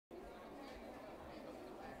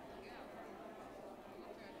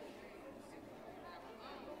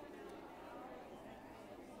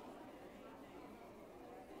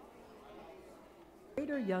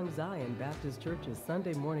Greater Young Zion Baptist Church's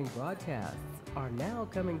Sunday morning broadcasts are now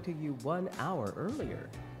coming to you 1 hour earlier.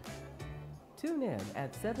 Tune in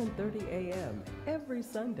at 7:30 a.m. every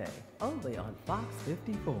Sunday, only on Fox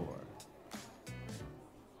 54.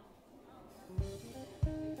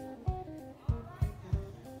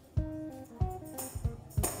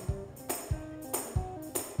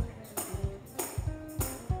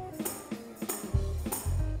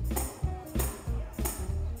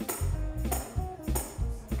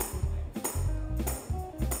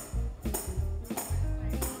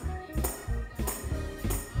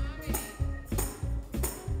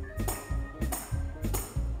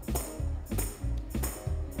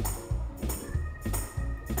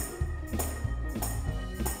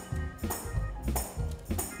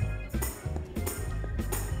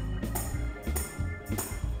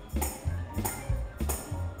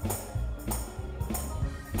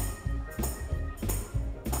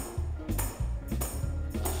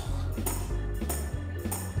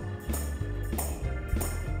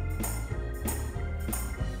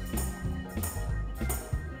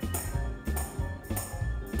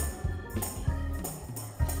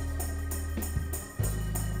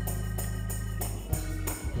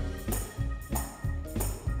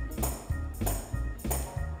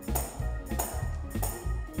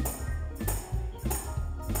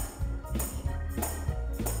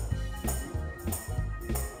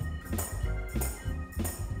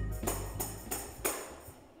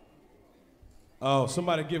 Oh,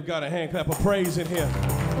 somebody give God a hand clap of praise in here.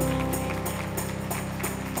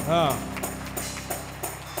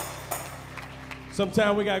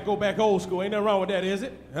 Sometimes we got to go back old school. Ain't nothing wrong with that, is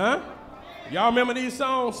it? Huh? Y'all remember these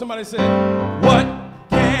songs? Somebody said, what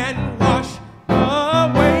can wash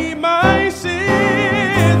away my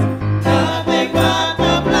sins? Nothing but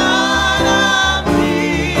the blood of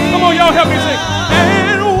Jesus. Come on, y'all help me sing.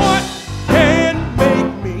 And what can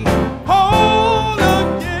make me whole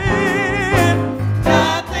again?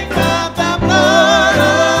 Nothing but the blood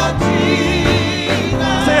of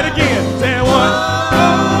Jesus. Say it again. Say what?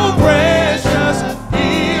 Oh, precious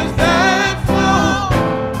is that flow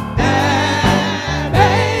that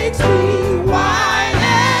makes me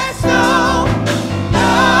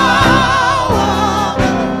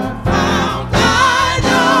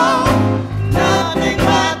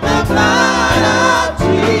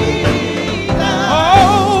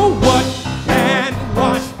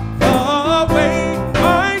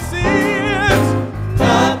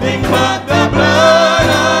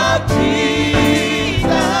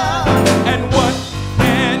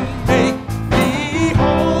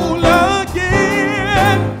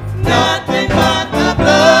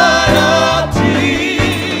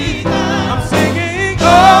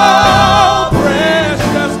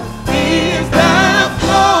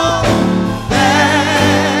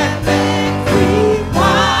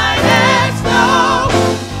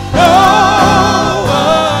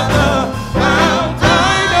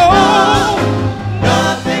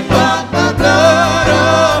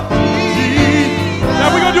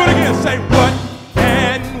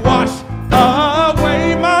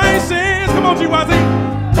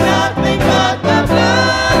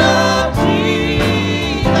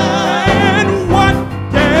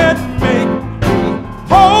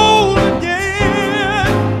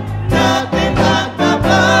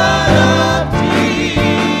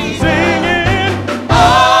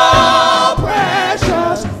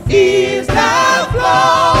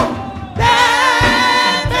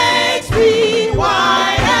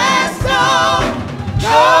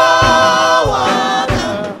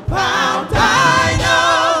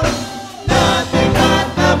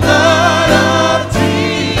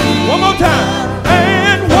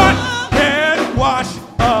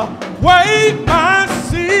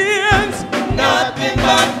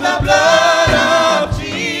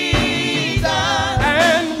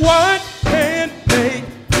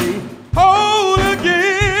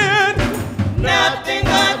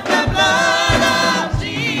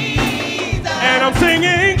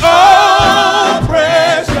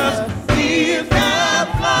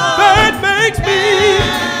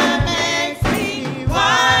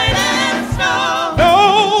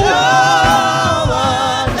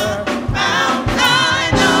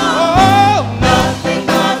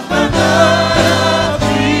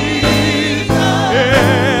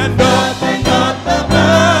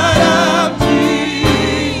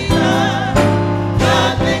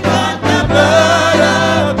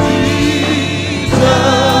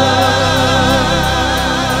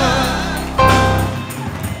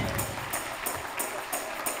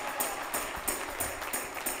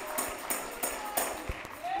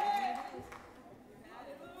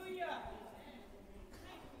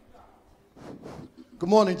Good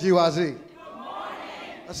morning, GYZ. Good morning.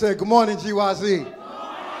 I said, good morning, GYZ. Good morning.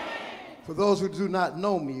 For those who do not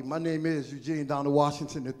know me, my name is Eugene Donald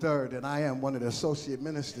Washington III, and I am one of the associate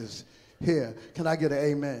ministers here. Can I get an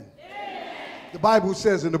amen? Amen. The Bible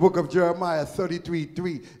says in the book of Jeremiah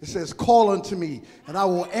 33:3, it says, call unto me, and I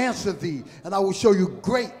will answer thee, and I will show you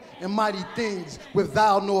great and mighty things which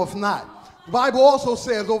thou knowest not. The Bible also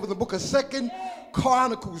says over the book of 2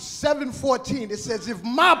 Chronicles 7:14, it says, if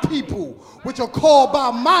my people, which are called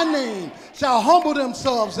by my name, shall humble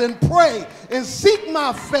themselves and pray and seek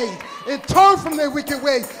my face and turn from their wicked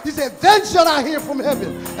ways, he said, then shall I hear from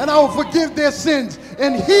heaven and I will forgive their sins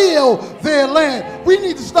and heal their land. We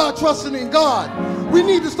need to start trusting in God. We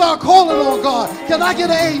need to start calling on God. Can I get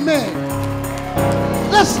an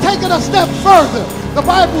amen? Let's take it a step further. The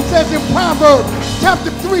Bible says in Proverbs chapter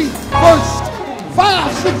 3, verse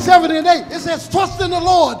 5, 6, 7, and 8, it says, trust in the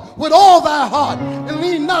Lord with all thy heart and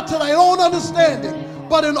lean not to thy own understanding,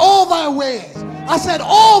 but in all thy ways. I said,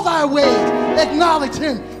 all thy ways acknowledge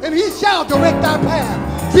him, and he shall direct thy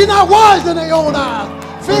path. Be not wise in thy own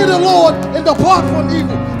eyes. Fear the Lord and depart from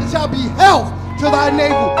evil. It shall be health to thy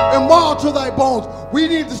navel and marrow to thy bones. We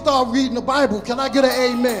need to start reading the Bible. Can I get an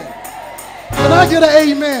amen? Can I get an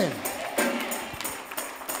amen?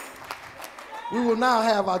 We will now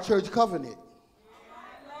have our church covenant.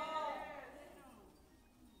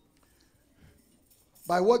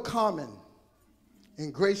 By what common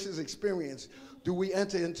and gracious experience do we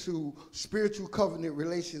enter into spiritual covenant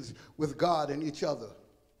relations with God and each other?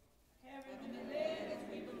 Having been led, as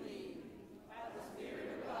we believe, by the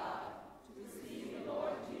Spirit of God, to receive the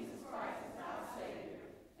Lord Jesus Christ as our Savior,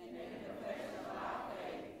 and in the profession of our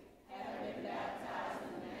faith, having been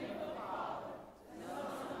baptized in the name of the Father, and of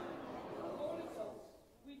the Son, and of the Holy Ghost.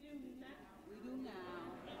 We do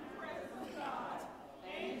now, in the presence of God,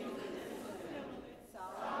 angels in this assembly,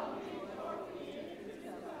 solemnly adore the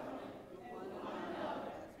covenant, one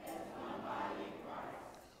another, as one body in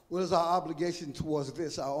Christ. What is our obligation towards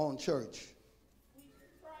this, our own church?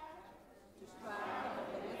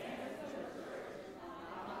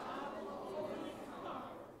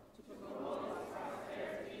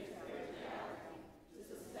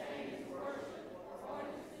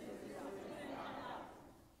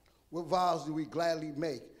 What vows do we gladly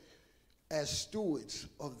make as stewards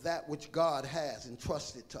of that which God has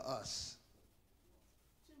entrusted to us?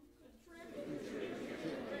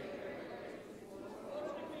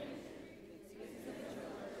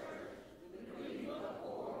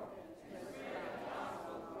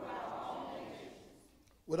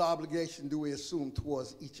 What obligation do we assume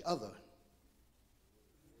towards each other?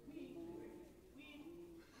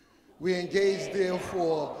 We engage,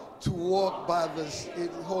 therefore, to walk by the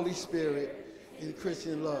Holy Spirit in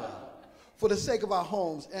Christian love. For the sake of our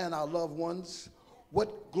homes and our loved ones,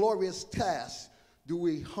 what glorious tasks do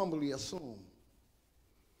we humbly assume?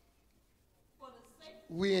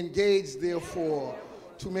 We engage, therefore,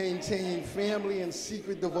 to maintain family and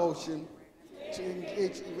secret devotion, to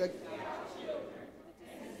engage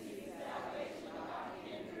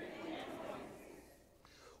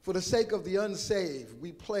for the sake of the unsaved,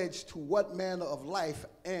 we pledge to what manner of life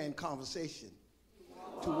and conversation?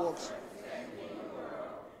 To walk.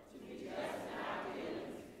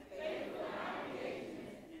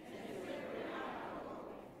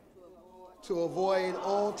 To avoid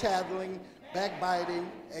all tattling,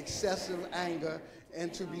 backbiting, excessive anger,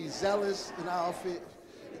 and to be zealous in our faith.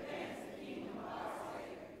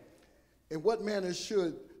 In what manner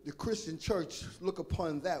should the Christian church look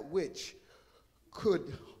upon that which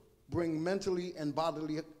could bring mentally and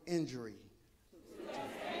bodily injury?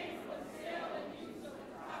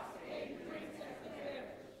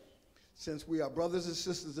 Since we are brothers and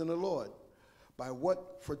sisters in the Lord, by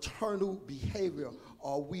what fraternal behavior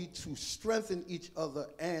are we to strengthen each other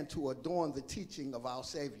and to adorn the teaching of our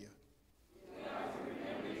Savior? We are to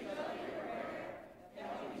remember each other in prayer,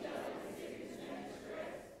 help each other in sickness and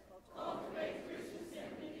distress, cultivate Christian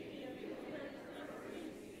sympathy and forgiveness and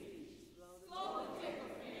peace. Slow to take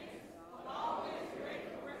offense, but always ready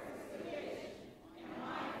for reconciliation and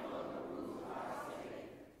mindful of the rules of our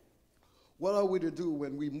Savior. What are we to do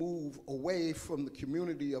when we move away from the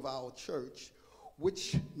community of our church,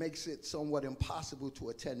 which makes it somewhat impossible to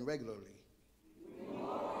attend regularly? We will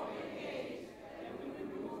already engage that when we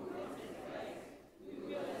move from this place, we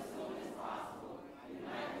will as soon as possible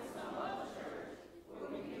unite with some other church where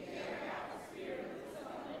we can carry out the spirit of the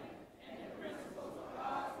covenant and the principles of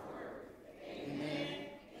God's word. Amen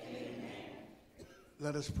and amen.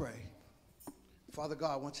 Let us pray. Father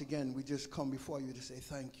God, once again, we just come before you to say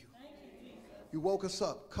thank you. You woke us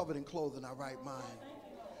up covered in clothes in our right mind.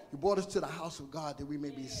 You brought us to the house of God that we may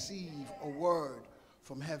receive a word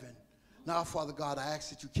from heaven. Now, Father God, I ask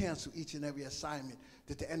that you cancel each and every assignment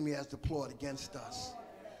that the enemy has deployed against us.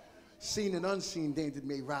 Seen and unseen danger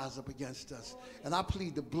may rise up against us. And I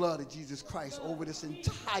plead the blood of Jesus Christ over this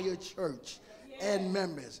entire church and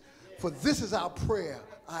members. For this is our prayer,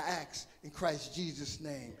 I ask in Christ Jesus'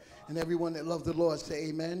 name. And everyone that loves the Lord say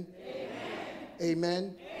amen. Amen.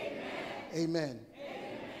 Amen. Amen. Amen.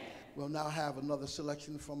 We'll now have another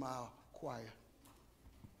selection from our choir.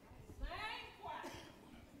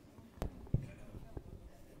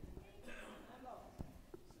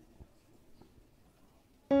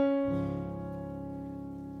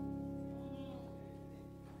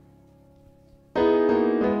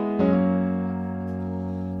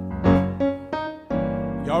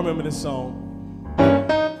 Y'all remember this song?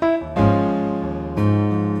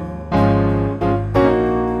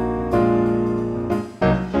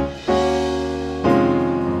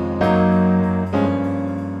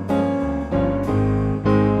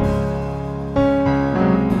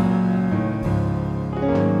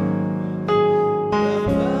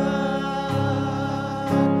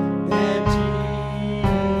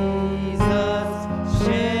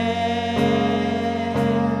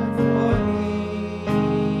 For me.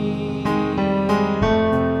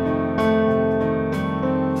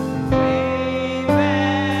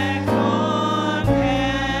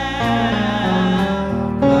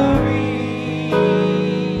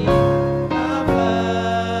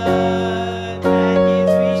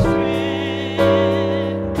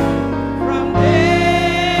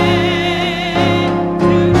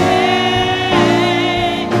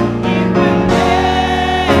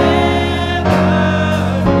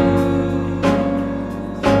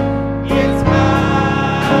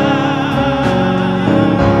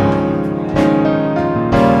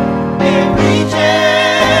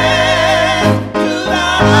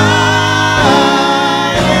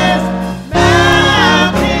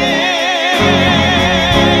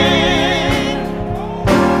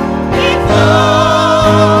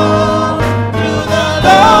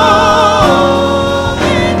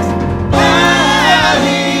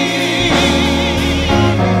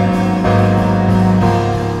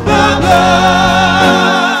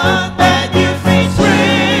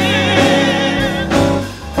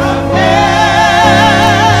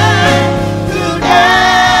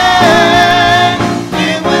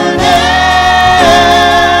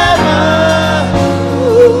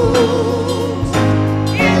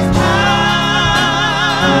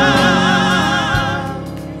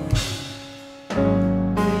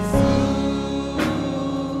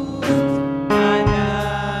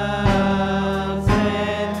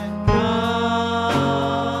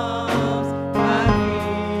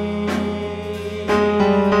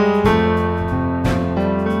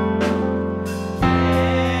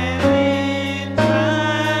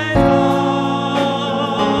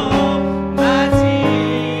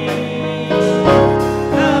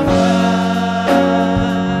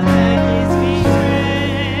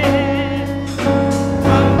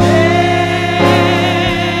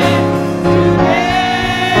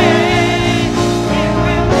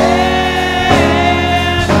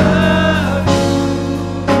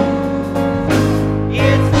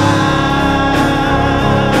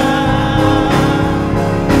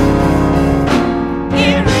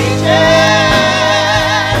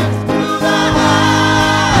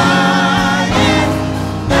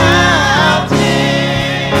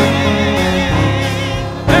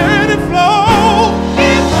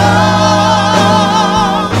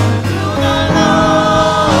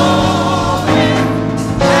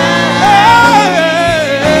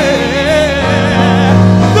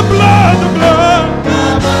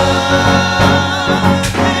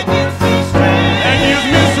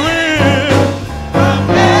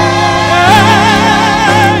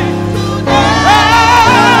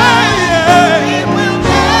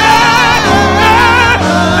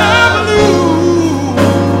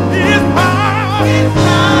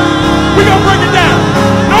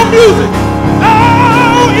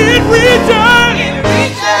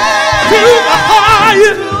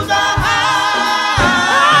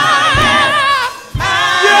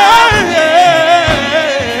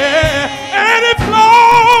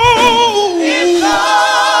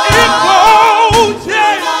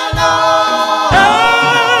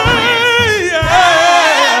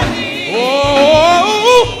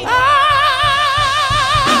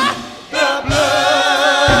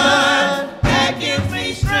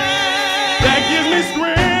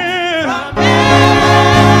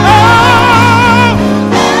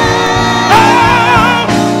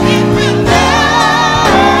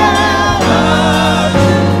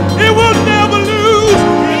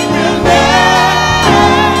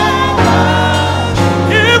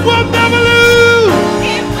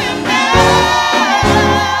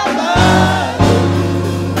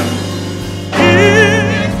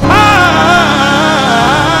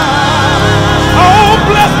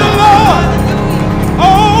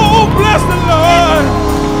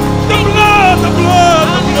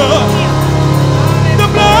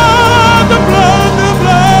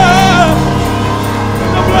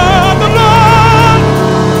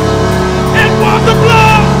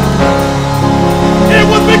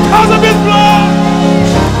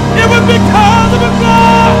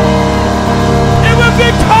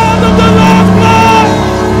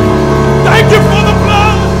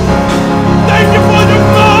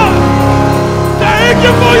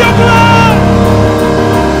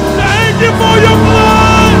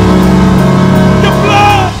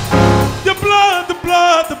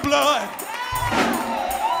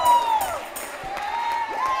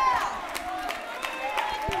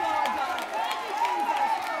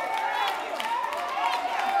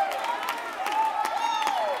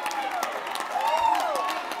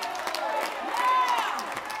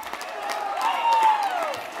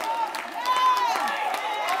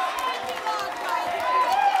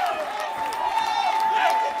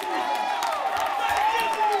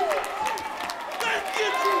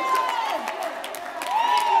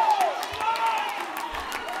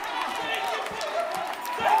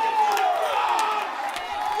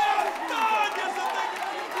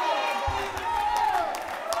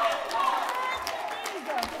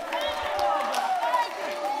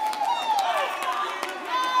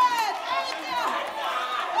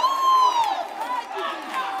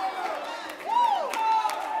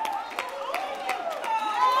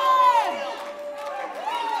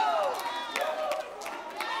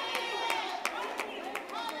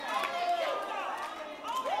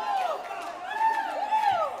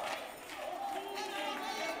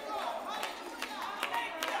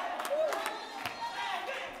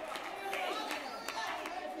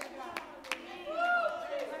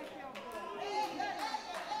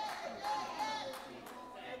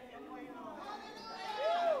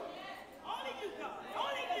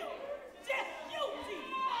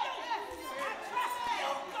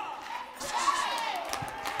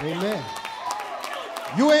 Amen.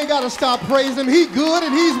 You ain't got to stop praising him. He's good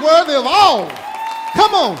and he's worthy of all.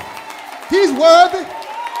 Come on. He's worthy.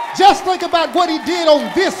 Just think about what he did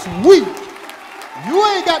on this week. You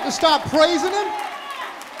ain't got to stop praising him.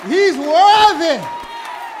 He's worthy.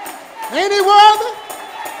 Ain't he worthy?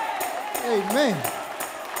 Amen.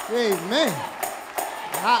 Amen.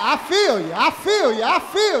 I feel you. I feel you. I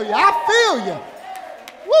feel you. I feel you.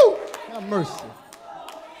 Woo! Have mercy.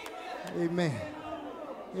 Amen.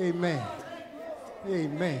 Amen.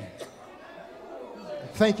 Amen.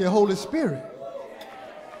 Thank you, Holy Spirit.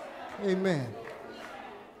 Amen.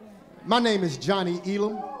 My name is Johnny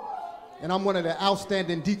Elam, and I'm one of the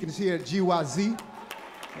outstanding deacons here at GYZ.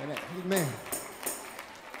 And, amen.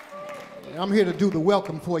 And I'm here to do the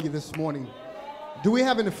welcome for you this morning. Do we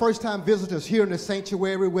have any first-time visitors here in the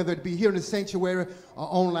sanctuary, whether it be here in the sanctuary or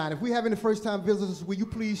online? If we have any first-time visitors, will you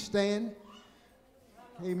please stand?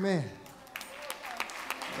 Amen.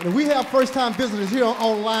 And if we have first-time visitors here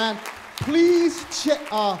online, please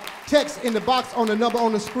text in the box on the number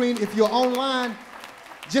on the screen. If you're online,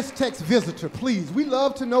 just text visitor, please. We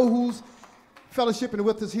love to know who's fellowshipping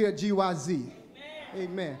with us here at GYZ.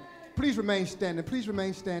 Amen. Please remain standing. Please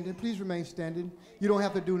remain standing. Please remain standing. You don't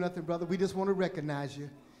have to do nothing, brother. We just want to recognize you.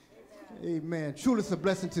 Amen. Truly, it's a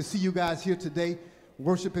blessing to see you guys here today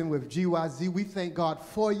worshiping with GYZ. We thank God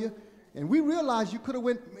for you. And we realize you could have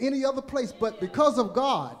went any other place, but because of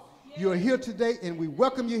God, you're here today, and we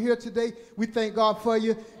welcome you here today. We thank God for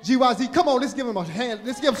you. GYZ, come on, let's give him a hand.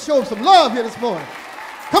 Show him some love here this morning.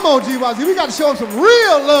 Come on, GYZ. We got to show him some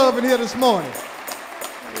real love in here this morning.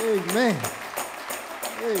 Amen.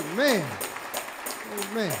 Amen.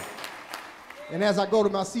 Amen. And as I go to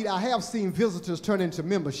my seat, I have seen visitors turn into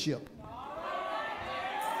membership.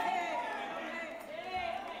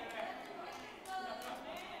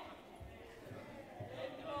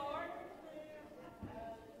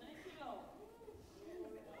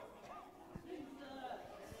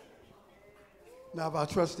 Now, if our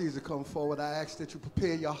trustees will come forward, I ask that you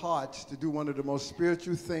prepare your hearts to do one of the most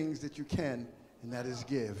spiritual things that you can, and that is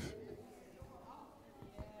give.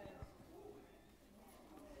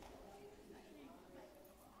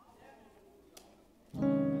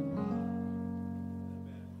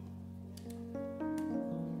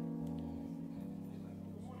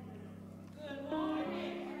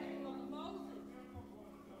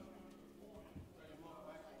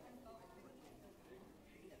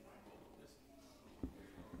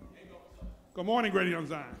 Good morning, Great Young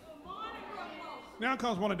Zion. Now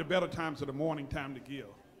comes one of the better times of the morning time to give.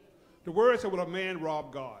 The word said, will a man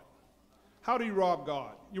rob God? How do you rob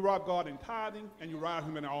God? You rob God in tithing, and you rob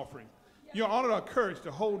him in offering. You're honored or cursed,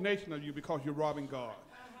 the whole nation of you, because you're robbing God.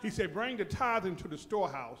 He said, bring the tithing to the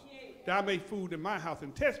storehouse, that I make food in my house,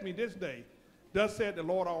 and test me this day, thus said the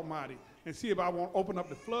Lord Almighty, and see if I won't open up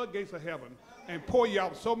the floodgates of heaven and pour you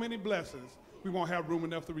out so many blessings, we won't have room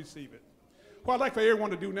enough to receive it. What I'd like for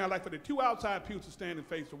everyone to do now, I'd like for the two outside pews to stand and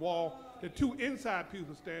face the wall, the two inside pews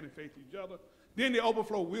to stand and face each other. Then the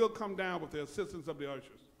overflow will come down with the assistance of the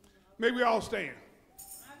ushers. May we all stand.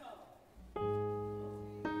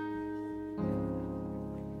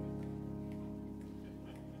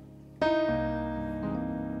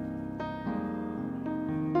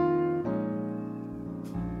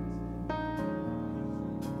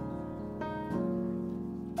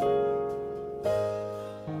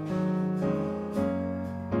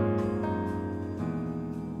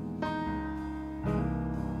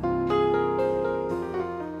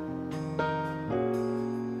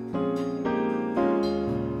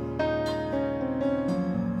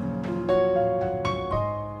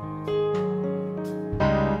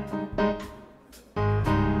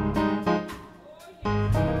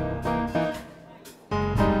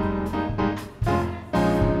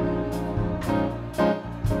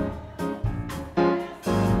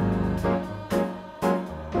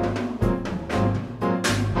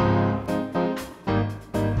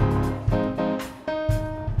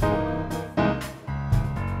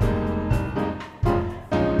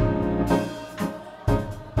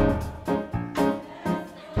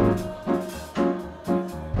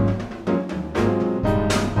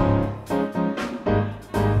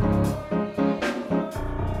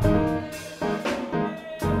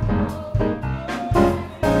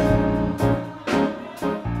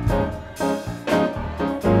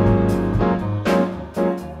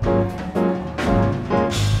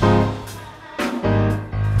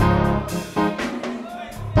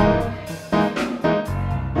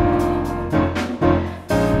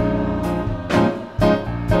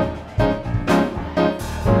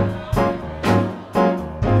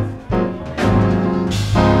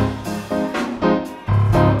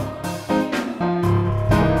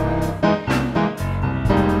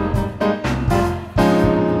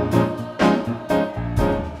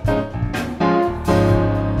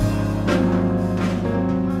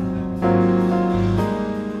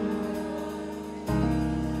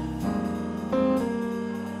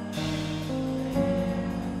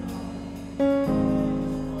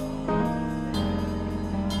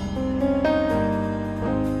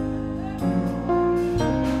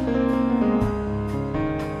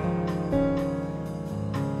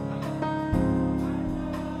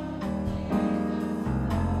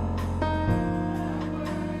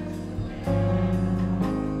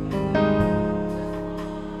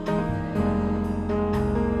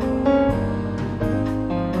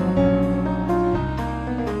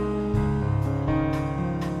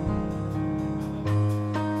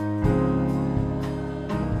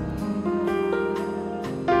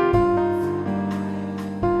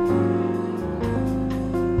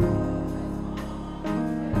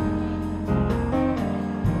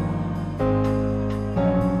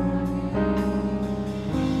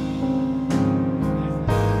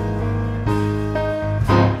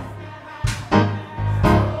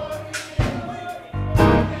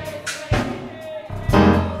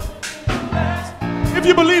 If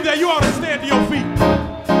you believe that, you ought to stand to your feet.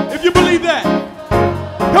 If you believe that.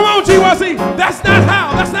 Come on, GYC. That's not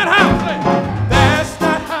how. That's not how. That's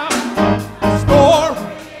not how. Store.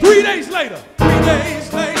 3 days later. 3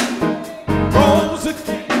 days later. Rose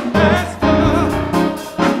again. That's not.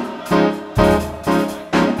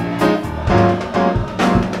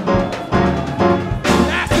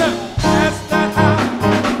 That's not how.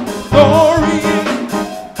 Story is.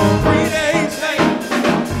 3 days later.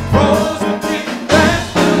 Rose again.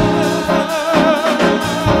 That's love.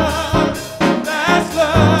 That's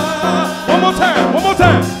love. One more time. One more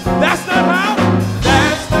time. That's not how.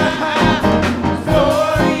 That's not how.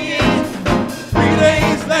 Story is. 3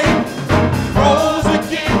 days later. Rose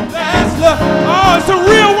again. That's love. Oh, it's a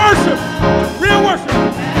real worship. Real worship.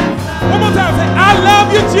 One more time. Say, I love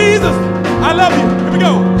you, Jesus. I love you. Here we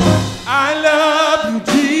go. I love you,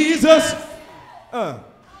 Jesus.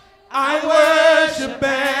 I worship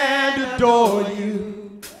and adore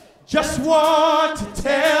you. Just want to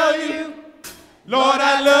tell you, Lord,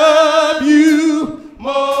 I love you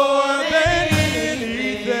more than anything.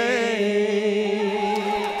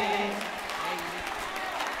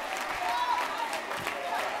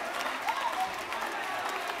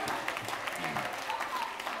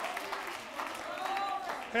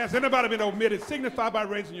 Has anybody been omitted? Signify by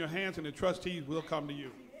raising your hands, and the trustees will come to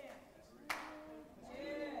you.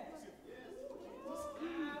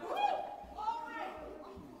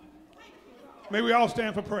 May we all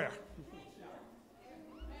stand for prayer.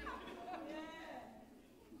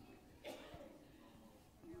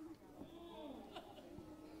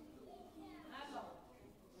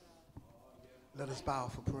 Let us bow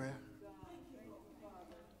for prayer.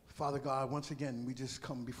 Father God, once again, we just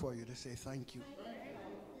come before you to say thank you.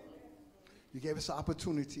 You gave us the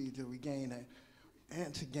opportunity to regain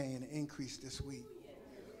and to gain an increase this week.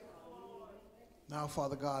 Now,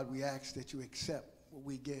 Father God, we ask that you accept what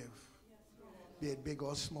we give, be it big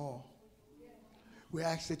or small. We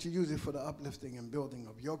ask that you use it for the uplifting and building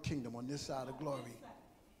of your kingdom on this side of glory.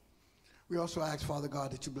 We also ask, Father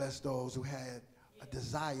God, that you bless those who had a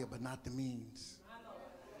desire but not the means,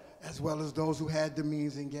 as well as those who had the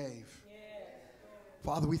means and gave.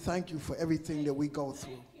 Father, we thank you for everything that we go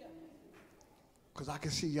through, because I can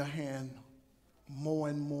see your hand more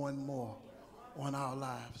and more and more on our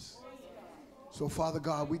lives. So, Father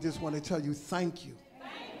God, we just want to tell you thank you.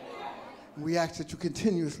 And we ask that you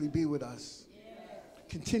continuously be with us,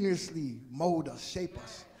 continuously mold us, shape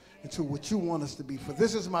us into what you want us to be. For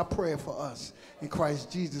this is my prayer for us in Christ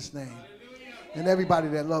Jesus' name. And everybody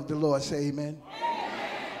that loved the Lord say amen.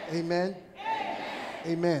 Amen.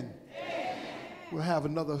 Amen. Amen. We'll have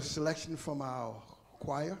another selection from our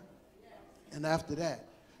choir. And after that,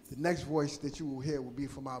 the next voice that you will hear will be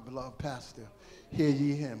from our beloved pastor. Hear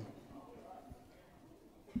ye him.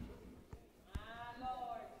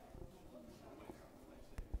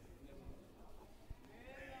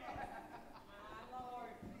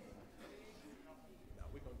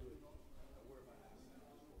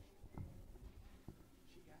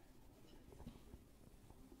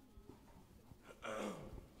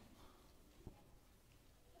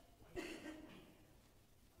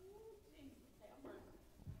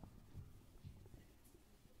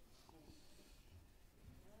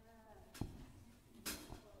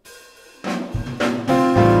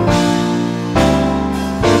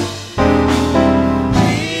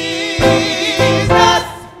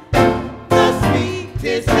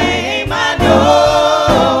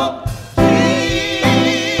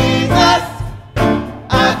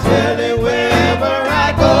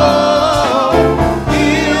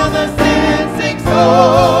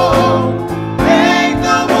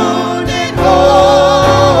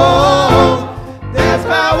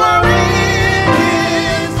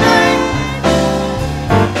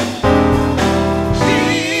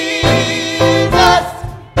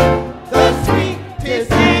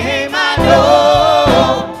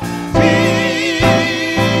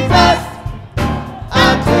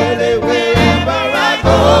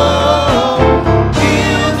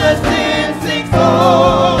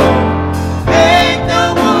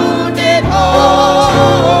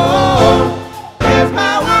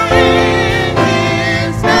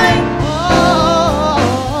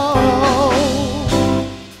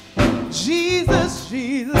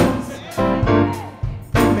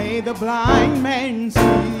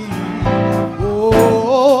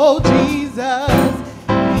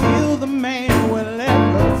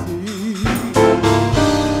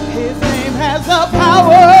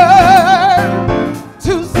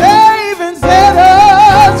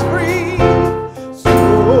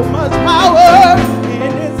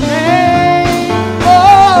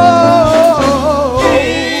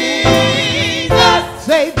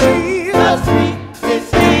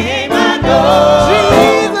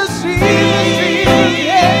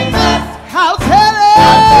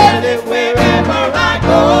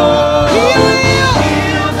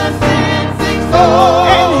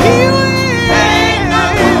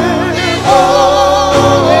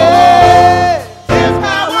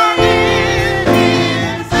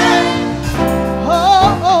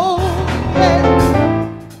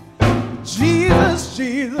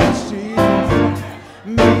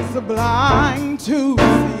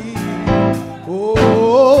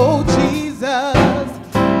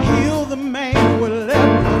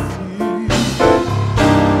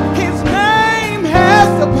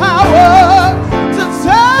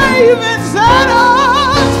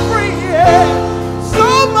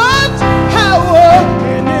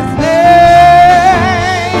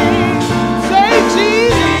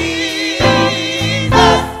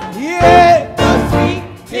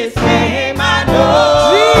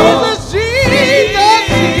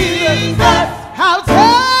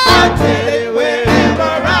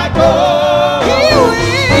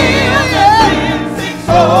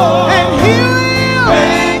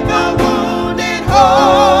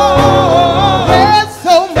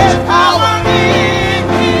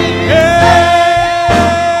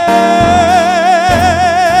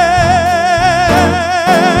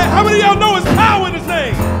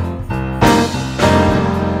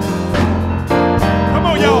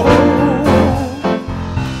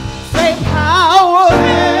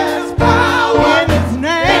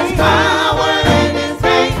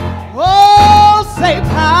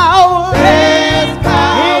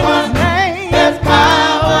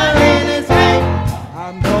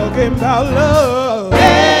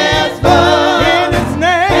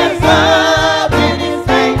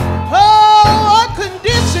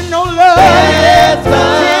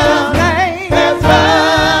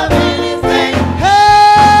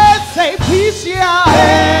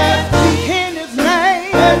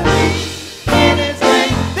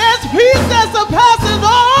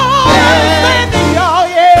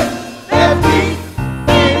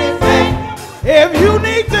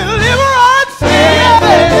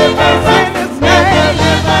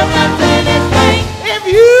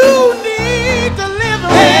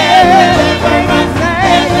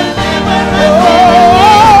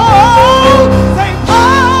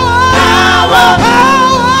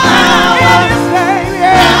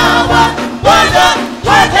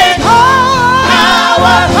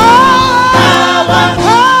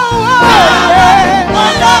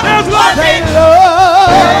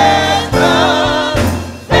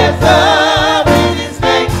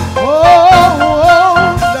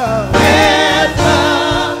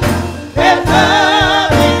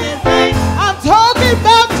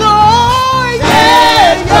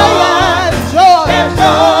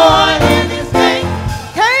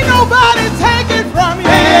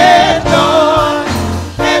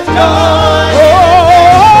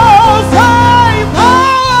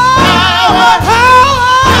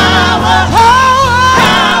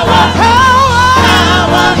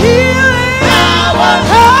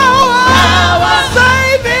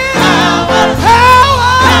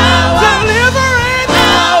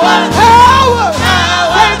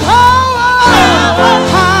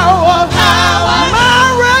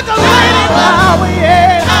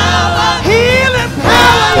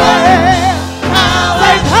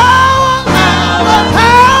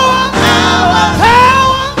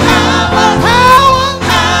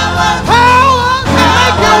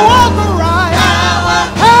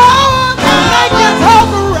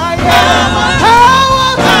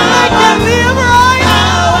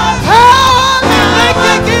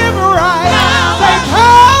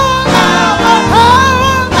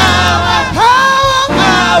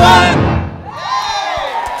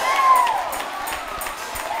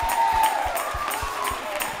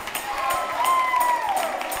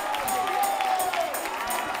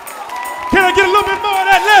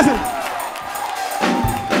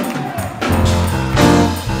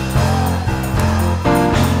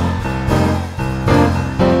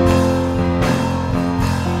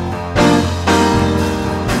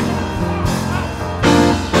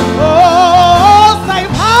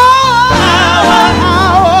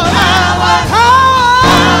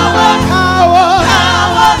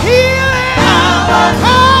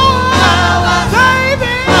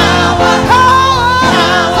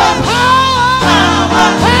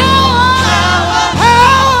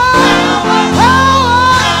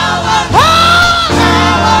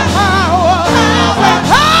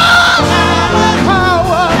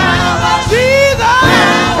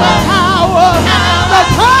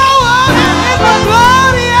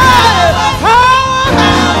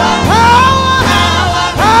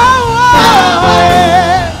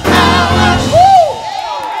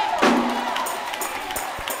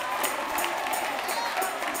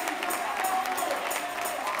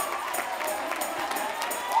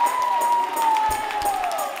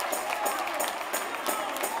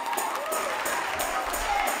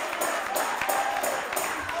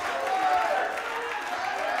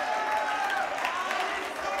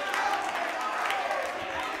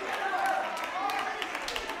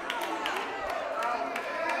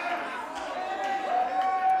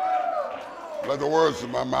 Let the words of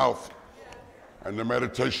my mouth and the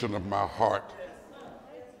meditation of my heart,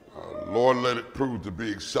 Lord, let it prove to be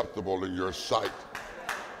acceptable in your sight.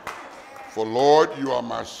 For Lord, you are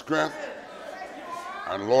my strength,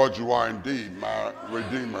 and Lord, you are indeed my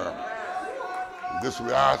Redeemer. This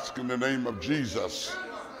we ask in the name of Jesus,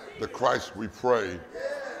 the Christ we pray.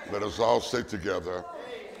 Let us all say together,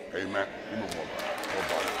 amen.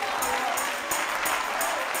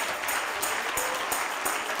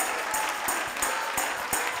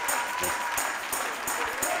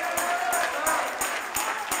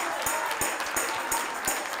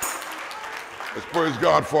 Let's praise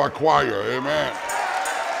God for our choir, amen.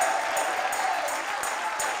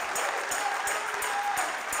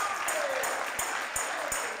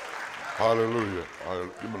 Hallelujah.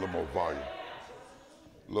 Give me a little more volume.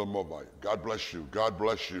 A little more volume. God bless you. God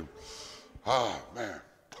bless you. Ah, man.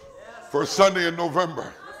 First Sunday in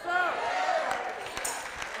November.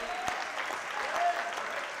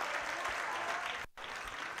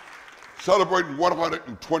 Celebrating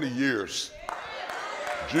 120 years.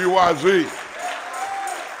 GYZ.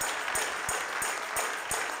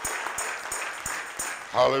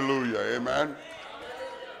 Hallelujah. Amen.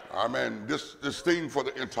 Amen. This theme for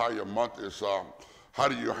the entire month is how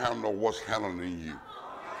do you handle what's handling you?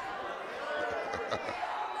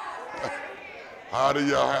 How do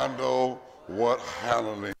you handle what's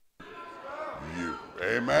handling you?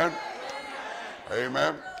 Amen.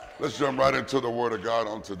 Amen. Let's jump right into the Word of God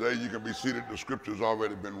on today. You can be seated. The scripture's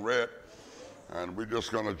already been read. And we're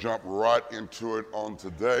just going to jump right into it on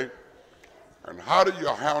today. And how do you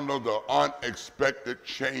handle the unexpected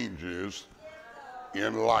changes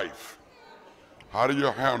in life? How do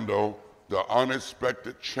you handle the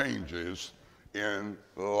unexpected changes in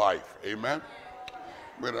life? Amen?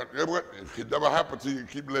 If it never happened to you,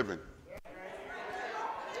 keep living.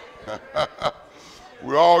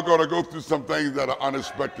 We're all going to go through some things that are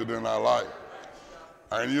unexpected in our life.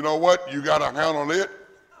 And you know what? You got to handle it,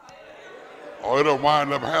 or it'll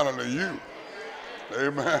wind up handling you.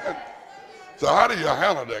 Amen. So how do you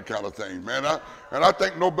handle that kind of thing, man? And I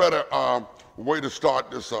think no better way to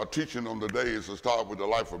start this teaching on the day is to start with the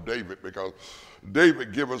life of David, because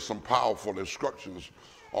David gives us some powerful instructions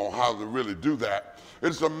on how to really do that.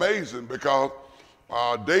 It's amazing because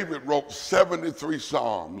David wrote 73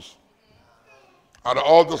 Psalms out of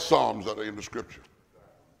all the Psalms that are in the scripture.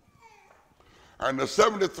 And the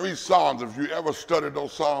 73 Psalms, if you ever study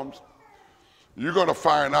those Psalms, you're going to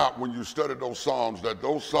find out when you study those Psalms that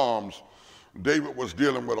those Psalms, David was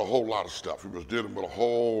dealing with a whole lot of stuff. He was dealing with a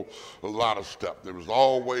whole lot of stuff. There was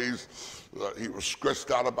always, he was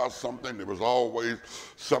stressed out about something. There was always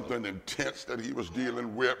something intense that he was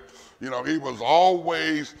dealing with. You know, he was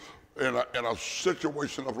always in a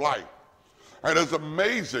situation of life. And it's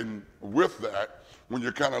amazing with that, when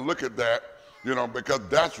you kind of look at that, you know, because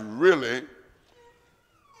that's really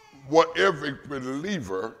what every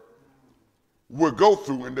believer will go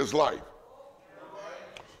through in this life.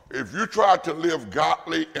 If you try to live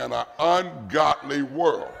godly in an ungodly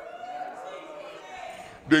world,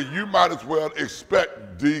 then you might as well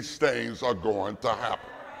expect these things are going to happen.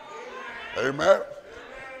 Amen.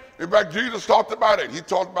 In fact, Jesus talked about it. He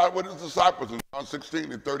talked about it with his disciples in John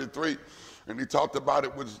 16 and 33. And he talked about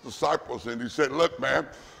it with his disciples. And he said, look, man,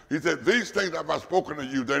 he said, these things have I spoken to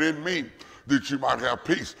you, they didn't mean that you might have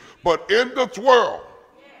peace. But in this world,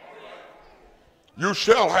 you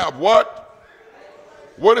shall have what?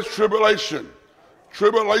 What is tribulation?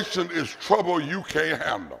 Tribulation is trouble you can't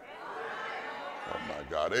handle. Oh my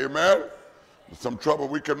God, amen? There's some trouble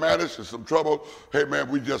we can manage, there's some trouble, hey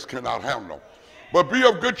man, we just cannot handle. But be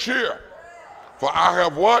of good cheer, for I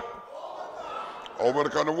have what?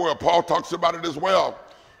 Overcome the world. Paul talks about it as well.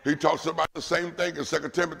 He talks about the same thing in 2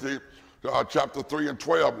 Timothy chapter 3 and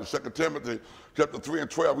 12. In 2 Timothy chapter 3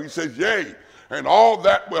 and 12, he says, yea, and all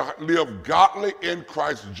that will live godly in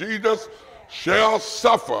Christ Jesus shall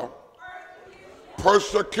suffer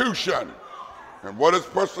persecution. And what is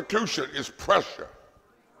persecution? It's pressure.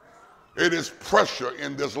 It is pressure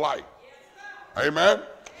in this life. Amen?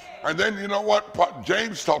 And then you know what?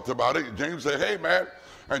 James talked about it. James said, hey man,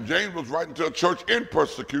 and James was writing to a church in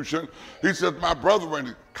persecution. He said, my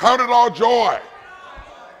brethren, count it all joy.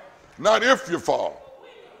 Not if you fall,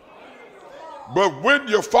 but when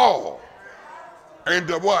you fall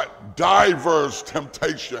into what? Diverse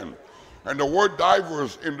temptation. And the word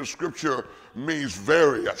diverse in the scripture means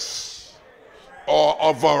various or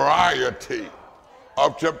a variety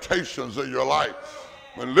of temptations in your life.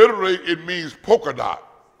 But literally it means polka dot.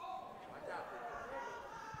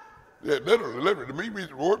 Yeah, literally,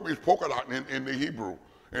 the word means polka dot in the Hebrew,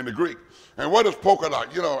 in the Greek. And what is polka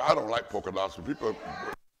dot? You know, I don't like polka dots. So people,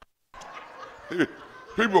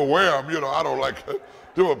 People wear them, I don't like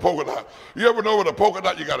do a polka dot. You ever know with a polka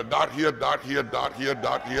dot, you got a dot here, dot here, dot here,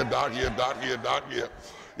 dot here, dot here, dot here, dot here.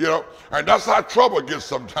 And that's how trouble gets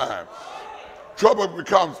sometimes. Trouble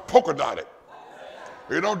becomes polka dotted.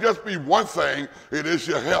 It don't just be one thing, it is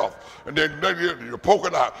your health. And then your polka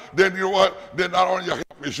dot. Then you know what? Then not only your health,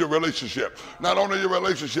 it's your relationship. Not only your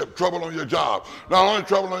relationship, trouble on your job. Not only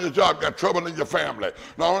trouble on your job, you got trouble in your family.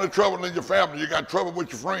 Not only trouble in your family, you got trouble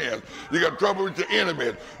with your friends. You got trouble with your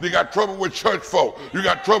enemies. You got trouble with church folk. You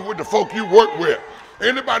got trouble with the folk you work with.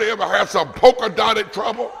 Anybody ever had some polka dotted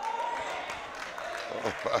trouble?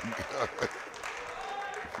 Oh my God.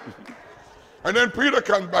 And then Peter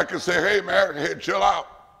comes back and says, hey man, hey, chill out.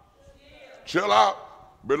 Chill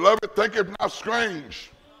out. Beloved, think it not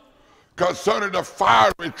strange concerning the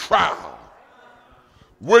fiery trial,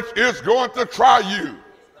 which is going to try you.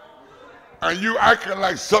 And you acting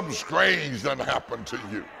like something strange done happened to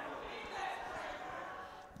you.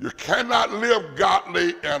 You cannot live godly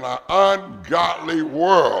in an ungodly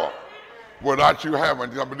world without you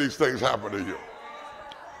having some of these things happen to you.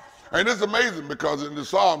 And it's amazing because in the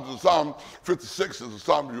Psalms, Psalm 56 is a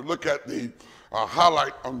psalm. You look at the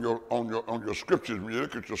highlight on your scriptures. When you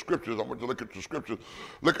look at your scriptures, I want you to look at your scriptures.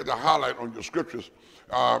 Look at the highlight on your scriptures.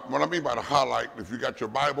 What I mean by the highlight, if you got your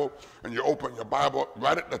Bible and you open your Bible,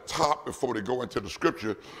 right at the top before they go into the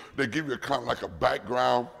scripture, they give you kind of like a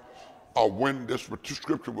background of when this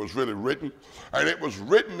scripture was really written. And it was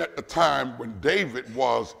written at the time when David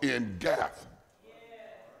was in Gath.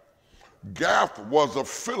 Gath was a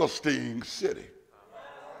Philistine city.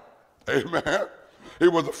 Amen.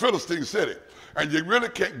 It was a Philistine city. And you really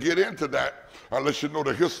can't get into that unless you know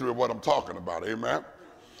the history of what I'm talking about. Amen.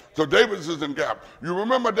 So David is in Gath. You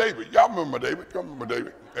remember David. Y'all remember David. You remember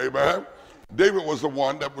David. Amen. David was the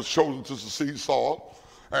one that was chosen to succeed Saul.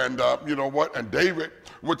 And you know what? And David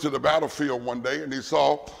went to the battlefield one day and he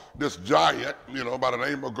saw this giant, by the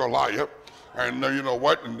name of Goliath. And you know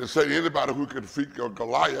what? And they said anybody who could defeat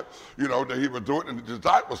Goliath, that he would do it. And the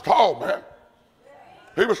giant was tall, man.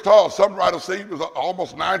 He was tall. Some writers say he was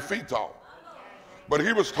almost 9 feet tall. But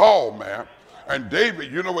he was tall, man. And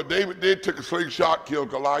David, you know what David did? Took a slingshot, killed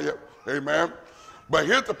Goliath. Amen. But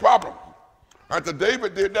here's the problem. After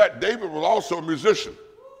David did that, David was also a musician.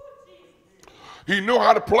 He knew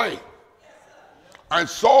how to play. And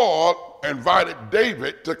Saul invited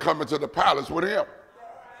David to come into the palace with him.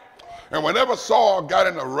 And whenever Saul got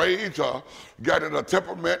in a rage or got in a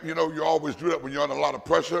temperament, you always do that when you're under a lot of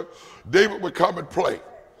pressure, David would come and play.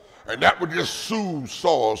 And that would just soothe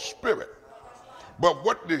Saul's spirit. But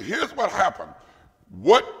here's what happened.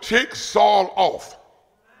 What ticked Saul off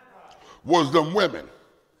was them women.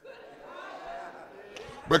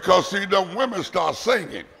 Because see, them women start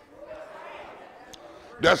singing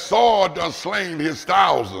that Saul done slain his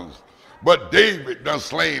thousands, but David done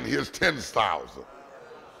slain his 10,000.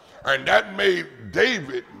 And that made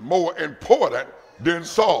David more important than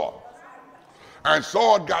Saul. And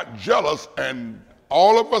Saul got jealous, and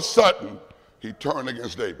all of a sudden, he turned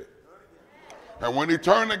against David. And when he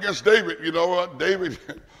turned against David, you know what? David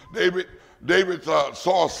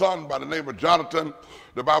saw a son by the name of Jonathan.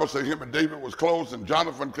 The Bible says him and David was close, and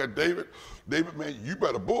Jonathan said, David, man, you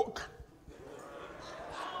better book.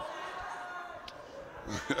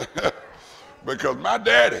 Because my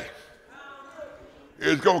daddy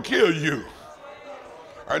is going to kill you.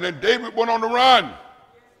 And then David went on the run.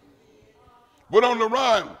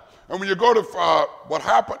 And when you go to, what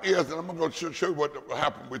happened is, and I'm going to show you what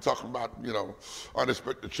happened. We're talking about,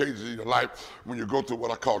 unexpected changes in your life. When you go through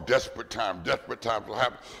what I call desperate times will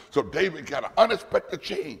happen. So David got an unexpected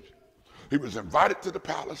change. He was invited to the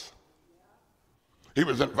palace. He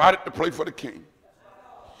was invited to play for the king.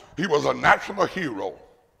 He was a national hero.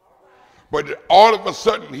 But all of a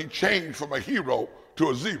sudden, he changed from a hero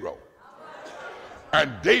to a zero.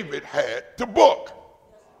 And David had to book.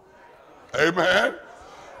 Amen.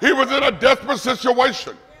 He was in a desperate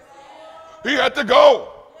situation. He had to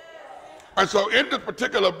go. And so in this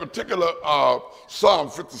particular Psalm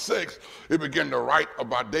 56, he began to write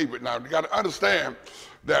about David. Now, you got to understand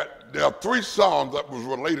that there are 3 Psalms that was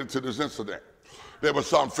related to this incident. There was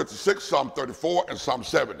Psalm 56, Psalm 34, and Psalm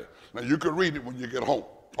 70. Now, you can read it when you get home,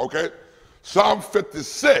 okay? Psalm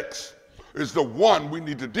 56 is the one we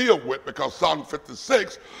need to deal with because Psalm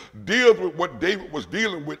 56 deals with what David was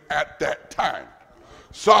dealing with at that time.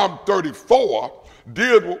 Psalm 34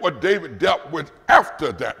 deals with what David dealt with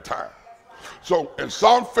after that time. So in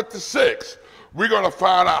Psalm 56, we're going to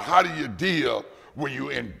find out how do you deal when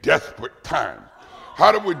you're in desperate times.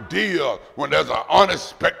 How do we deal when there's an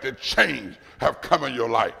unexpected change have come in your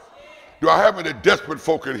life? Do I have any desperate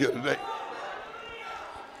folk in here today?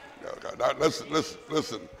 God. Now,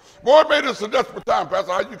 listen. Boy, it made this a desperate time,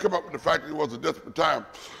 Pastor. How you come up with the fact that it was a desperate time?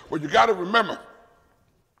 Well, you got to remember,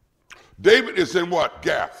 David is in what?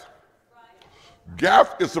 Gath.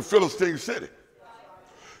 Gath is a Philistine city.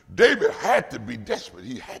 David had to be desperate.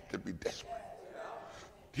 He had to be desperate.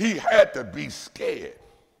 He had to be scared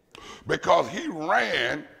because he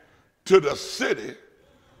ran to the city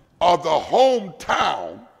of the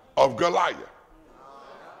hometown of Goliath.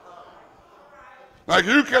 Like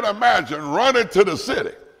you can imagine running to the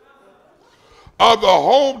city of the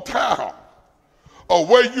hometown of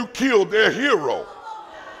where you killed their hero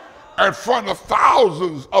in front of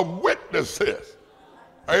thousands of witnesses.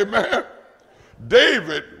 Amen.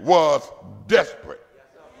 David was desperate.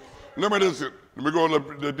 Let me go a little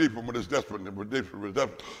bit deeper with this desperate.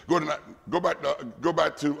 Go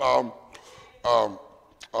back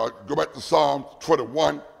to Psalm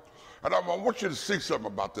 21. And I want you to see something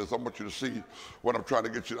about this. I want you to see what I'm trying to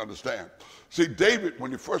get you to understand. See, David, when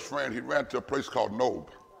he first ran, he ran to a place called Nob.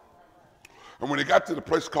 And when he got to the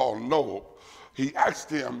place called Nob, he asked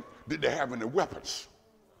them, did they have any weapons?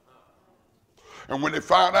 And when they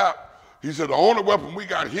found out, he said, the only weapon we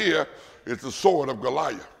got here is the sword of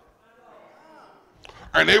Goliath.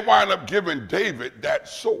 And they wind up giving David that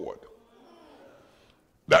sword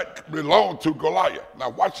that belonged to Goliath. Now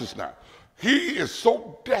watch this now. He is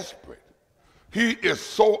so desperate. He is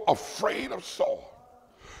so afraid of Saul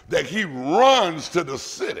that he runs to the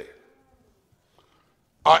city,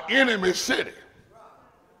 our enemy city,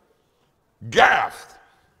 Gath,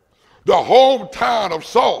 the hometown of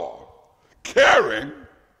Saul, carrying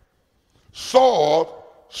Saul's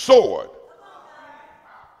sword.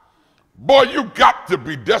 Boy, you got to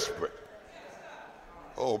be desperate.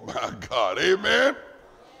 Oh my God, amen.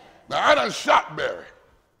 Now I done shot Barry,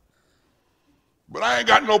 but I ain't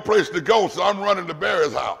got no place to go, so I'm running to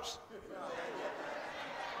Barry's house.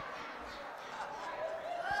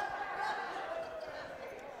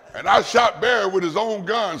 And I shot Barry with his own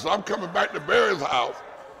gun, so I'm coming back to Barry's house,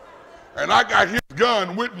 and I got his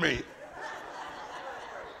gun with me.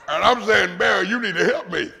 And I'm saying, Barry, you need to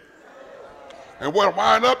help me. And when I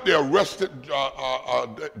wind up, they arrested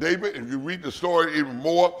David. If you read the story even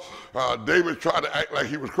more, David tried to act like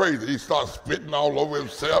he was crazy. He started spitting all over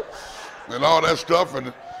himself and all that stuff.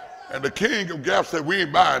 And the king of Gath said, we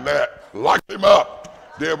ain't buying that. Locked him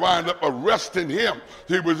up. They wind up arresting him.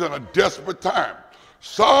 He was in a desperate time.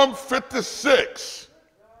 Psalm 56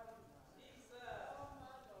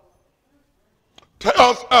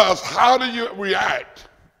 tells us how do you react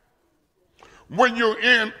when you're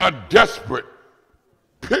in a desperate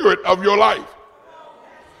period of your life.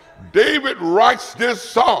 David writes this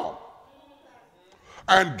psalm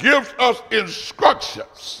and gives us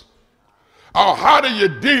instructions on how do you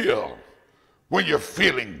deal when you're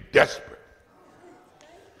feeling desperate,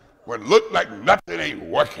 when it look like nothing ain't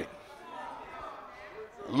working,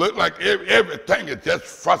 look like everything is just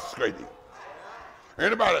frustrating.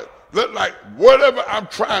 Anybody look like whatever I'm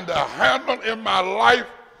trying to handle in my life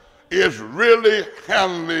is really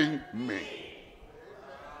handling me.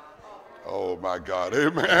 Oh my God,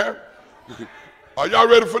 amen. Are y'all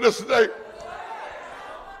ready for this today?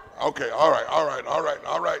 Okay, all right.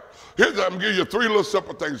 I'm gonna give you three little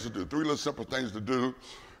simple things to do.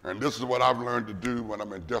 And this is what I've learned to do when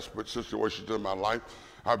I'm in desperate situations in my life.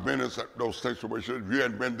 I've been in those situations. If you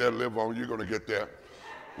hadn't been there, live on, you're gonna get there,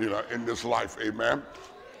 in this life, amen.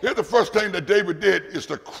 Here's the first thing that David did is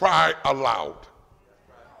to cry aloud.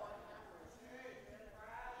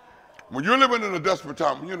 When you're living in a desperate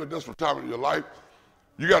time, when you're in a desperate time in your life,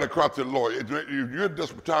 you got to cry to the Lord. If you're in a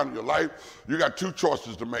desperate time in your life, you got two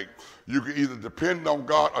choices to make. You can either depend on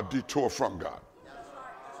God or detour from God.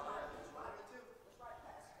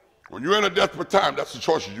 When you're in a desperate time, that's the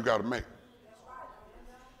choices you got to make.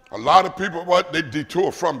 A lot of people, they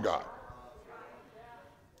detour from God.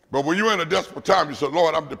 But when you're in a desperate time, you say,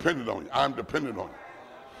 Lord, I'm dependent on you. I'm dependent on you.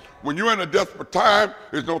 When you're in a desperate time,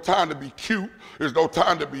 there's no time to be cute. There's no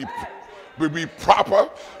time to be proper.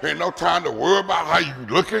 Ain't no time to worry about how you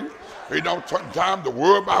looking. Ain't no time to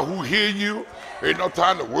worry about who hear you. Ain't no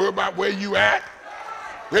time to worry about where you at.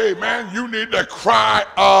 Hey, man, you need to cry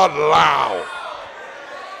aloud.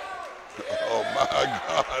 Oh, my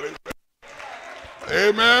God.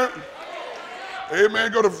 Amen.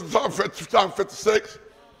 Amen. Go to Psalm 56.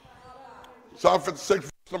 Psalm 56,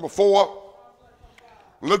 verse number 4.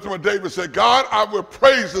 Listen to what David said. God, I will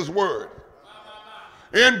praise his word.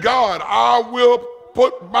 In God, I will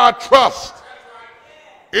put my trust.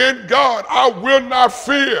 In God, I will not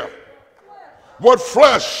fear what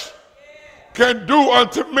flesh can do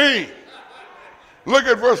unto me. Look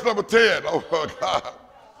at verse number 10. Oh, God.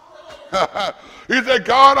 He said,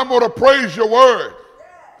 God, I'm going to praise your word.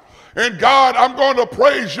 And God, I'm going to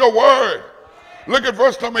praise your word. Look at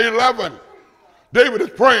verse number 11. David is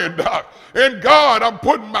praying, in God I'm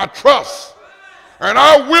putting my trust, and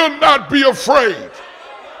I will not be afraid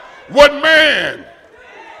what man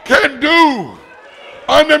can do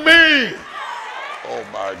unto me. Oh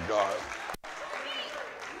my God.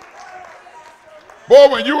 Boy,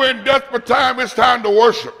 when you're in desperate time, it's time to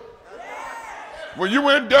worship. When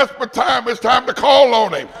you're in desperate time, it's time to call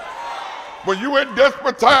on him. When you're in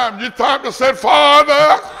desperate time, it's time to say,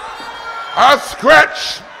 Father, I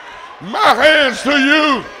stretch my hands to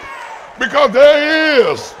you, because there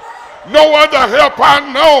is no other help I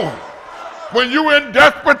know. When you're in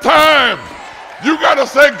desperate times, you got to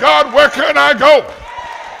say, God, where can I go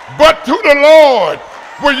but to the Lord?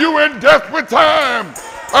 When you're in desperate times,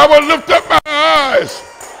 I will lift up my eyes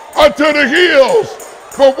unto the hills,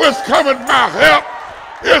 for whence cometh my help.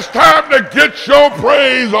 It's time to get your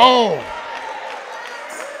praise on.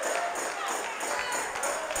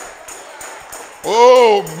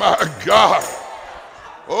 Oh my God.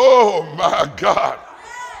 Oh my God.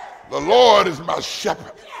 The Lord is my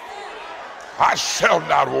shepherd. I shall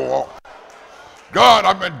not want. God,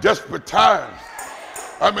 I'm in desperate times.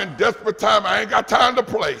 I'm in desperate time. I ain't got time to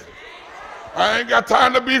play. I ain't got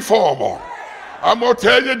time to be formal. I'm going to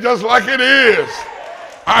tell you just like it is.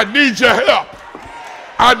 I need your help.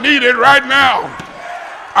 I need it right now.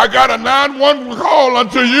 I got a 911 call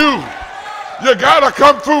unto you. You got to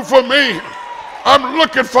come through for me. I'm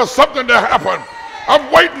looking for something to happen.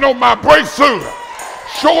 I'm waiting on my breakthrough.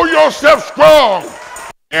 Show yourself strong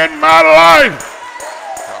in my life.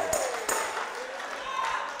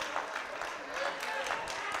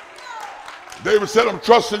 David said, I'm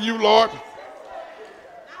trusting you, Lord.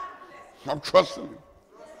 I'm trusting you.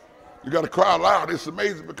 You got to cry loud. It's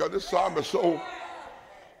amazing because this psalm is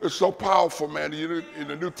so powerful, man. In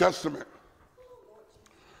the New Testament,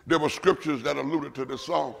 there were scriptures that alluded to this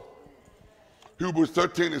song. Hebrews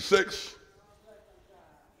 13:6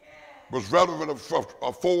 was relevant of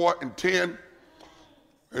 4 and 10.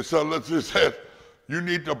 And so let's just say, you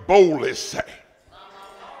need to boldly say,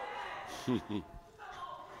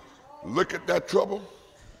 look at that trouble.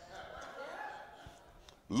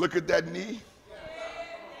 Look at that knee.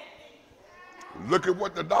 Look at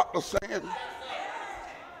what the doctor's saying.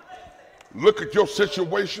 Look at your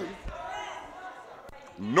situation.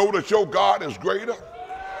 Know that your God is greater.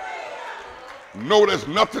 Know there's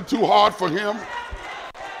nothing too hard for him.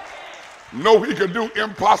 Know he can do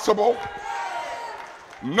impossible.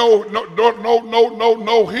 No,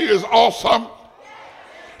 he is awesome.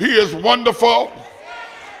 He is wonderful.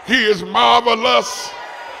 He is marvelous.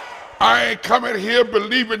 I ain't coming here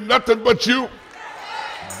believing nothing but you.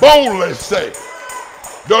 Boldly say,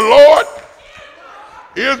 the Lord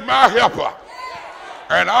is my helper,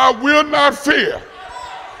 and I will not fear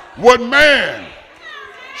what man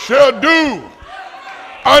shall do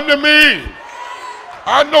unto me.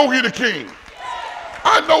 I know he the king.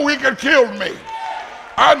 I know he can kill me.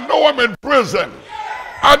 I know I'm in prison.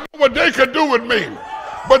 I know what they can do with me,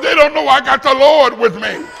 but they don't know I got the Lord with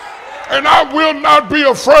me. And I will not be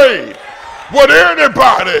afraid what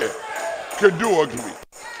anybody can do unto me.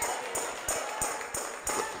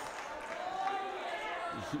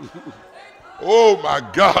 Oh my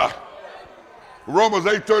God. Romans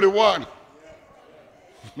 8:31.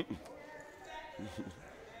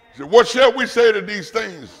 So what shall we say to these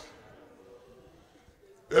things?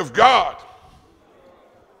 If God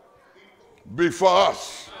be for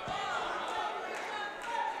us.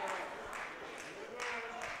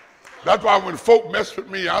 That's why when folk mess with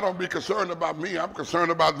me, I don't be concerned about me. I'm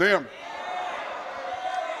concerned about them.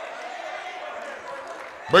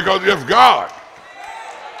 Because if God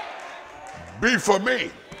be for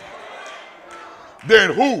me,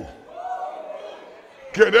 then who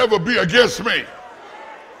can ever be against me?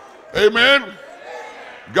 Amen.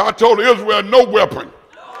 God told Israel no weapon.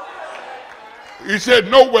 He said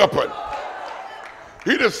no weapon.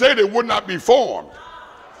 He didn't say they would not be formed.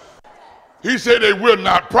 He said they will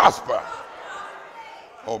not prosper.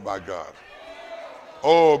 Oh my God.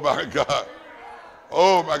 Oh my God.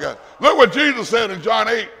 Oh my God. Look what Jesus said in John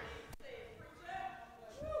 8.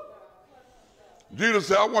 Jesus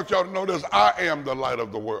said, I want y'all to know this. I am the light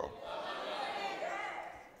of the world.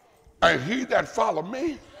 And he that follow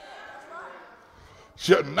me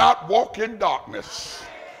shall not walk in darkness,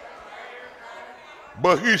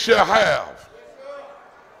 but he shall have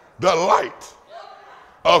the light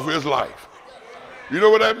of his life. You know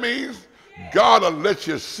what that means? God will let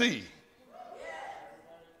you see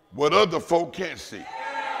what other folk can't see.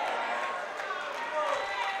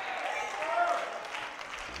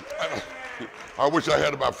 I wish I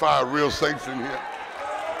had about 5 real saints in here.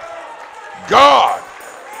 God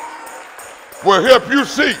will help you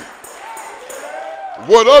see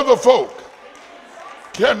what other folk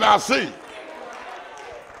cannot see.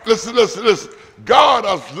 Listen, listen, listen. God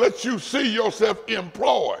has let you see yourself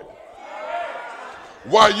employed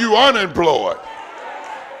while you unemployed.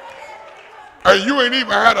 And you ain't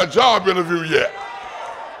even had a job interview yet.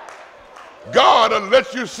 God will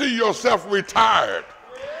let you see yourself retired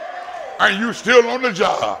and you still on the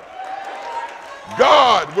job.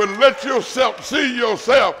 God will let yourself see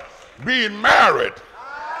yourself being married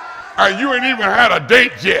and you ain't even had a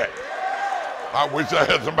date yet. I wish I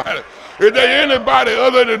had somebody. Is there anybody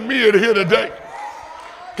other than me in here today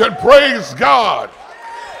can praise God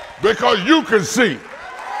because you can see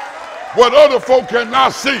what other folk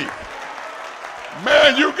cannot see?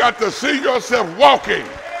 Man, you got to see yourself walking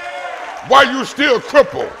while you still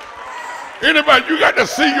crippled. Anybody, you got to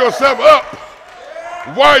see yourself up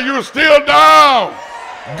while you still down.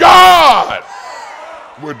 God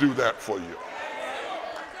will do that for you.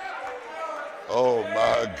 Oh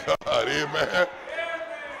my God, amen.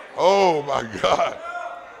 Oh my God.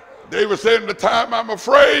 David said, in the time I'm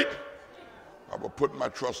afraid, I will put my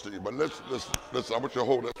trust in you. But listen, I want you to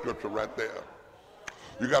hold that scripture right there.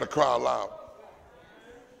 You got to cry aloud.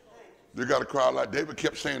 You got to cry aloud. David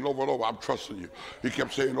kept saying over and over, I'm trusting you. He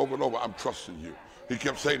kept saying over and over, I'm trusting you. He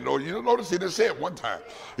kept saying, no, you notice he didn't say it one time.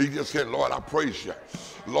 He just said, Lord, I praise you.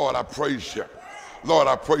 Lord, I praise you. Lord,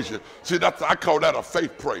 I praise you. See, I call that a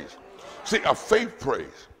faith praise. See, a faith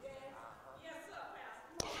praise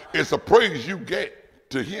is a praise you get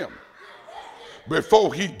to him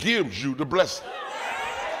before he gives you the blessing.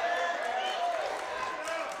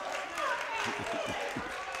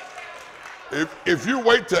 If you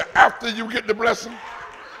wait till after you get the blessing,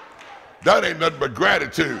 that ain't nothing but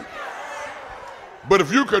gratitude. But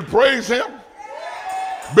if you could praise him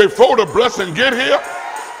before the blessing get here,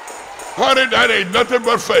 honey, that ain't nothing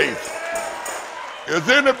but faith. Has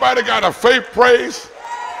anybody got a faith praise?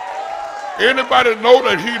 Anybody know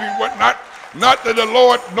that he not that the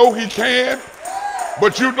Lord know he can,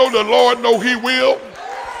 but you know the Lord know he will,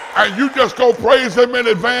 and you just go praise him in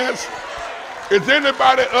advance? Is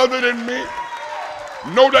anybody other than me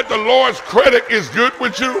know that the Lord's credit is good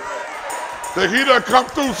with you? That he done come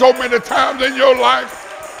through so many times in your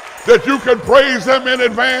life that you can praise him in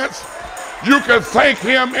advance. You can thank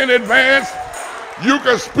him in advance. You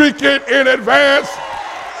can speak it in advance.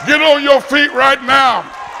 Get on your feet right now.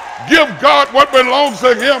 Give God what belongs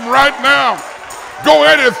to him right now. Go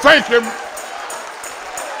ahead and thank him.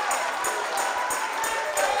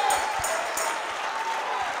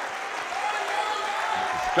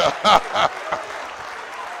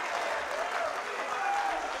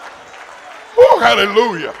 Oh,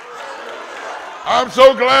 hallelujah. I'm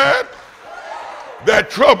so glad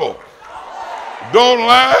that trouble don't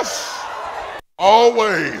last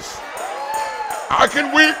always. I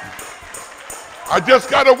can weep. I just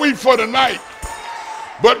got to weep for the night.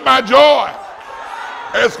 But my joy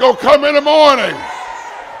is going to come in the morning.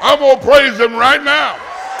 I'm going to praise him right now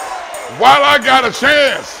while I got a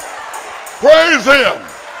chance. Praise him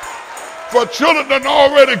for children that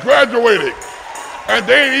already graduated and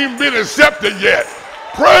they ain't even been accepted yet.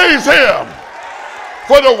 Praise him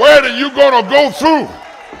for the wedding you're going to go through.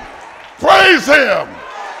 Praise him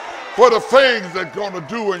for the things that going to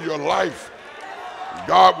do in your life.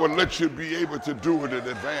 God will let you be able to do it in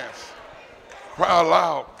advance. Cry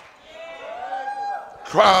aloud.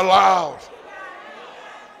 Cry aloud.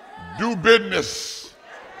 Do business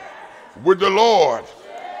with the Lord,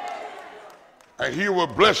 and he will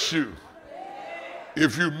bless you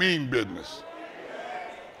if you mean business.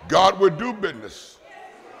 God will do business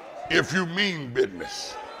if you mean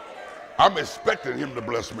business. I'm expecting him to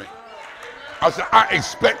bless me. I said, I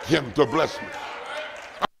expect him to bless me.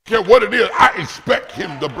 I don't care what it is, I expect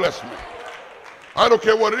him to bless me. I don't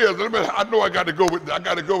care what it is. I know I got to go with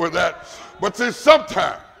that. But see,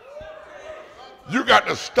 sometimes you got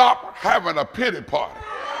to stop having a pity party.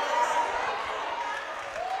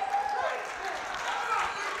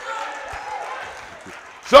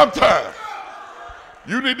 Sometimes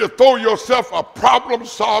you need to throw yourself a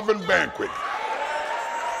problem-solving banquet.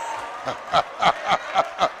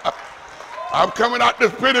 I'm coming out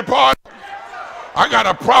this pity party. I got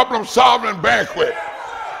a problem-solving banquet.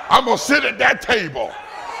 I'm going to sit at that table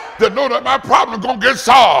to know that my problem is going to get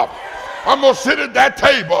solved. I'm going to sit at that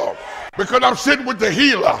table because I'm sitting with the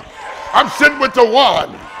healer. I'm sitting with the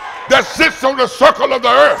one that sits on the circle of the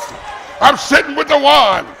earth. I'm sitting with the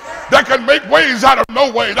one that can make ways out of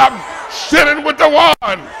no ways. I'm sitting with the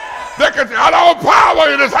one that can have all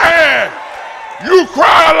power in his hand. You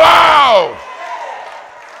cry loud.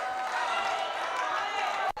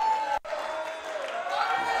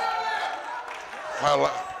 Cry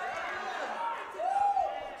loud.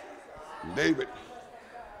 David,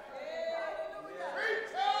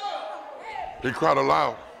 he cried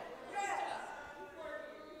aloud.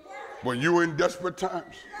 When you're in desperate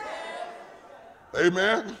times,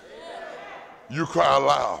 amen, you cry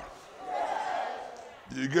aloud.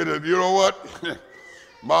 You get it, you know what?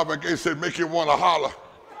 Marvin Gaye said, make you want to holler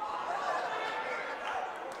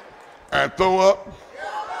and throw up.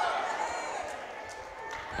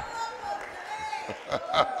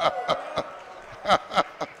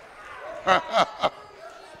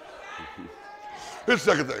 Here's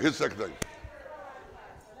the second thing.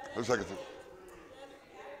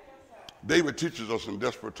 David teaches us in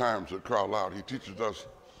desperate times to cry aloud. He teaches us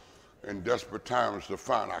in desperate times to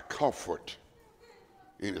find our comfort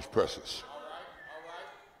in his presence.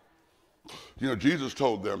 You know, Jesus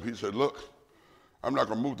told them, he said, look, I'm not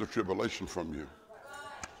going to move the tribulation from you,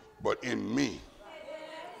 but in me,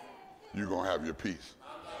 you're going to have your peace.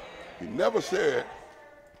 He never said,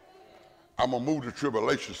 I'm going to move the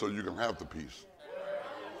tribulation so you can have the peace.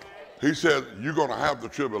 He said, you're going to have the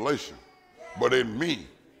tribulation, but in me,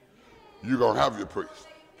 you're going to have your peace.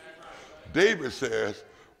 David says,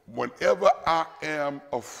 whenever I am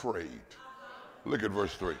afraid, look at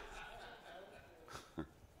verse 3.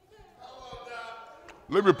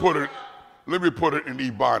 Let me put it in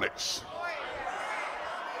Ebonics.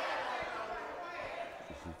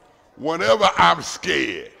 Whenever I'm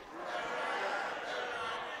scared,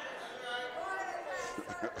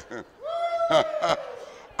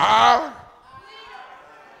 I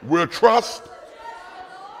will trust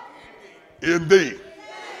in thee.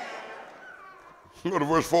 Go to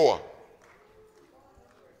verse 4.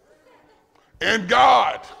 In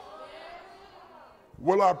God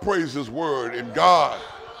will I praise his word. In God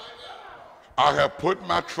I have put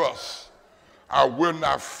my trust. I will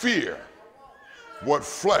not fear what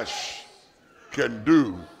flesh can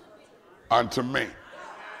do unto me.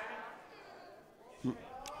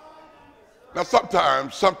 Now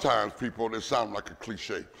sometimes people, they sound like a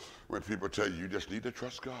cliche when people tell you, you just need to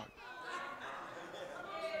trust God.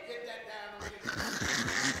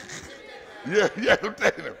 Yeah, I'm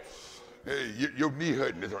telling them. Hey, your knee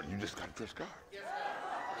hurting, you just got to trust God.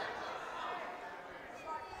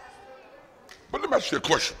 But let me ask you a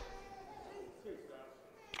question.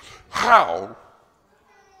 How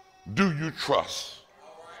do you trust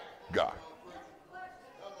God?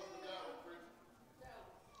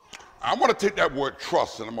 I want to take that word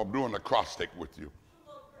trust and I'm going to do an acrostic with you.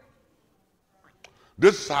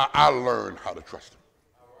 This is how I learned how to trust him.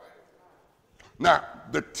 Now,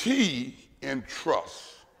 the T in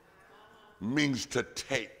trust means to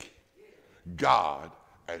take God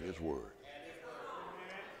at his word.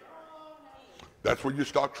 That's when you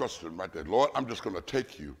start trusting him right there. Lord, I'm just going to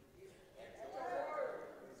take you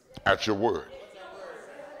at your word.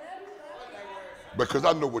 Because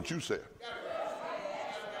I know what you said.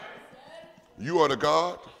 You are the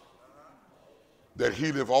God that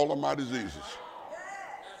healeth all of my diseases.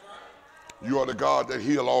 You are the God that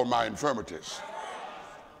heal all my infirmities.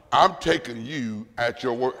 I'm taking you at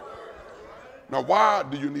your word. Now, why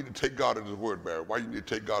do you need to take God at his word, Barry? Why do you need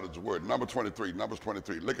to take God at his word? Numbers 23.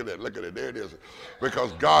 Look at that. There it is.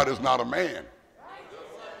 Because God is not a man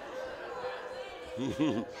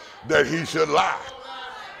that he should lie.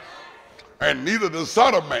 And neither the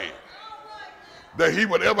Son of Man that he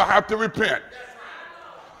would ever have to repent.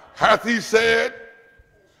 Hath he said,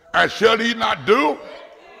 and shall he not do?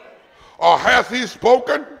 Or hath he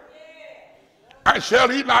spoken, and shall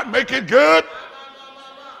he not make it good?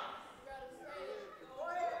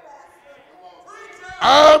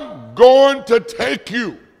 I'm going to take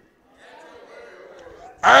you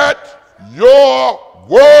at your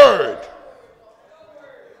word.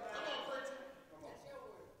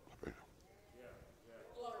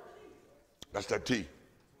 That's that T.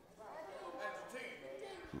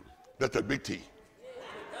 That's that big T.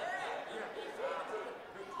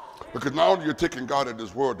 Because not only you're taking God at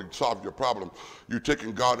his word to solve your problem, you're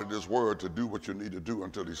taking God at his word to do what you need to do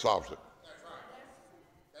until he solves it.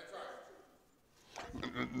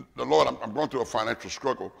 The Lord, I'm going through a financial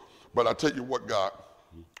struggle, but I tell you what, God,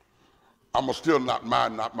 I'm going to still not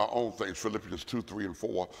mind not my own things, Philippians 2, 3, and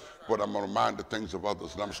 4, but I'm going to mind the things of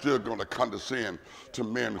others. And I'm still going to condescend to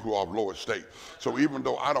men who are of low estate. So even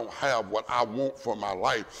though I don't have what I want for my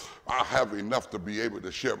life, I have enough to be able to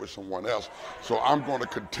share with someone else. So I'm going to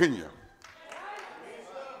continue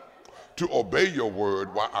to obey your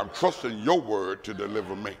word while I'm trusting your word to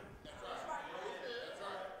deliver me.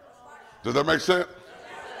 Does that make sense?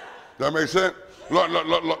 Does that make sense? Lord,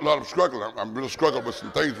 I'm struggling. I'm really struggling with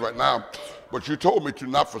some things right now. But you told me to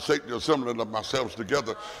not forsake the assembling of ourselves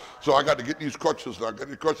together. So I got to get these crutches. I got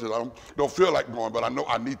these crutches. I don't feel like going, but I know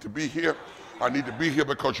I need to be here. I need to be here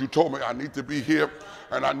because you told me I need to be here.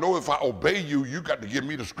 And I know if I obey you, you got to give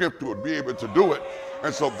me the strength to be able to do it.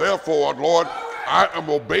 And so therefore, Lord, I am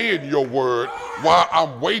obeying your word while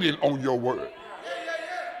I'm waiting on your word.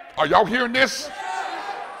 Are y'all hearing this?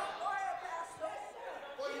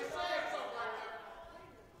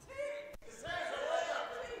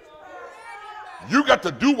 You got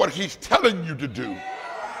to do what he's telling you to do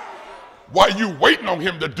while you waiting on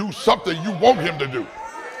him to do something you want him to do.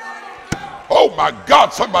 Oh my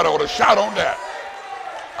God, somebody ought to shout on that.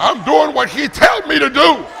 I'm doing what he tells me to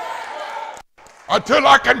do until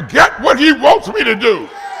I can get what he wants me to do.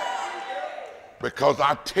 Because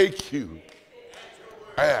I take you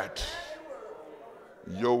at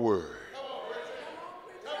your word.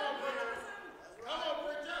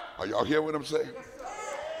 Are y'all hear what I'm saying?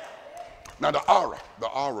 Now the aura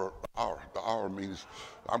means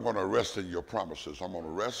I'm going to rest in your promises. I'm going to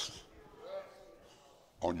rest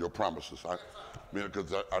on your promises.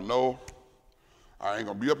 Because I know I ain't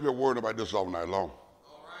going to be up here worrying about this all night long.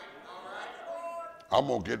 I'm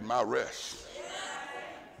going to get my rest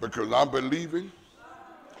because I'm believing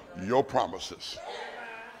your promises.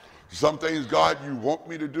 Some things, God, you want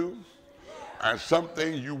me to do, and some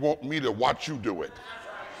things you want me to watch you do it.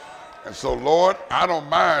 And so, Lord, I don't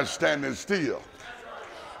mind standing still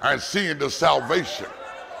and seeing the salvation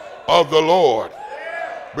of the Lord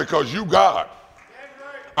because you God.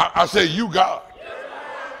 I say you God.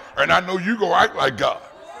 And I know you going to act like God.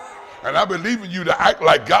 And I believe in you to act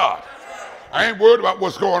like God. I ain't worried about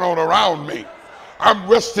what's going on around me. I'm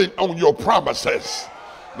resting on your promises.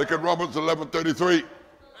 Look at Romans 11:33.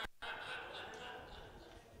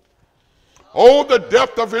 Oh, the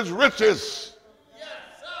depth of his riches,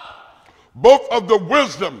 both of the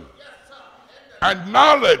wisdom and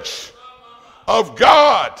knowledge of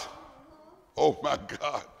God. Oh my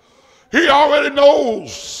God. He already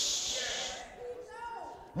knows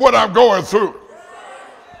what I'm going through.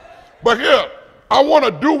 But here, I want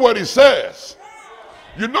to do what he says.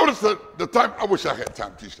 You notice the time, I wish I had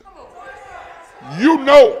time to teach that. You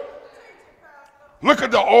know, look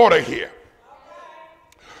at the order here.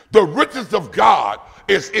 The riches of God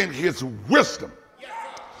is in his wisdom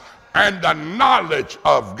and the knowledge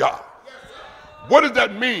of God. What does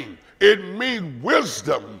that mean? It means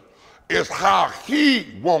wisdom is how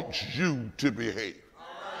he wants you to behave.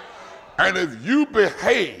 And if you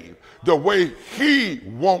behave the way he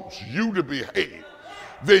wants you to behave,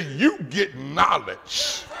 then you get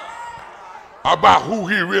knowledge about who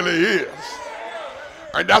he really is.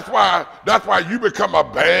 And that's why you become a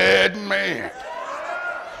bad man.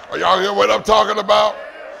 Are y'all hear what I'm talking about?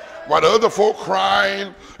 While the other folk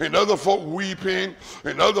crying and other folk weeping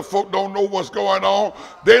and other folk don't know what's going on,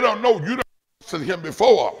 they don't know you don't listen to him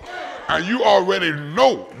before. And you already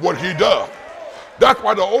know what he does. That's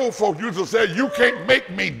why the old folk used to say, you can't make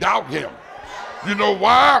me doubt him. You know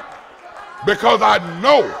why? Because I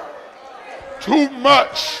know too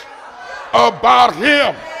much about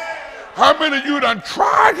him. How many of you done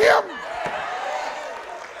tried him?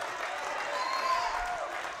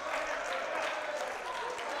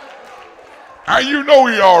 And you know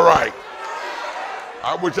he all right.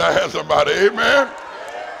 I wish I had somebody, amen.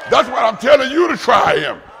 That's why I'm telling you to try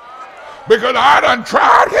him. Because I done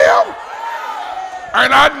tried him.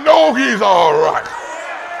 And I know he's all right.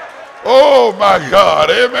 Oh my God,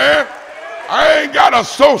 amen. I ain't got a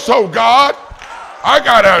so-so God. I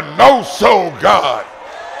got a no-so God.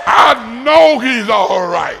 I know he's all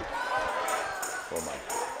right.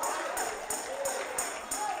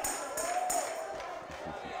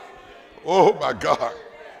 Oh my God.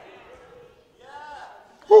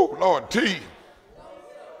 Oh Lord, T.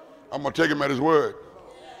 I'm going to take him at his word.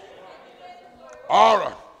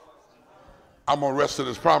 Aura. I'm going to rest in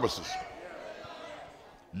his promises.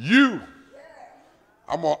 You.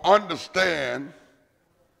 I'm going to understand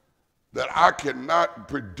that I cannot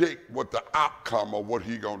predict what the outcome of what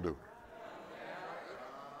he's going to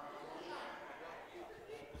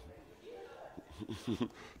do.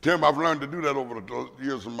 Tim, I've learned to do that over the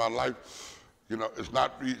years of my life. You know, it's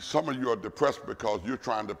not, some of you are depressed because you're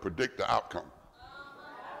trying to predict the outcome.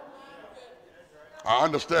 I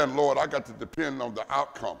understand, Lord, I got to depend on the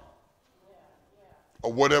outcome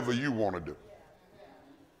of whatever you want to do.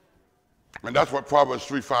 And that's what Proverbs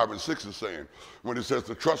 3, 5, and 6 is saying. When it says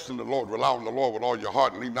to trust in the Lord, rely on the Lord with all your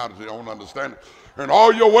heart and lean not to your own understanding. In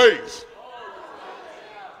all your ways,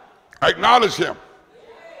 acknowledge him.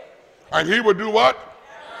 And he will do what?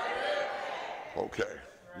 Okay.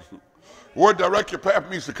 Word direct your path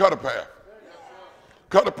means to cut a path.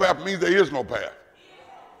 Cut a path means there is no path.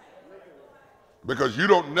 Because you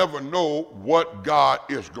don't never know what God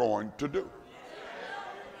is going to do.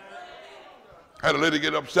 I had a lady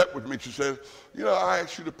get upset with me. She said, you know, I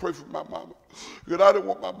asked you to pray for my mama. Because I didn't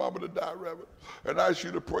want my mama to die, Reverend. And I asked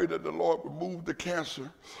you to pray that the Lord remove the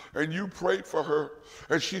cancer. And you prayed for her.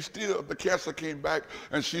 And she still, the cancer came back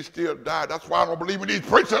and she still died. That's why I don't believe in these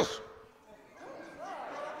preachers.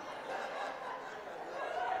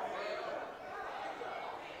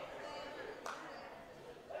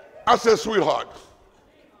 I said, sweetheart,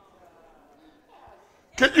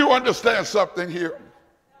 can you understand something here?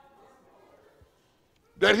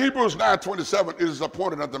 That Hebrews 9:27 is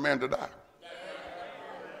appointed unto man to die.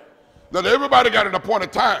 That everybody got an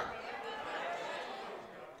appointed time.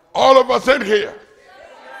 All of us in here,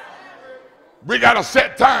 we got a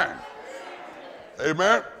set time.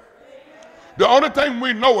 Amen. The only thing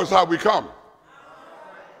we know is how we come.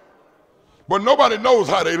 But nobody knows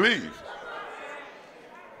how they leave.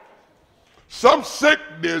 Some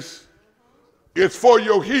sickness is for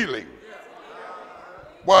your healing,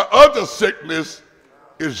 while other sickness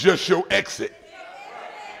is just your exit.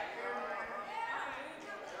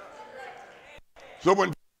 So when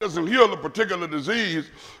God doesn't heal a particular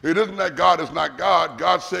disease, it isn't that God is not God.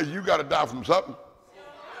 God says you got to die from something.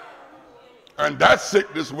 And that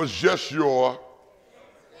sickness was just your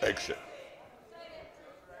exit.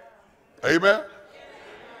 Amen?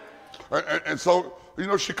 And so, you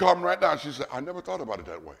know, she called me right now. She said, I never thought about it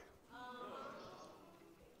that way.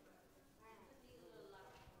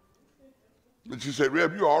 And she said,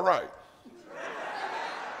 Reb, you all right?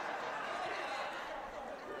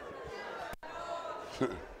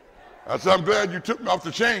 I said, I'm glad you took me off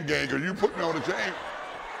the chain gang, because you put me on the chain.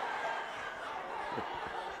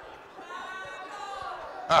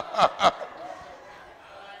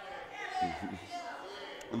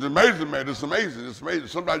 It's amazing, man. It's amazing. It's amazing.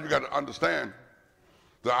 Sometimes you got to understand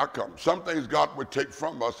the outcome. Some things God would take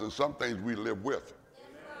from us, and some things we live with.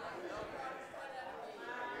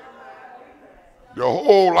 There are a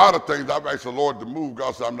whole lot of things I've asked the Lord to move.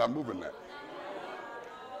 God said, I'm not moving that.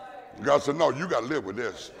 God said, no, you got to live with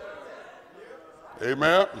this.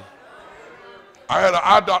 Amen. I had an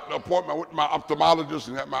eye doctor appointment with my ophthalmologist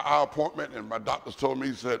and had my eye appointment, and my doctors told me,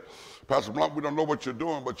 he said, Pastor Blount, we don't know what you're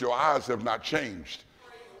doing, but your eyes have not changed.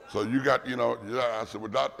 So you got, you know, I said,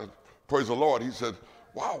 well, doctor, praise the Lord. He said,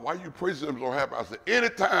 wow, why you praising him so happy? I said,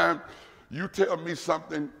 anytime you tell me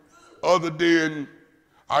something other than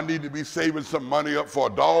I need to be saving some money up for a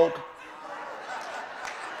dog,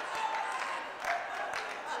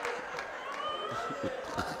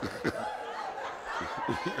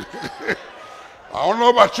 I don't know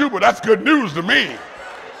about you, but that's good news to me.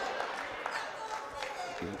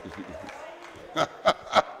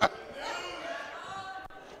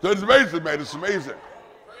 So it's amazing, man. It's amazing.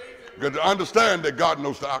 You got to understand that God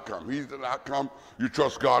knows the outcome. He's the outcome. You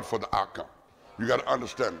trust God for the outcome. You got to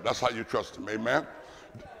understand it. That's how you trust him. Amen.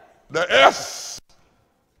 The S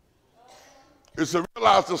is to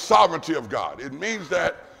realize the sovereignty of God. It means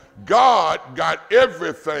that God got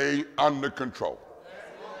everything under control.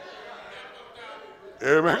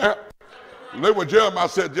 Amen. Look what Jeremiah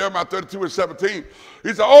said, Jeremiah 32:17. He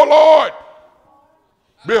said, oh Lord,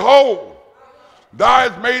 behold, thou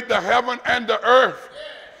hast made the heaven and the earth,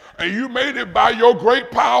 and you made it by your great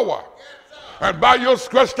power and by your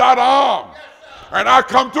stretched out arm. And I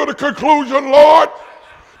come to the conclusion, Lord,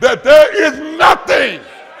 that there is nothing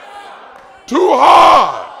too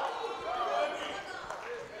hard.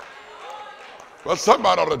 Well,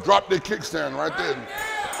 somebody ought to drop their kickstand right there.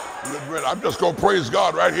 I'm just going to praise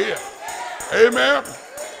God right here. Amen.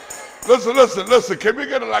 Listen. Can we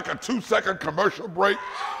get like a 2-second commercial break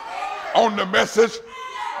on the message?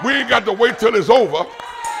 We ain't got to wait till it's over.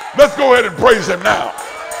 Let's go ahead and praise him now.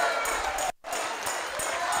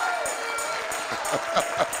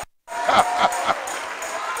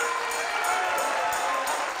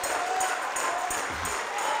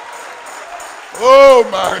 Oh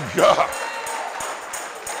my God.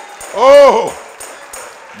 Oh.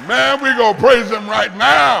 Man, we're going to praise him right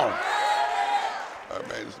now. Oh,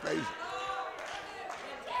 man, it's amazing.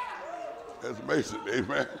 It's amazing,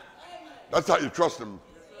 amen. That's how you trust him.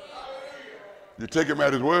 You take him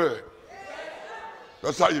at his word.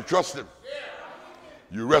 That's how you trust him.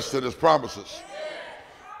 You rest in his promises.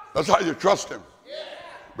 That's how you trust him.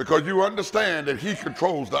 Because you understand that he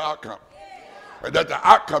controls the outcome. And that the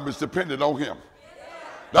outcome is dependent on him.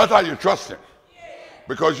 That's how you trust him.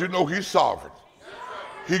 Because you know he's sovereign.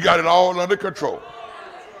 He got it all under control.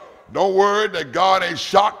 Don't worry that God ain't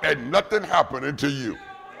shocked at nothing happening to you.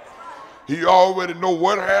 He already know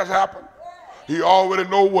what has happened. He already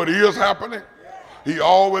knows what is happening. He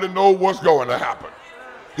already knows what's going to happen.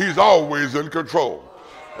 He's always in control.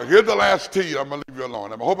 But here's the last T. I'm going to leave you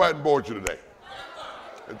alone. I hope I didn't bore you today.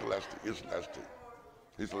 Here's the last T. Here's the last T.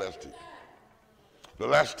 Here's the last T. The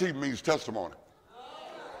last T means testimony.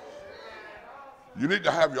 You need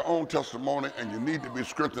to have your own testimony, and you need to be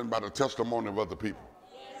strengthened by the testimony of other people.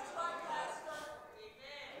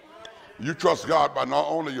 You trust God by not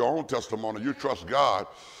only your own testimony, you trust God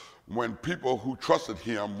when people who trusted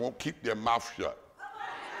him won't keep their mouth shut.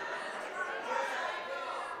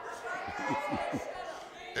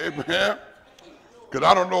 Amen. Because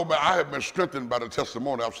I don't know, but I have been strengthened by the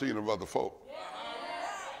testimony I've seen of other folk.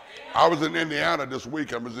 I was in Indiana this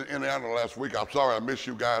week. I was in Indiana last week. I'm sorry I missed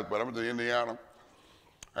you guys, but I was in Indiana.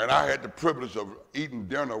 And I had the privilege of eating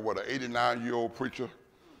dinner with an 89-year-old preacher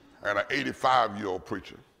and an 85-year-old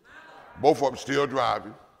preacher. Both of them still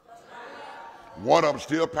driving. One of them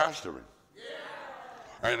still pastoring.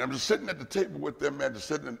 And I'm just sitting at the table with them, man, just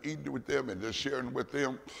sitting and eating with them and just sharing with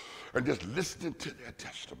them and just listening to their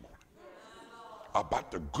testimony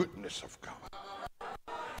about the goodness of God,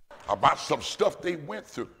 about some stuff they went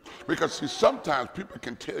through. Because, see, sometimes people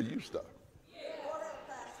can tell you stuff.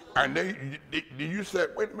 And you said,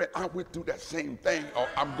 wait a minute, I went through that same thing, or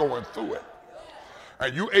I'm going through it.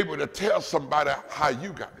 And you're able to tell somebody how you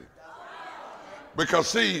got it. Because,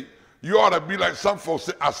 see, you ought to be like some folks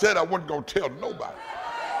said, I said I wasn't going to tell nobody.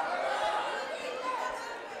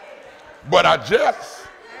 But I just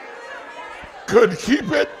couldn't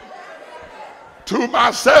keep it to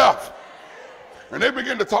myself. And they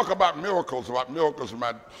begin to talk about miracles.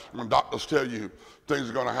 When doctors tell you things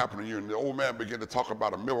are going to happen to you. And the old man began to talk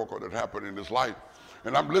about a miracle that happened in his life.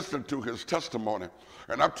 And I'm listening to his testimony.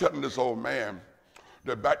 And I'm telling this old man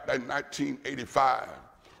that back in 1985,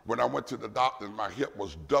 when I went to the doctor, my hip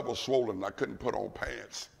was double swollen and I couldn't put on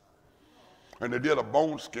pants. And they did a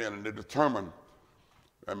bone scan and they determined,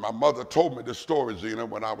 and my mother told me this story, Zena,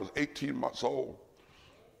 when I was 18 months old.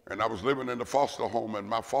 And I was living in the foster home, and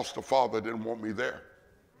my foster father didn't want me there.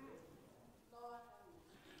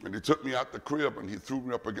 And he took me out the crib, and he threw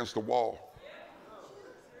me up against the wall.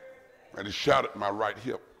 And he shattered my right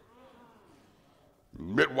hip.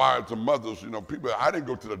 Midwives and mothers, people, I didn't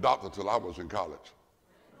go to the doctor till I was in college.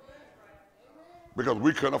 Because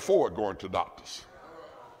we couldn't afford going to doctors.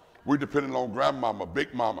 We depended on grandmama,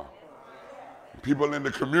 big mama, people in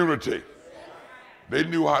the community. They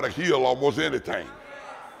knew how to heal almost anything.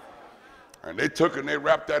 And they took and they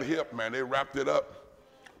wrapped that hip, man. They wrapped it up.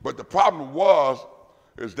 But the problem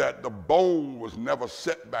is that the bone was never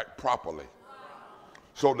set back properly.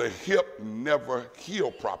 So the hip never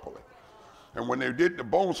healed properly. And when they did the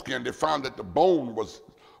bone scan, they found that the bone was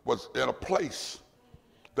in a place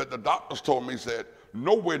that the doctors told me, said,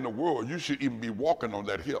 nowhere in the world you should even be walking on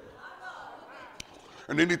that hip.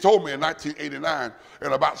 And then he told me in 1989,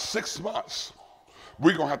 in about 6 months,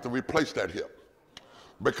 we're going to have to replace that hip.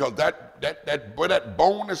 Because where that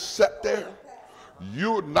bone is set there,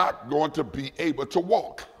 you're not going to be able to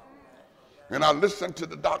walk. And I listened to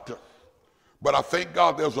the doctor, but I thank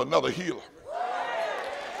God there's another healer.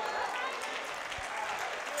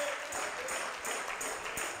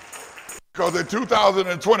 Because in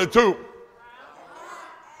 2022,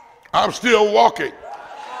 I'm still walking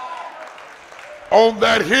on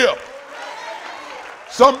that hip.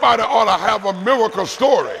 Somebody ought to have a miracle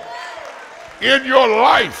story in your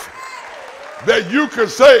life that you can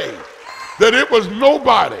say that it was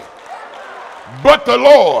nobody but the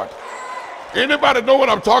Lord. Anybody know what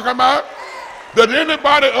I'm talking about? That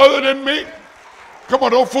anybody other than me? Come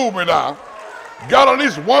on, don't fool me now. Got at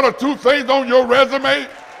least one or two things on your resume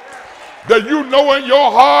that you know in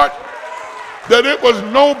your heart that it was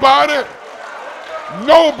nobody,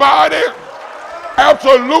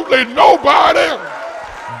 absolutely nobody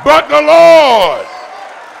but the Lord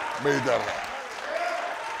made that happen.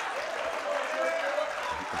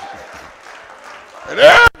 And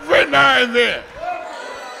every now and then,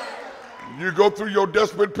 you go through your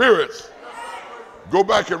desperate periods, go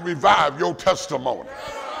back and revive your testimony.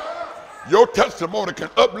 Your testimony can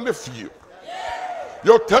uplift you.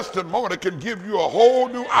 Your testimony can give you a whole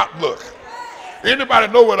new outlook.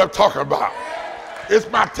 Anybody know what I'm talking about? It's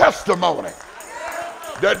my testimony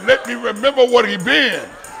that let me remember what he been,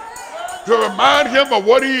 to remind him of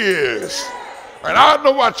what he is. And I don't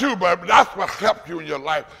know about you, but that's what helped you in your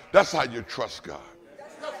life. That's how you trust God.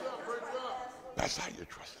 That's how you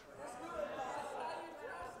trust him.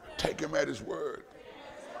 Take him at his word.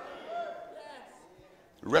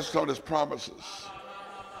 Rest on his promises.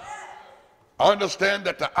 Understand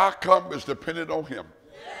that the outcome is dependent on him.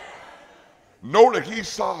 Know that he's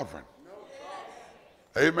sovereign.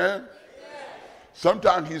 Amen.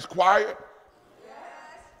 Sometimes he's quiet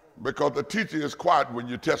because the teacher is quiet when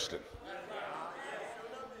you're testing.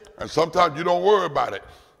 And sometimes you don't worry about it.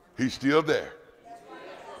 He's still there.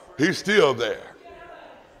 He's still there.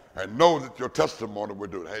 And know that your testimony will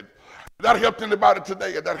do it. Hey, that helped anybody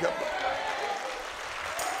today? That helped?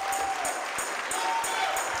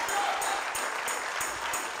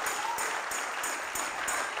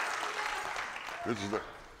 This is it.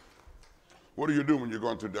 What do you do when you're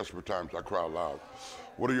going through desperate times? I cry loud.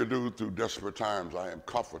 What do you do through desperate times? I am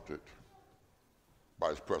comforted by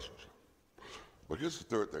his presence. But here's the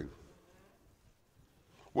third thing.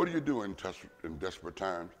 What do you do in desperate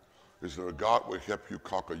times? Is that God will help you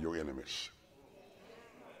conquer your enemies.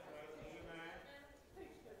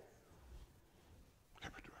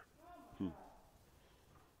 Help you do it.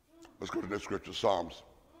 Let's go to that scripture, Psalms.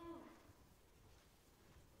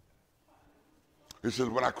 It says,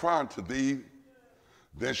 when I cry unto thee,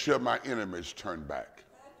 then shall my enemies turn back.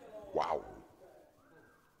 Wow.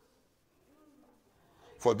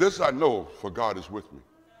 For this I know, for God is with me.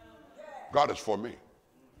 God is for me.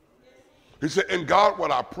 He said, in God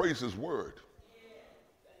will I praise his word.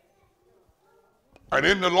 And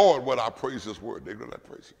in the Lord will I praise his word. They do not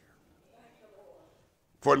praise him.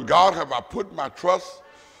 For in God have I put my trust,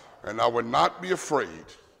 and I will not be afraid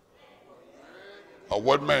of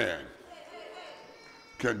what man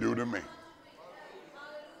can do to me.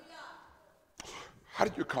 How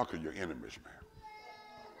did you conquer your enemies, man?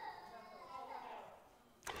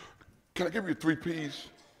 Can I give you 3 P's?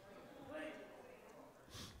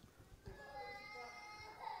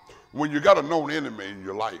 When you got a known enemy in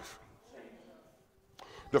your life,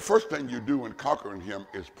 the first thing you do in conquering him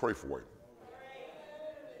is pray for him.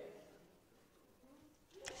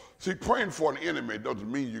 See, praying for an enemy doesn't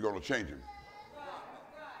mean you're going to change him.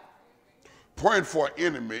 Praying for an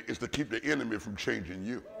enemy is to keep the enemy from changing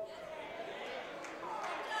you.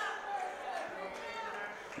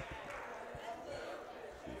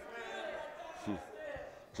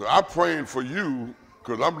 So I'm praying for you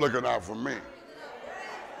because I'm looking out for me.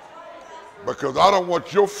 Because I don't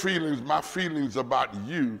want your feelings, my feelings about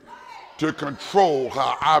you, to control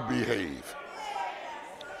how I behave.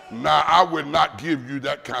 Now, I would not give you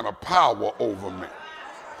that kind of power over me.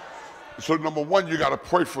 So number one, you got to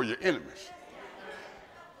pray for your enemies.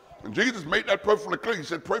 And Jesus made that perfectly clear. He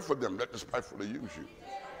said, pray for them that despitefully use you.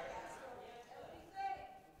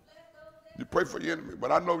 You pray for your enemy.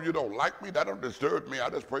 But I know you don't like me. That don't disturb me. I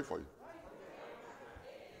just pray for you.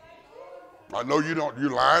 I know you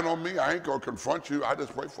lying on me. I ain't going to confront you. I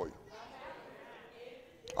just pray for you.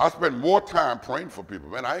 I spend more time praying for people.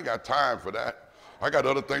 Man, I ain't got time for that. I got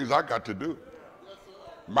other things I got to do.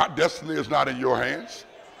 My destiny is not in your hands.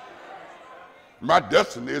 My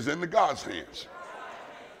destiny is in the God's hands.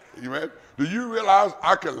 Amen. Do you realize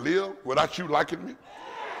I can live without you liking me?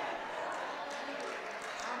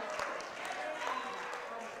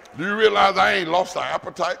 Do you realize I ain't lost the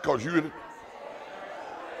appetite because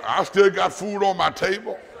I still got food on my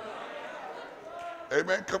table?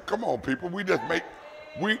 Amen. Come on, people. We just make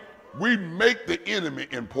the enemy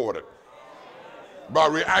important by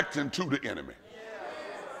reacting to the enemy.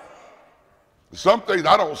 Some things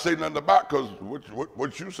I don't say nothing about because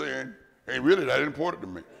what you're saying ain't really that important to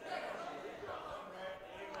me.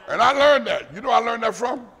 And I learned that. You know I learned that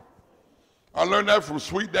from? I learned that from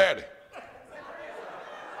Sweet Daddy.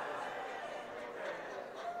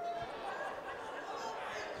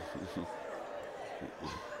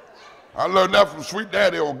 I learned that from Sweet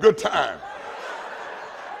Daddy on Good Time.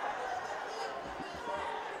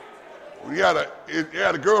 He had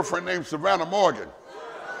a girlfriend named Savannah Morgan.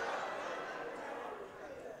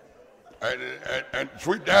 And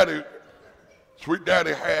Sweet Daddy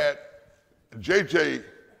had JJ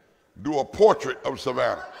do a portrait of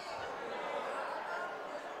Savannah.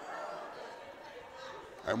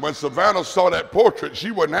 And when Savannah saw that portrait,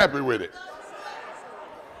 she wasn't happy with it.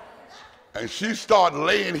 And she started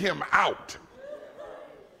laying him out.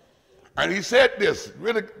 And he said this,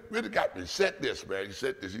 really got me. He said this, man. He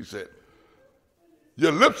said this. He said,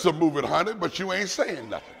 your lips are moving, honey, but you ain't saying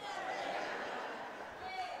nothing.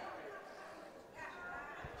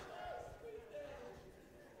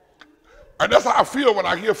 And that's how I feel when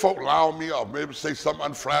I hear folk lie on me or maybe say something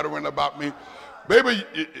unflattering about me. Baby,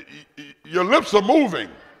 your lips are moving,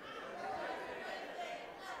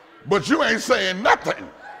 but you ain't saying nothing.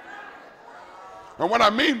 And what I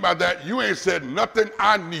mean by that, you ain't said nothing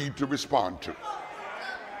I need to respond to.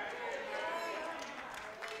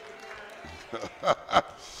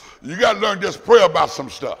 You got to learn to just pray about some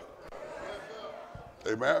stuff.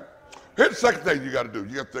 Amen. Here's the second thing you got to do.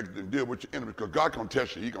 You got to deal with your enemy because God going to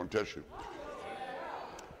test you. He's going to test you.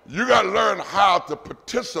 You got to learn how to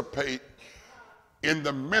participate in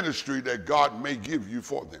the ministry that God may give you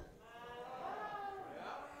for them.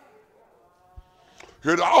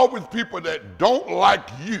 There are always people that don't like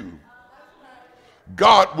you.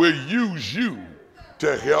 God will use you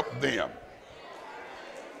to help them.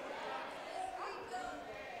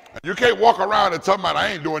 And you can't walk around and tell me,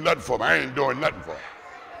 I ain't doing nothing for them. I ain't doing nothing for them.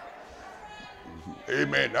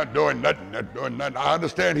 Amen. Not doing nothing. Not doing nothing. I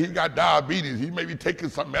understand he got diabetes. He may be taking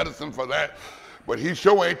some medicine for that, but he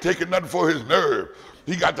sure ain't taking nothing for his nerve.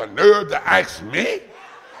 He got the nerve to ask me?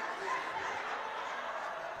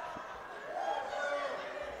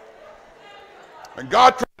 And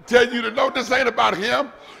God trying to tell you to know this ain't about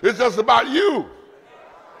him. It's just about you.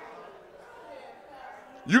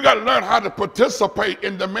 You got to learn how to participate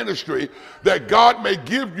in the ministry that God may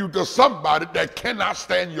give you to somebody that cannot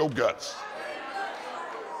stand your guts.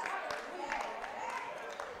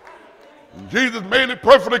 And Jesus made it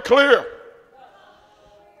perfectly clear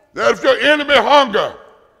that if your enemy hunger,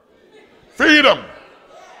 feed them.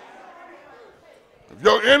 If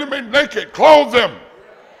your enemy naked, clothe them.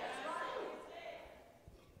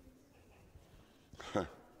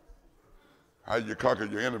 How you conquer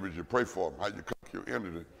your enemies, you pray for them. How you conquer your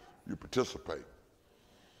enemies, you participate.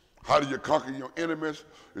 How do you conquer your enemies?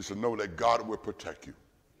 Is to know that God will protect you.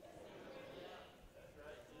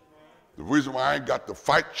 The reason why I ain't got to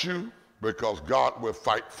fight you, because God will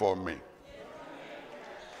fight for me.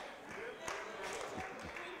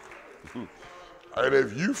 And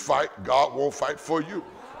if you fight, God won't fight for you.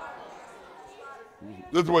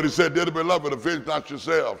 This is what he said, dearly beloved, avenge not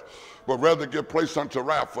yourselves, but rather give place unto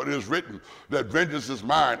wrath, for it is written that vengeance is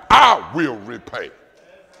mine, I will repay,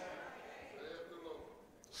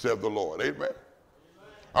 said the Lord. Amen.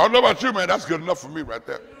 I don't know about you, man. That's good enough for me right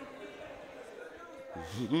there.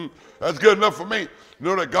 That's good enough for me. You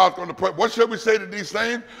know that God's going to pray. What should we say to these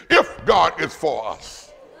things? If God is for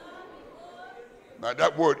us. Now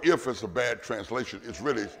that word if is a bad translation. It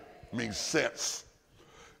really means since.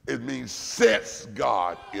 It means since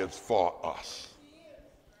God is for us,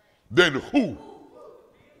 then who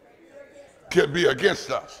can be against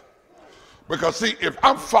us? Because see, if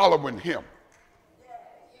I'm following him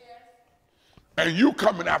and you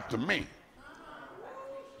coming after me,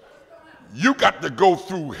 you got to go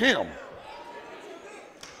through him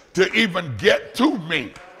to even get to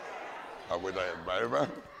me.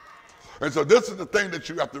 And so this is the thing that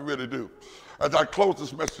you have to really do. As I close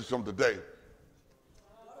this message from today,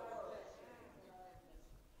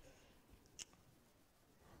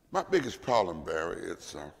 my biggest problem, Barry,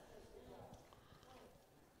 it's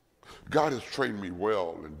God has trained me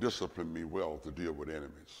well and disciplined me well to deal with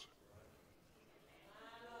enemies.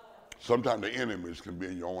 Sometimes the enemies can be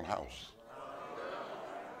in your own house.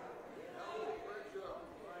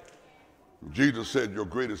 Jesus said your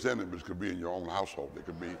greatest enemies could be in your own household. They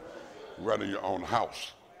could be right in your own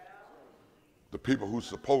house. The people who's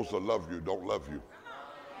supposed to love you don't love you.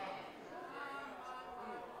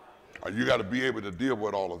 And you got to be able to deal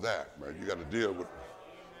with all of that, man. You got to deal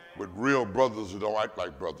with real brothers who don't act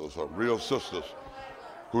like brothers, or real sisters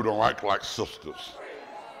who don't act like sisters.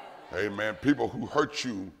 Amen. People who hurt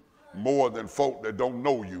you more than folk that don't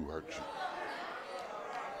know you hurt you.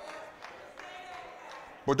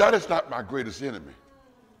 But that is not my greatest enemy.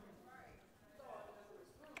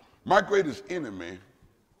 My greatest enemy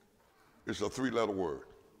is a three-letter word.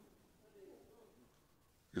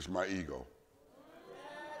 It's my ego.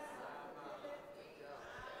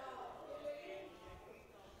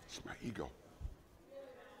 It's my ego.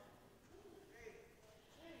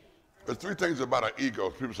 There's three things about an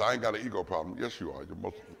ego. People say, I ain't got an ego problem. Yes, you are.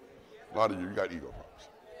 A lot of you got ego problems.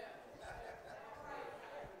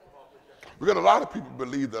 We got a lot of people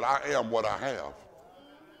believe that I am what I have.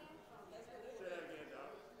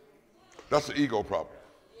 That's the ego problem.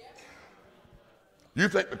 You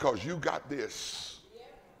think because you got this,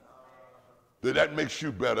 that makes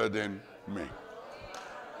you better than me.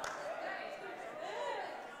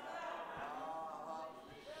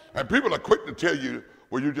 And people are quick to tell you,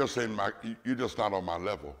 well, you're just not on my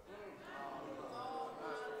level.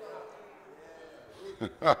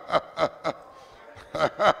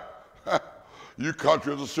 You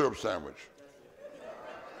country is a syrup sandwich.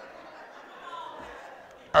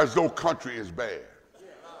 As though country is bad.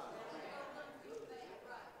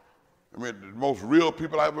 I mean, the most real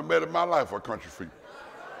people I ever met in my life are country people.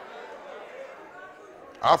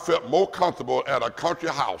 I felt more comfortable at a country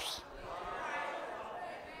house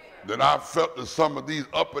than I felt in some of these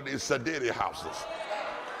uppity sedity houses.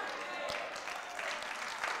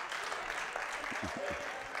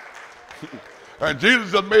 And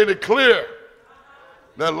Jesus has made it clear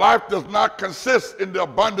That life does not consist in the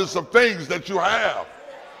abundance of things that you have.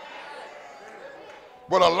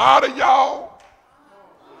 But a lot of y'all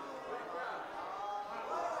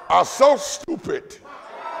are so stupid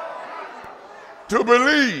to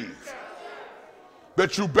believe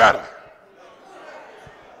that you better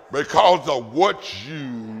because of what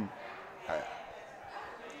you have.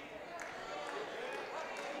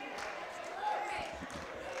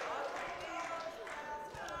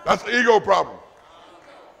 That's the ego problem.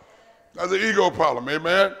 That's the ego problem,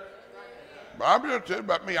 amen? But I'm here to tell you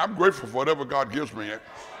about me. I'm grateful for whatever God gives me.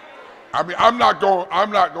 I mean, I'm not going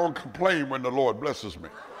to complain when the Lord blesses me.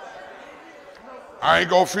 I ain't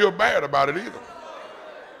going to feel bad about it either.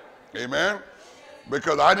 Amen?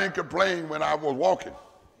 Because I didn't complain when I was walking.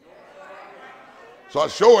 So I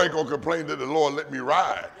sure ain't going to complain that the Lord let me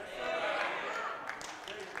ride.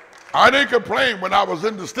 I didn't complain when I was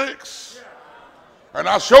in the sticks. And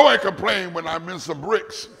I sure ain't complain when I'm in some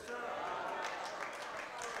bricks.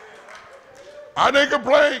 I didn't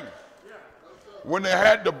complain when they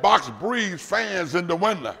had the box breeze fans in the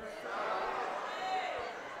window.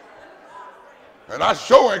 And I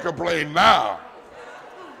sure ain't complain now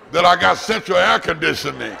that I got central air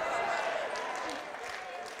conditioning.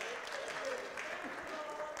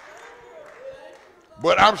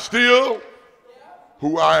 But I'm still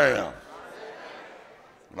who I am.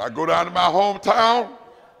 When I go down to my hometown,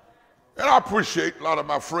 and I appreciate a lot of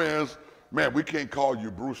my friends, man, we can't call you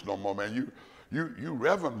Bruce no more, man. You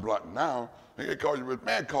Reverend Blount now. They can't call you,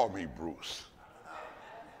 man, call me Bruce.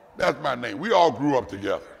 That's my name. We all grew up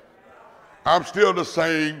together. I'm still the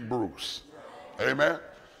same Bruce. Amen?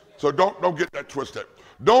 So don't get that twisted.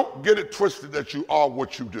 Don't get it twisted that you are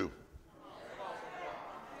what you do.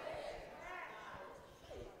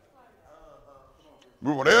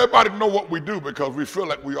 We want everybody to know what we do because we feel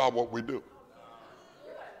like we are what we do.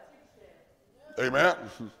 Amen?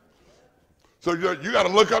 So you got to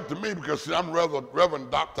look up to me because see, I'm Reverend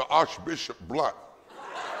Dr. Archbishop Blount.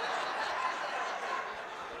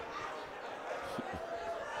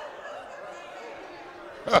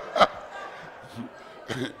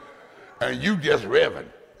 And you just Reverend.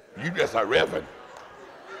 You just a Reverend.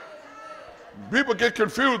 People get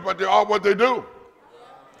confused, but they are what they do.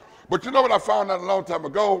 But you know what I found out a long time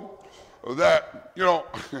ago? That, you know,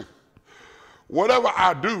 whatever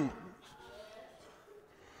I do,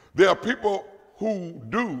 there are people who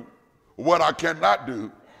do what I cannot do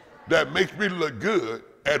that makes me look good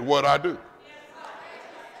at what I do.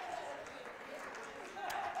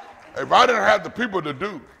 If I didn't have the people to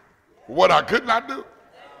do what I could not do,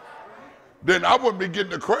 then I wouldn't be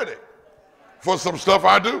getting the credit for some stuff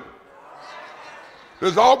I do.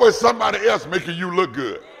 There's always somebody else making you look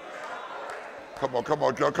good. Come on,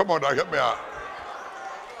 now, help me out.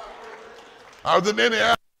 I was in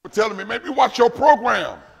Indiana telling me, maybe watch your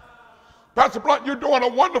program. Pastor Blount, you're doing a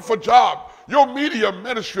wonderful job. Your media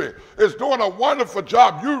ministry is doing a wonderful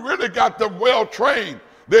job. You really got them well trained.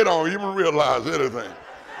 They don't even realize anything.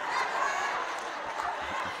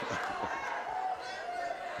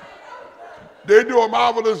 They do a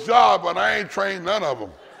marvelous job, but I ain't trained none of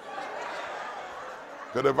them.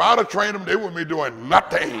 Because if I'd have trained them, they wouldn't be doing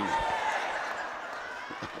nothing.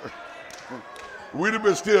 We'd have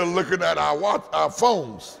been still looking at our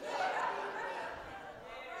phones.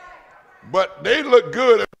 But they look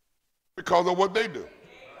good because of what they do.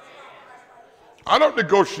 I don't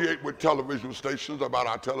negotiate with television stations about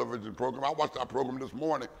our television program. I watched our program this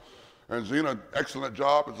morning, and Zena, excellent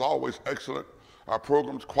job. It's always excellent. Our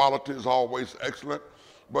program's quality is always excellent.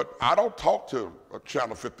 But I don't talk to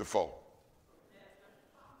Channel 54.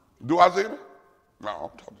 Do I, Zena?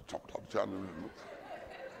 No, I'm talking to Channel 54.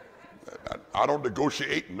 I don't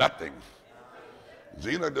negotiate nothing.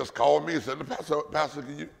 Zena just called me and said, Pastor,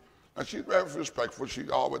 can you? And she's very respectful. She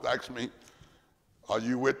always asks me, are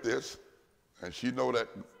you with this? And she know that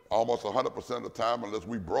almost 100% of the time, unless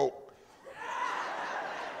we broke.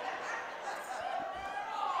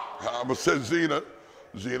 I'm going to say,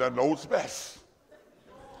 Zena knows best.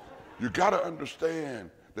 You got to understand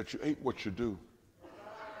that you ain't what you do.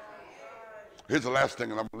 Here's the last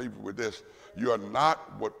thing, and I'm going to leave you with this. You are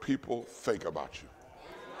not what people think about you.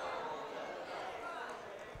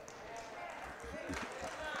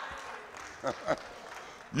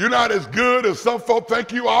 You're not as good as some folk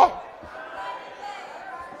think you are.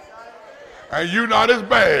 And you're not as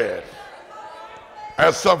bad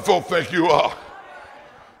as some folk think you are.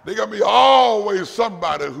 There's going to be always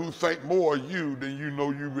somebody who think more of you than you know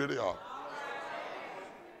you really are.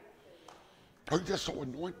 You're just so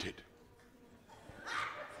anointed.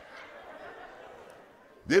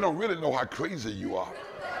 They don't really know how crazy you are.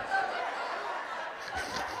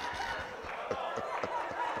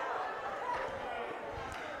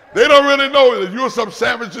 They don't really know that you're some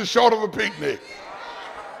sandwiches short of a picnic.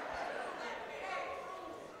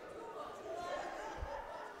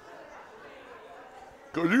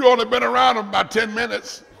 Because you only been around them about 10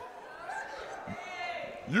 minutes.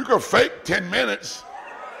 You can fake 10 minutes.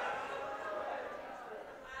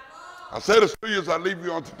 I say this to you as I leave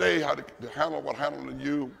you on today, how to handle what handling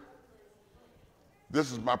you.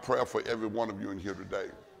 This is my prayer for every one of you in here today.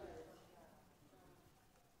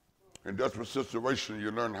 In desperate situation,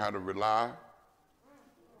 you learn how to rely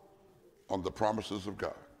on the promises of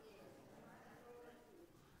God.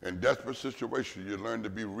 In desperate situation, you learn to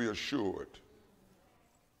be reassured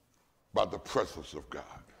by the presence of God.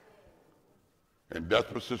 In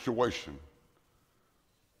desperate situation,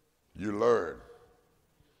 you learn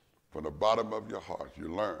from the bottom of your heart, you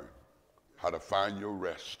learn how to find your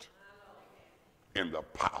rest in the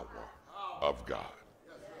power of God.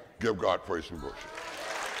 Give God praise and worship.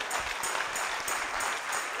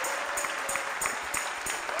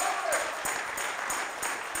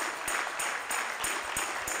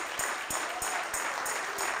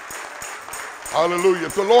 Hallelujah.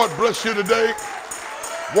 If the Lord bless you today,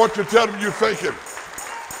 won't you tell him you thank him?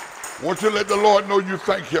 Won't you let the Lord know you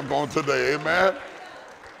thank him on today? Amen.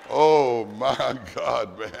 Oh my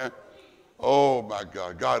God, man. Oh my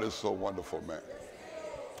God. God is so wonderful, man.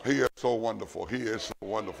 He is so wonderful. He is so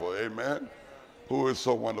wonderful. Amen. Who is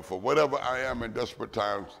so wonderful. Whatever I am in desperate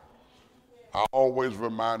times, I always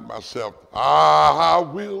remind myself, I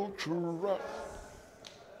will trust.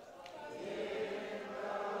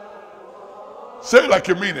 Say it like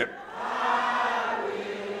you mean it.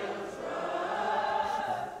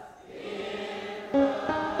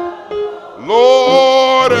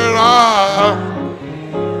 Lord, and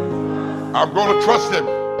I'm going to trust him.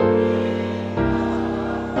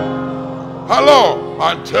 How long?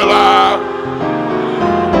 Until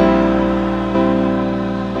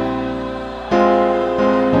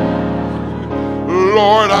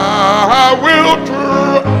Lord, I will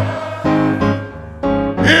trust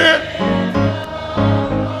him.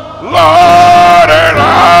 Lord, and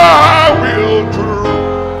I will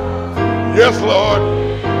trust. Yes, Lord.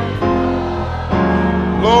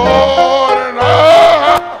 Lord, and I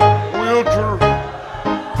will trust.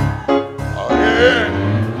 Again.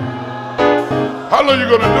 How long are you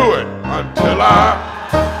going to do it? Until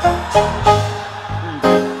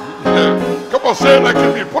Come on, say it like you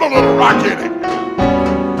mean. Put a little rock in it.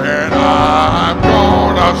 And I'm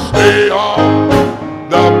going to stay on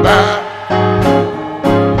the back.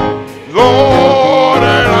 Lord,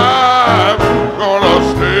 and I'm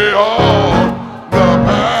gonna stay on the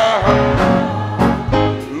path.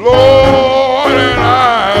 Lord, and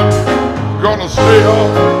I'm gonna stay on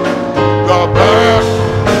the path.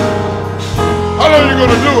 How long are you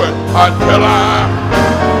gonna do it? Until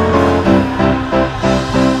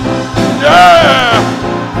yeah.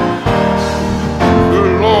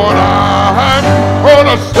 Lord, I'm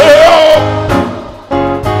gonna stay on.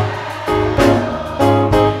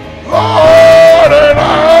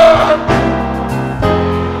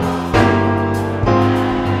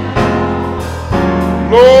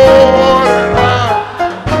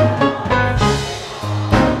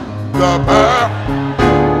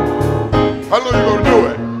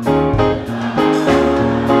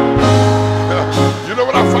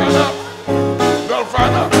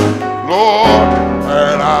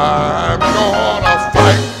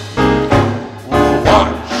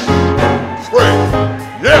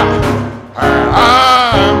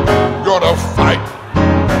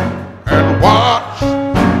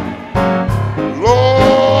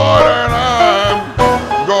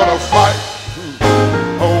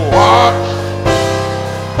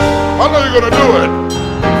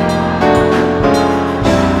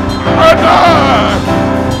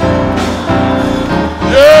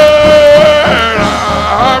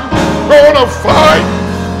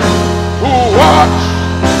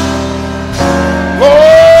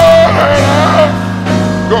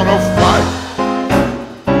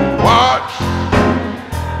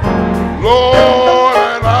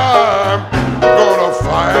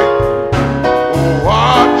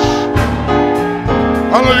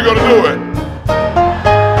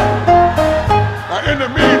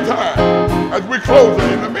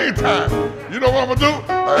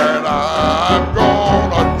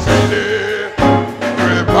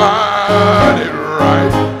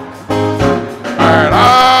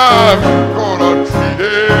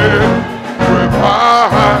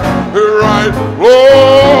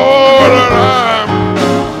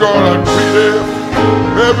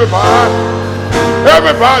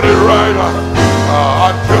 Everybody right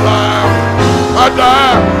until I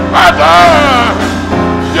die.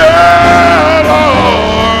 Yeah,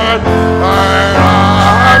 Lord.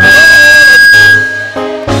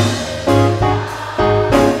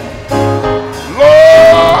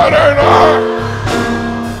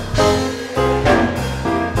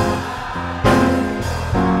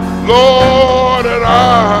 Lord, and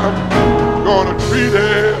I'm gonna treat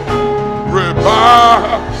everybody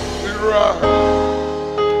right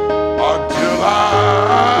until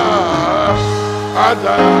I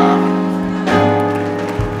die.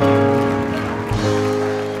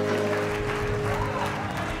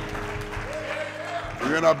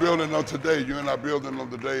 You're in our building on today. You're in our building on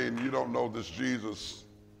today, and you don't know this Jesus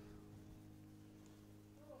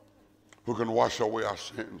who can wash away our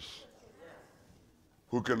sins,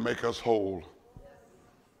 who can make us whole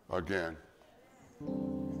again.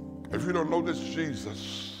 If you don't know this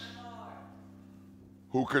Jesus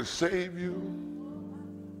who can save you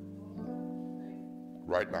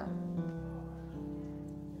right now.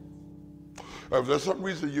 If there's some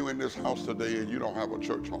reason you're in this house today and you don't have a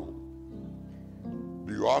church home,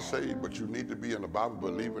 you are saved, but you need to be in a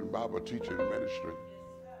Bible-believing, Bible-teaching ministry.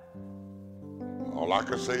 All I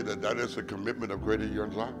can say that is a commitment of Greater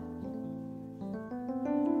Young Zion.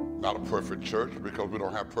 Not a perfect church because we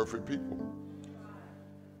don't have perfect people.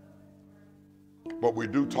 But we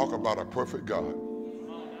do talk about a perfect God.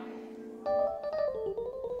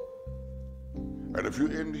 And if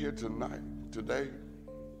you're in here today,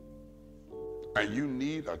 and you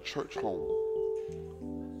need a church home,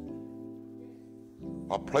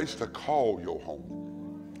 a place to call your home.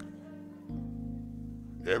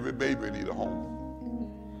 Every baby needs a home.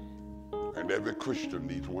 And every Christian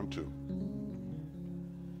needs one too.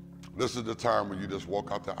 This is the time when you just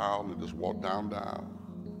walk out the aisle and just walk down the aisle.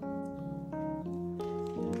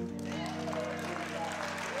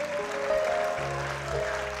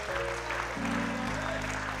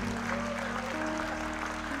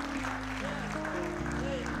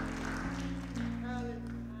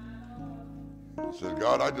 Says,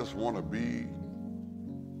 God, I just want to be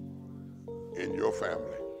in your family.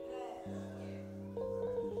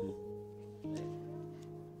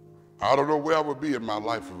 I don't know where I would be in my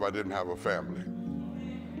life if I didn't have a family.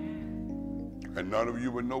 And none of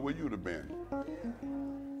you would know where you'd have been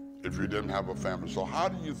if you didn't have a family. So how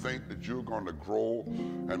do you think that you're going to grow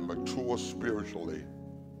and mature spiritually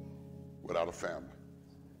without a family?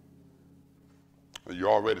 You're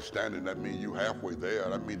already standing, that means you're halfway there.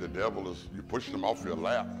 That means the devil is, you pushing him off your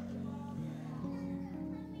lap.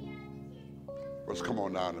 Let's come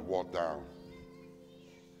on down and walk down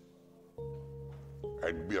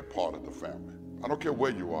and be a part of the family. I don't care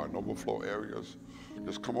where you are, in overflow areas.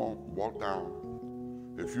 Just come on, walk down.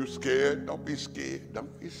 If you're scared, don't be scared.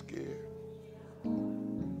 Don't be scared.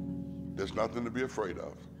 There's nothing to be afraid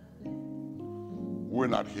of. We're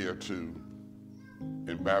not here to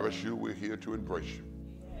embarrass you. We're here to embrace you.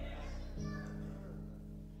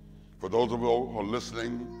 For those of you who are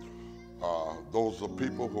listening, those are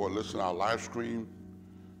people who are listening to our live stream,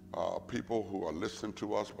 people who are listening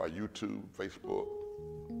to us by YouTube, Facebook.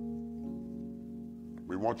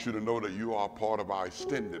 We want you to know that you are part of our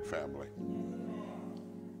extended family.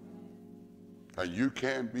 And you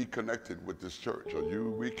can be connected with this church, or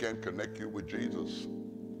we can connect you with Jesus.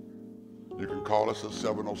 You can call us at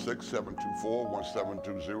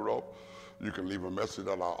 706-724-1720. You can leave a message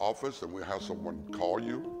at our office and we'll have someone call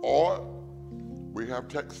you. Or we have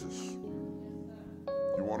texts.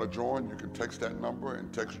 You want to join, you can text that number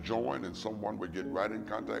and text join and someone will get right in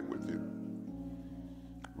contact with you.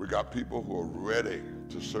 We got people who are ready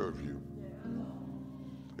to serve you.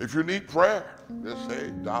 If you need prayer, just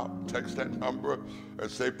say, text that number and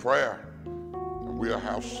say prayer. And we'll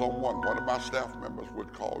have someone, one of my staff members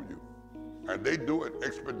would call you. And they do it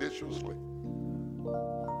expeditiously.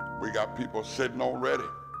 We got people sitting on ready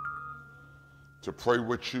to pray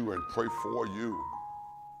with you and pray for you.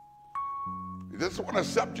 You just want to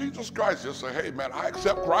accept Jesus Christ. Just say, hey, man, I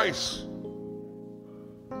accept Christ.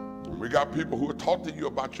 And we got people who will talk to you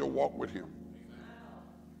about your walk with him.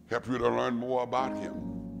 Help you to learn more about him.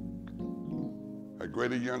 At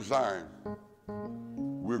Greater Young Zion,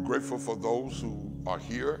 we're grateful for those who are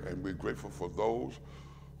here, and we're grateful for those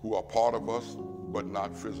who are part of us but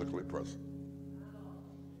not physically present.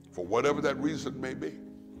 For whatever that reason may be,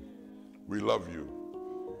 we love you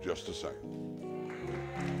just the same.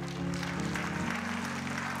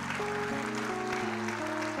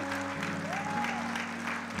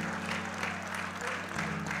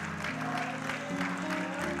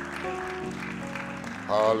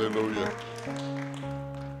 Hallelujah.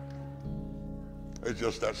 It's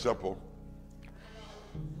just that simple.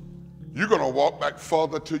 You're going to walk back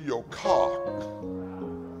further to your car.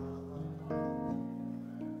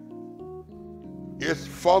 It's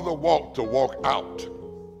further walk to walk out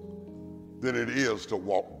than it is to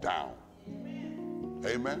walk down.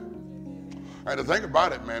 Amen. And the thing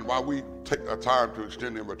about it, man, why we take the time to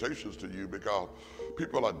extend invitations to you, because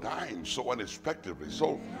people are dying so unexpectedly.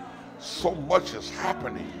 So So much is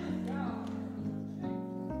happening.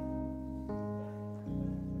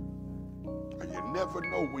 And you never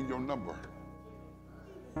know when your number,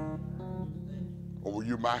 or when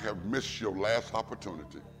you might have missed your last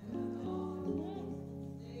opportunity.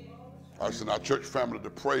 I asked our church family to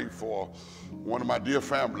pray for one of my dear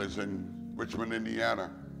families in Richmond,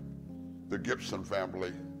 Indiana, the Gibson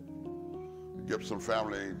family. The Gibson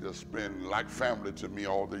family just been like family to me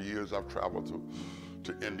all the years I've traveled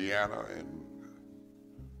to Indiana, and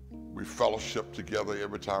we fellowship together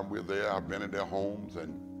every time we're there. I've been in their homes,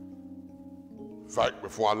 and in fact,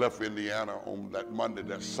 before I left Indiana on that Monday,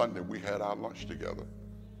 that Sunday, we had our lunch together.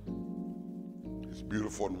 His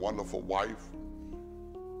beautiful and wonderful wife,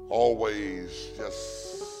 always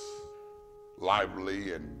just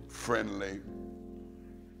lively and friendly,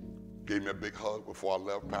 gave me a big hug before I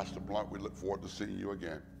left. Pastor Blount, we look forward to seeing you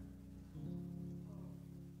again.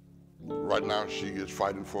 Right now, she is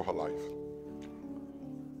fighting for her life.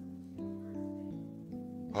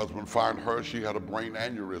 Husband found her, she had a brain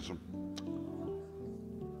aneurysm.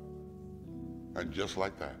 And just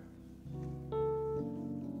like that.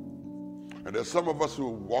 And there's some of us who are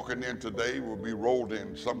walking in today will be rolled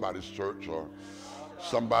in somebody's church or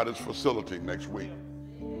somebody's facility next week.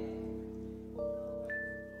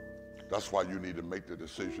 That's why you need to make the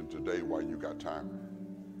decision today while you got time.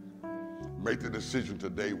 Make the decision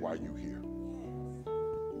today while you're here.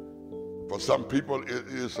 For some people, it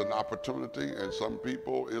is an opportunity, and some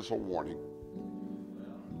people, it's a warning.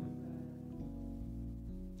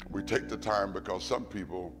 We take the time because some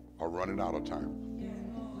people are running out of time.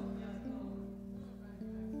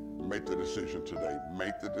 Make the decision today.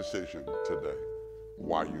 Make the decision today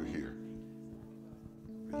while you're here.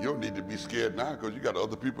 You don't need to be scared now because you got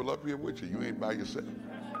other people up here with you. You ain't by yourself.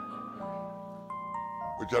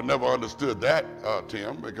 Which I never understood that,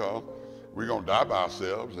 Tim, because we're going to die by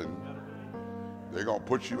ourselves, and they're going to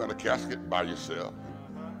put you in a casket by yourself.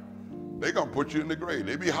 They're going to put you in the grave.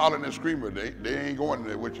 They be hollering and screaming. They ain't going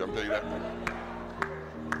there with you, I'm telling you that.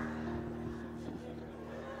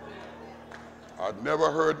 I've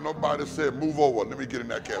never heard nobody say, move over, let me get in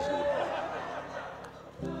that casket.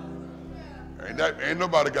 Ain't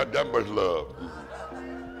nobody got that much love.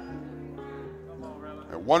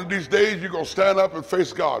 And one of these days, you're going to stand up and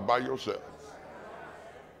face God by yourself.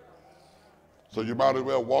 So you might as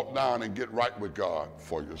well walk down and get right with God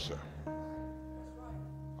for yourself.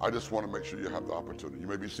 I just want to make sure you have the opportunity. You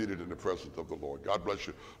may be seated in the presence of the Lord. God bless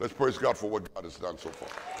you. Let's praise God for what God has done so far.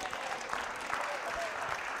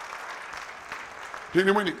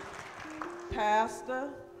 Teeny Weeny. Pastor,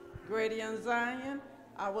 Grady and Zion,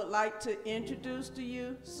 I would like to introduce to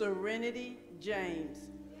you Serenity James.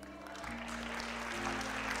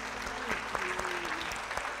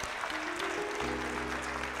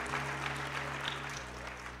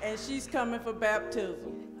 And she's coming for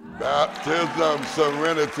baptism. Baptism,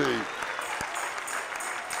 Serenity.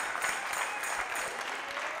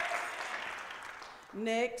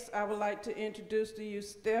 Next, I would like to introduce to you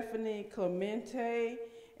Stephanie Clemente,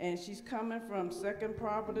 and she's coming from Second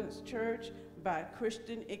Providence Church by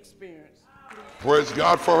Christian Experience. Praise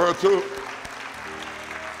God for her too.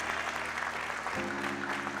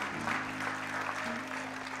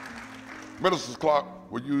 Minister Clark,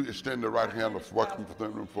 will you extend the right hand of welcome for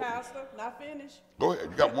them? Pastor, not finished. Go ahead,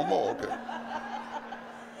 you got one more, okay.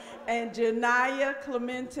 And Janaya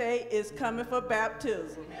Clemente is coming for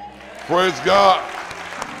baptism. Praise God.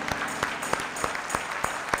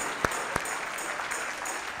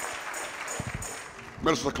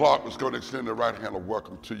 Minister Clark is going to extend the right hand of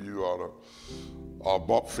welcome to you, or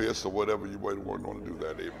bump fist, or whatever you want to do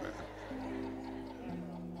that, amen.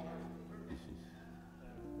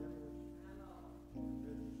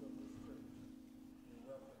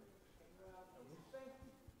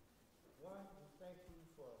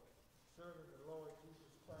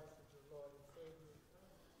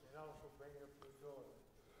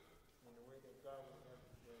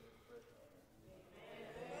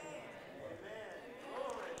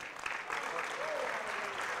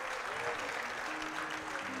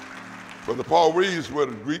 Brother Paul Reeves will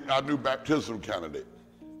greet our new baptism candidate.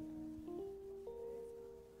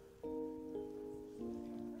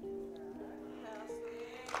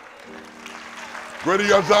 Grady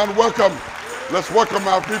Yazan, welcome. Let's welcome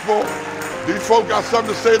our people. These folk got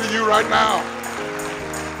something to say to you right now.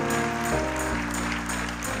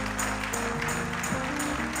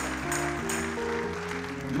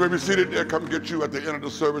 You may be seated there. Come get you at the end of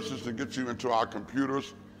the services to get you into our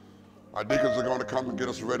computers. Our deacons are going to come and get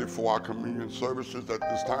us ready for our communion services at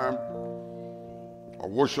this time. Our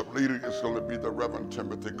worship leader is going to be the Reverend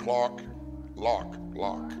Timothy Clark. Locke.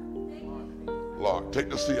 Lock. Take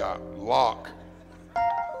the C out. Lock.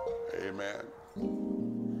 Amen.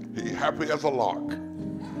 He happy as a lark.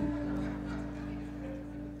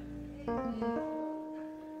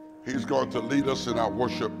 He's going to lead us in our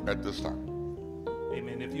worship at this time.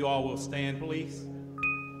 Amen. If you all will stand, please.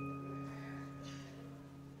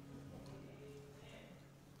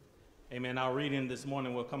 Amen. Our reading this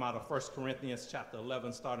morning will come out of 1 Corinthians chapter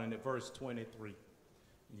 11, starting at verse 23.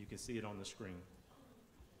 You can see it on the screen.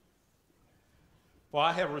 For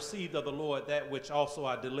I have received of the Lord that which also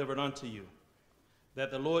I delivered unto you, that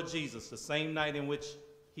the Lord Jesus, the same night in which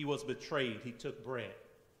he was betrayed, he took bread.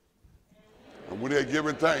 And when he had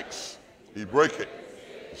given thanks, he brake it,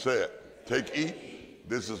 and said, take, eat,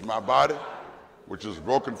 this is my body, which is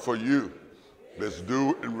broken for you. This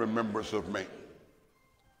do in remembrance of me.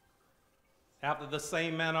 After the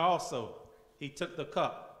same manner also, he took the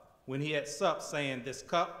cup, when he had supped, saying, this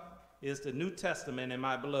cup is the New Testament in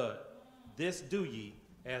my blood. This do ye,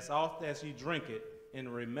 as oft as ye drink it, in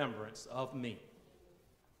remembrance of me.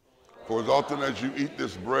 For as often as you eat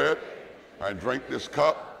this bread and drink this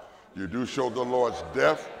cup, you do show the Lord's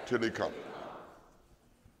death till he come.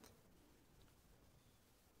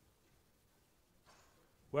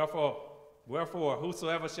 Wherefore,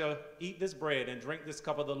 whosoever shall eat this bread and drink this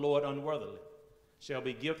cup of the Lord unworthily shall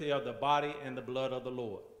be guilty of the body and the blood of the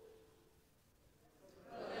Lord.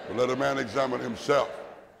 But let a man examine himself,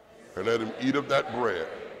 and let him eat of that bread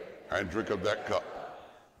and drink of that cup.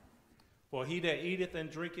 For he that eateth and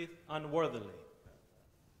drinketh unworthily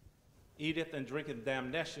eateth and drinketh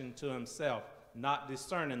damnation to himself, not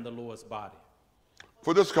discerning the Lord's body.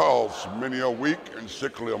 For this cause many are weak and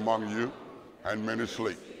sickly among you, and many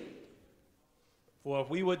sleep. For if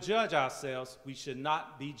we would judge ourselves, we should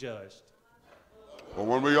not be judged. But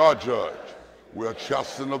when we are judged, we are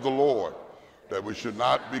chastened of the Lord, that we should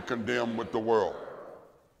not be condemned with the world.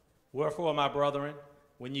 Wherefore, my brethren,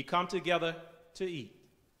 when ye come together to eat,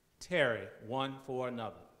 tarry one for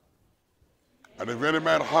another. And if any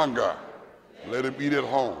man hunger, let him eat at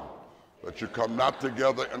home, that you come not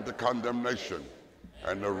together into condemnation,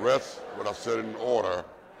 and the rest will I set in order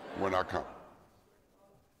when I come.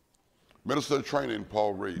 Minister of Training,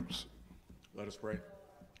 Paul Reeves. Let us pray.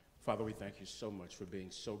 Father, we thank you so much for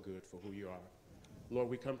being so good for who you are. Lord,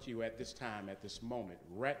 we come to you at this time, at this moment,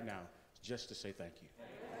 right now, just to say thank you.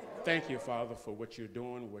 Thank you, Father, for what you're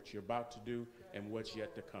doing, what you're about to do, and what's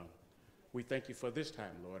yet to come. We thank you for this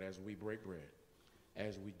time, Lord, as we break bread,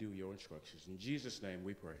 as we do your instructions. In Jesus' name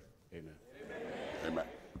we pray. Amen. Amen.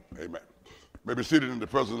 Amen. May be seated in the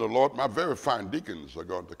presence of the Lord. My very fine deacons are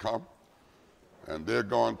going to come, and they're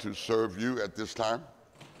going to serve you at this time.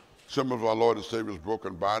 Symbol of our Lord and Savior's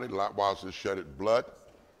broken body, likewise his shedded blood.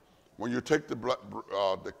 When you take the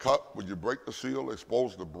cup, when you break the seal,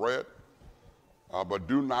 expose the bread, but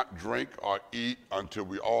do not drink or eat until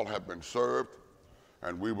we all have been served,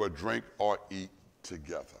 and we will drink or eat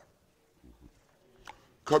together.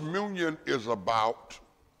 Communion is about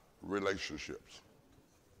relationships.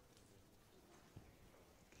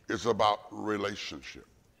 It's about relationship.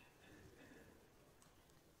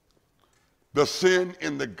 The sin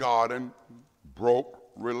in the garden broke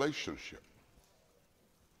relationship.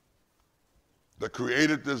 The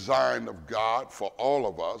creative design of God for all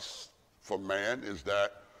of us, for man, is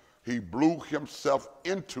that he blew himself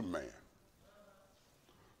into man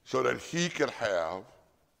so that he could have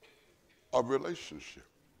a relationship.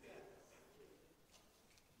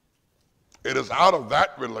 It is out of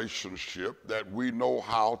that relationship that we know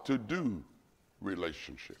how to do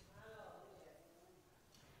relationship.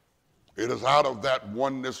 It is out of that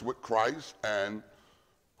oneness with Christ and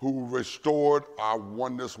who restored our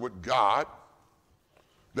oneness with God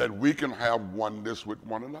that we can have oneness with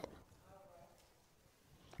one another.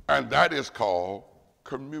 And that is called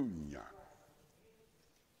communion.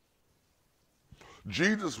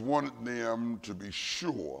 Jesus wanted them to be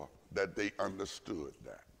sure that they understood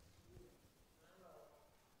that.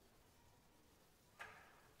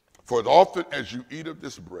 For as often as you eat of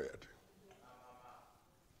this bread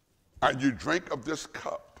and you drink of this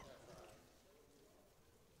cup,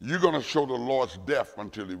 you're going to show the Lord's death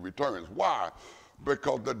until he returns. Why?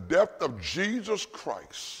 Because the death of Jesus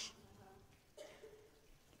Christ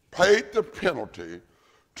paid the penalty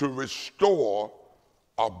to restore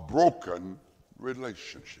a broken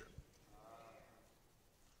relationship.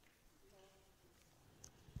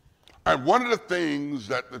 And one of the things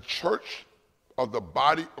that the church of the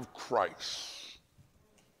body of Christ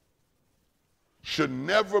should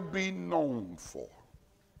never be known for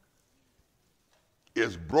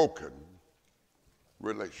is broken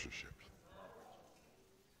relationships.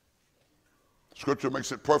 Scripture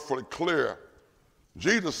makes it perfectly clear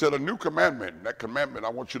Jesus said a new commandment. And that commandment, I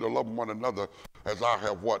want you to love one another as I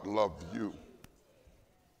have what? Loved you.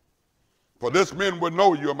 For this men will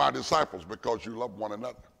know you are my disciples because you love one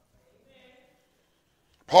another.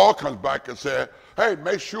 Paul comes back and said, hey,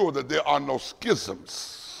 make sure that there are no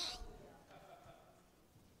schisms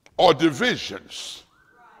or divisions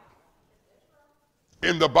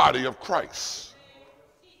in the body of Christ.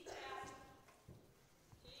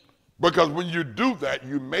 Because when you do that,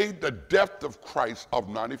 you made the death of Christ of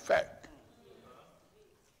none effect.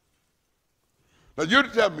 Now you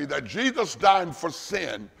tell me that Jesus died for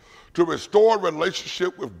sin to restore a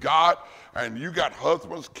relationship with God, and you got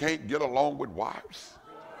husbands can't get along with wives?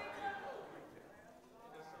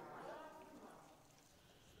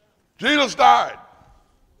 Jesus died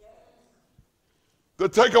to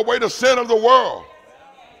take away the sin of the world.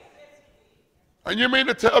 And you mean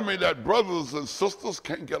to tell me that brothers and sisters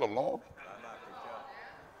can't get along?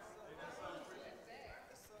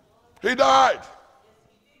 He died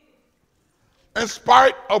in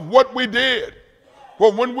spite of what we did.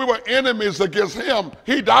 Well, when we were enemies against him,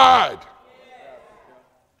 he died.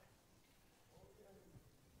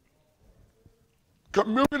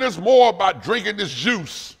 Communion is more about drinking this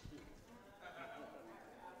juice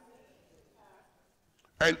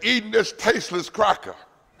and eating this tasteless cracker.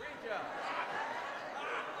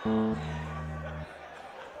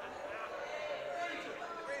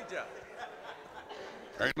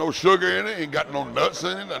 Ain't no sugar in it, ain't got no nuts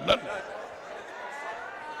in it, or nothing.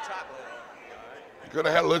 You could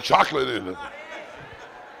have had a little chocolate in it.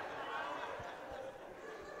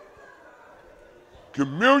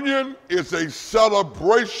 Communion is a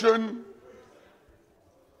celebration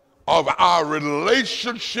of our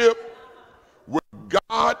relationship with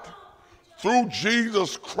God through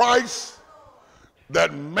Jesus Christ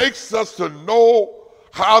that makes us to know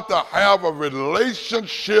how to have a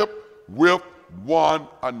relationship with one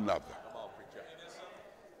another.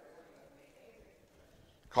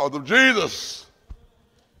 Because of Jesus,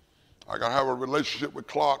 I can have a relationship with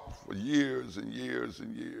Clark for years and years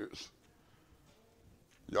and years.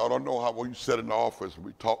 Y'all don't know how when you sit in the office,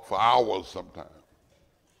 we talk for hours sometimes.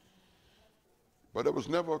 But it was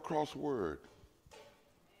never a cross word,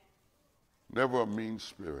 never a mean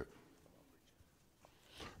spirit.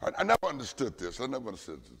 I never understood this. I never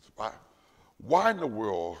understood this. Why in the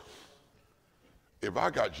world, if I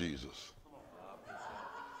got Jesus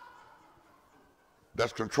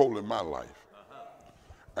that's controlling my life,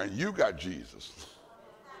 and you got Jesus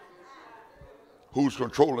who's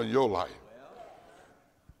controlling your life,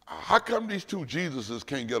 how come these two Jesuses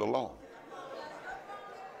can't get along?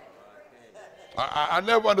 I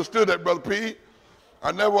never understood that, Brother P.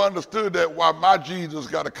 I never understood that why my Jesus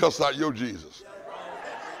got to cuss out your Jesus.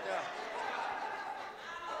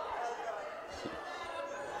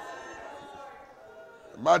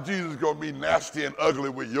 My Jesus is going to be nasty and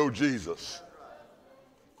ugly with your Jesus.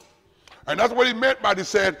 And that's what he meant by he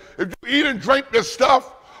said, if you eat and drink this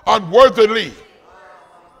stuff unworthily,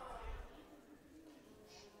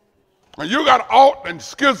 and you got aught and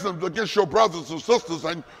schisms against your brothers and sisters,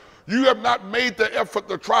 and you have not made the effort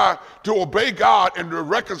to try to obey God and to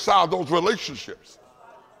reconcile those relationships,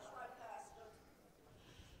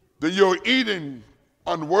 then you're eating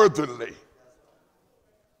unworthily.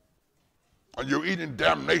 And you're eating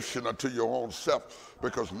damnation unto your own self,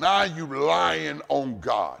 because now you're lying on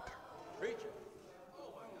God.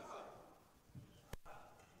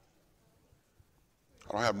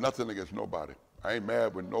 I don't have nothing against nobody. I ain't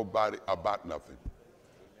mad with nobody about nothing.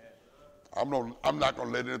 I'm not going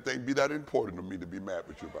to let anything be that important to me to be mad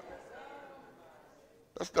with you about.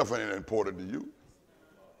 That stuff ain't important to you.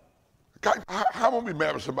 How am I going to be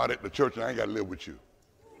mad with somebody at the church and I ain't got to live with you?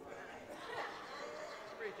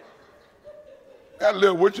 I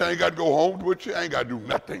live with you, I ain't got to go home with you, I ain't got to do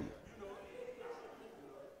nothing.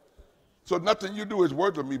 So nothing you do is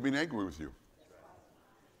worth of me being angry with you.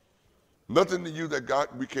 Nothing to you that God,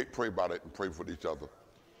 we can't pray about it and pray for each other.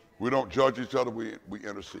 We don't judge each other, we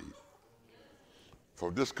intercede.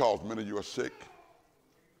 For this cause, many of you are sick.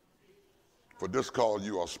 For this cause,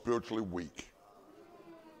 you are spiritually weak.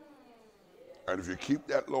 And if you keep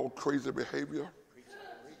that little crazy behavior,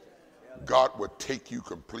 God will take you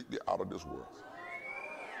completely out of this world.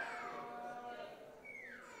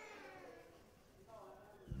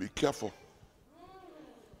 Be careful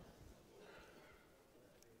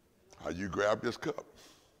how you grab this cup.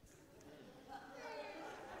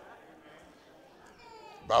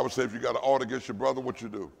 The Bible says if you got an ought against your brother, what you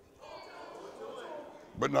do?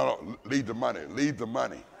 But no, leave the money. Leave the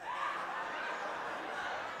money.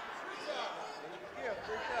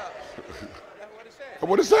 That's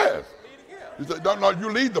what it says. He said, no, you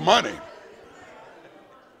leave the money.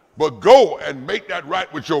 But go and make that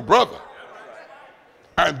right with your brother.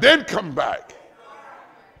 And then come back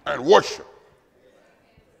and worship.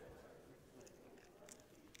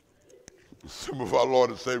 Some of our Lord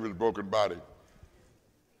and Savior's broken body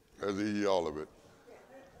as he healed all of it.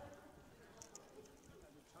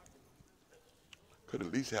 Could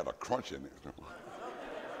at least have a crunch in it.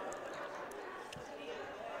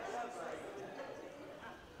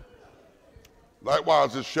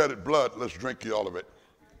 Likewise, this shedded blood, let's drink ye all of it.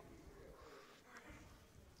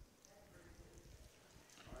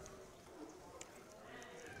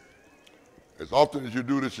 As often as you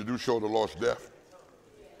do this, you do show the Lord's death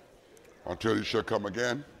until he shall come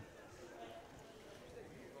again.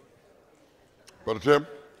 Brother Tim?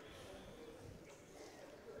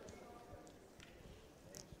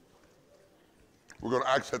 We're going to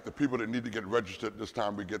ask that the people that need to get registered this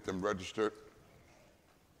time, we get them registered.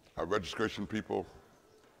 Our registration people,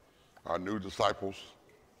 our new disciples.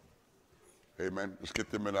 Amen. Let's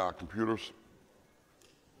get them in our computers.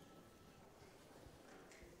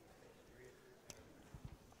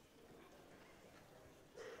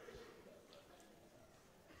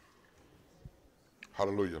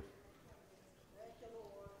 Hallelujah.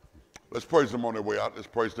 Let's praise them on their way out. Let's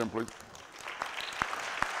praise them, please.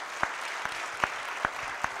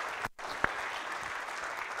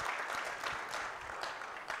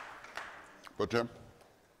 But Tim?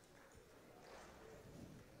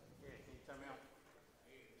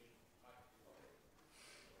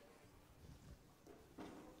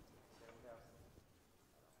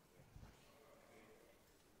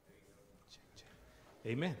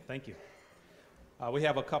 Amen. Thank you. We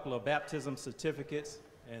have a couple of baptism certificates,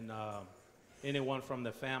 and anyone from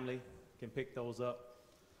the family can pick those up.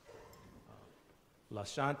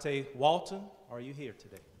 LaShante Walton, are you here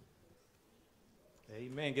today?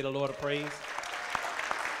 Amen. Get a Lord of praise.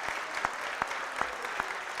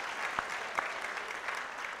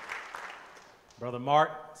 Brother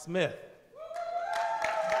Mark Smith.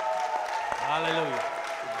 Hallelujah.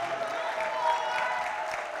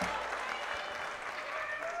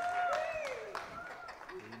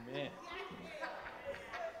 Amen.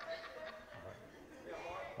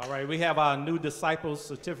 All right, we have our new disciples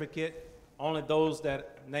certificate. Only those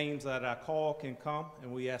names that I call can come,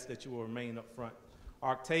 and we ask that you will remain up front.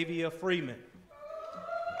 Octavia Freeman.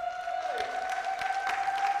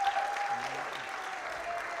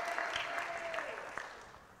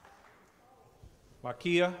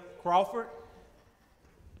 Markia Crawford.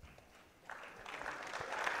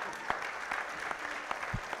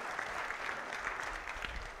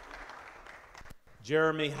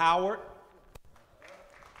 Jeremy Howard.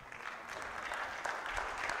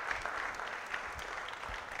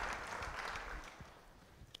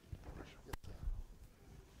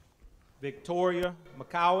 Victoria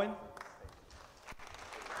McCowan.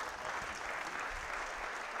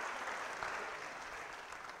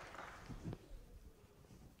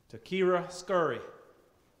 Takira Scurry.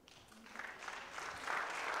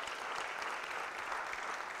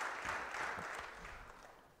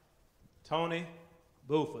 Tony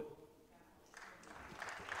Buford.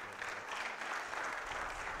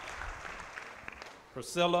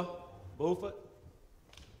 Priscilla Buford.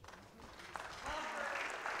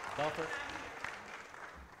 Buffett.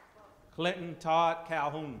 Clinton Todd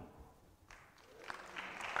Calhoun.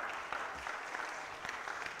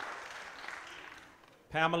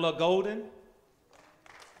 Pamela Golden.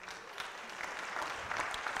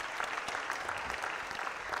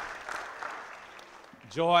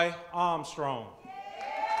 Joy Armstrong.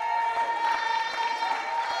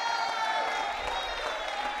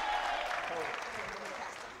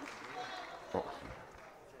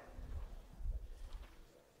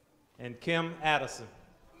 And Kim Addison.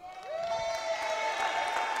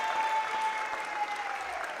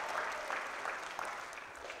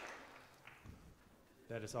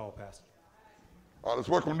 That is all, Pastor. All right, let's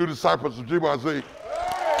welcome new disciples of GYZ.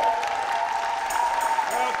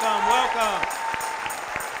 Welcome, welcome.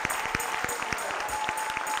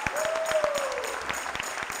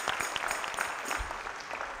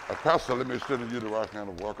 Pastor, let me extend to you the right hand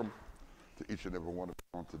of welcome to each and every one of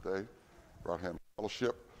you on today. Right hand of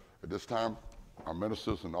fellowship. At this time, our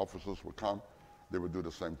ministers and officers will come. They will do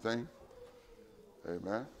the same thing.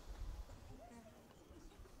 Amen.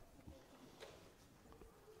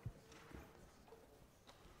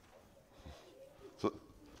 So,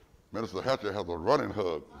 Minister Hatcher has a running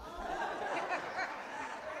hug.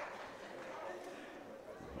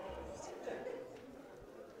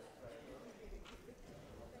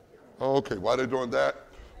 Okay, while they're doing that,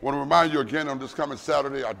 I want to remind you again on this coming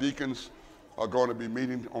Saturday, our deacons are going to be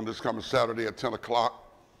meeting on this coming Saturday at 10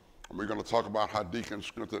 o'clock We're going to talk about how deacons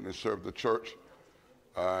strengthen and serve the church.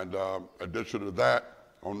 And addition to that,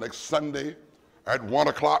 on next Sunday at 1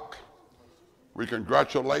 o'clock, we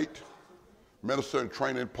congratulate Minister in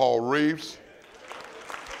Training Paul Reeves.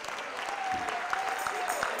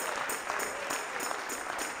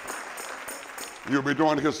 You'll be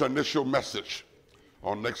doing his initial message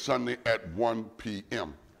on next Sunday at 1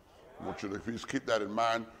 p.m. I want you to please keep that in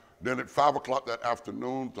mind. Then at 5 o'clock that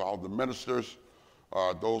afternoon, to all the ministers,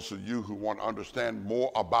 those of you who want to understand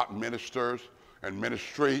more about ministers and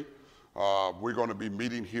ministry, we're going to be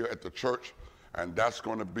meeting here at the church, and that's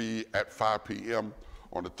going to be at 5 p.m.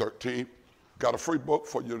 on the 13th. Got a free book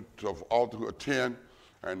for you to all to attend,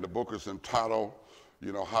 and the book is entitled,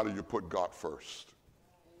 How Do You Put God First?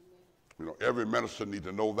 Every minister need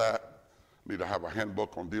to know that, need to have a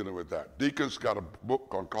handbook on dealing with that. Deacons got a book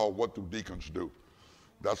called What Do Deacons Do?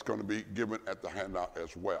 That's going to be given at the handout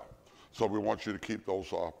as well. So we want you to keep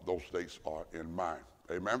those dates in mind.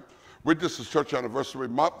 Amen. This is church anniversary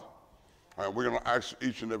month, and we're going to ask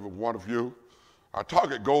each and every one of you. Our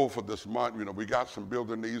target goal for this month, we got some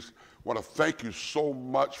building needs. Want to thank you so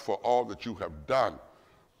much for all that you have done,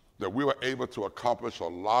 that we were able to accomplish a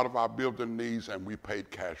lot of our building needs, and we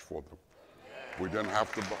paid cash for them. We didn't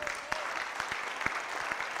have to buy.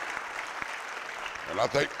 And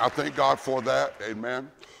I thank God for that,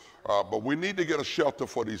 amen. But we need to get a shelter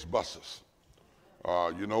for these buses.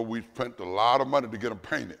 We spent a lot of money to get them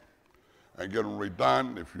painted and get them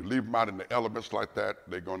redone. If you leave them out in the elements like that,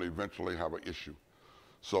 they're going to eventually have an issue.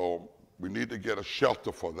 So we need to get a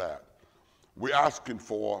shelter for that. We're asking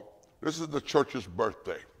for, this is the church's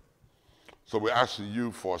birthday. So we're asking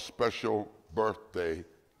you for a special birthday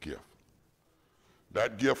gift.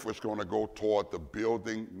 That gift is going to go toward the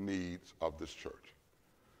building needs of this church.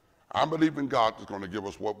 I believe in God is going to give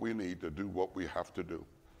us what we need to do what we have to do.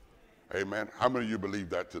 Amen. How many of you believe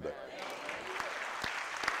that today?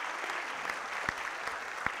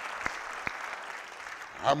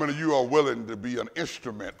 How many of you are willing to be an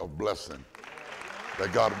instrument of blessing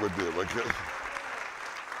that God would do? Okay?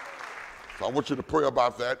 So I want you to pray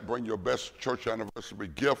about that. Bring your best church anniversary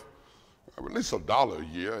gift, at least $1 a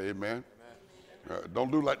year. Amen.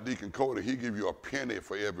 Don't do like Deacon Cody. He give you a penny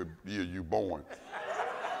for every year you're born.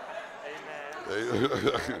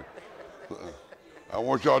 Amen. I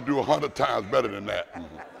want y'all to do 100 times better than that.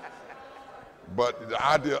 But the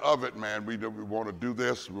idea of it, man, we want to do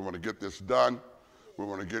this. We want to get this done. We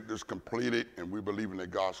want to get this completed, and we believe in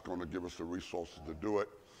that God's going to give us the resources to do it,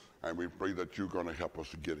 and we pray that you're going to help us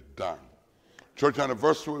to get it done. Church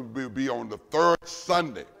anniversary will be on the third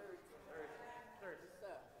Sunday,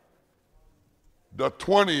 the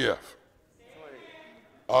 20th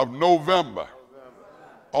of November,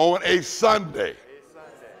 on a Sunday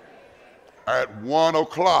at 1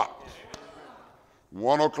 o'clock.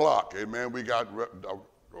 1 o'clock, amen. We got,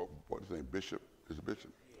 what's his name, Bishop? Is it Bishop?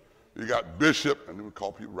 You got Bishop, and we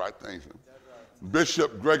call people right things.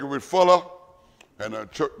 Bishop Gregory Fuller and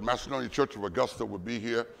the Macedonia Church of Augusta will be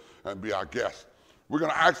here and be our guest. We're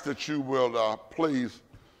going to ask that you will please,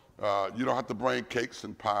 you don't have to bring cakes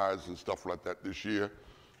and pies and stuff like that this year.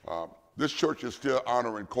 This church is still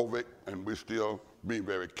honoring COVID, and we're still being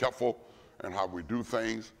very careful in how we do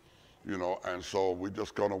things, and so we're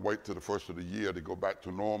just going to wait till the first of the year to go back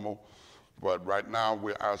to normal. But right now,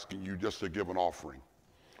 we're asking you just to give an offering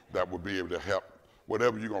that will be able to help.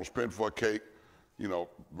 Whatever you're going to spend for a cake,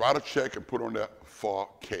 write a check and put on there for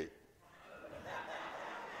cake.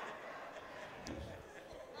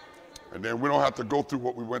 And then we don't have to go through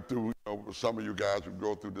what we went through. Some of you guys would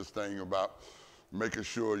go through this thing about making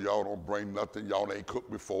sure y'all don't bring nothing y'all ain't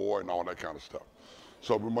cooked before and all that kind of stuff.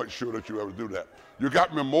 So we make sure that you ever do that. You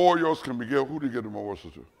got memorials. Can we give? Who do you give the memorials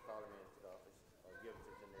to?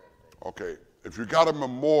 Okay. If you got a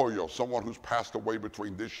memorial, someone who's passed away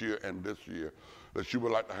between this year and this year, that you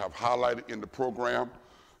would like to have highlighted in the program,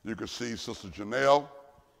 you can see Sister Janelle.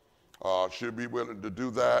 She'll be willing to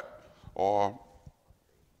do that, or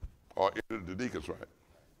any of the deacons, right?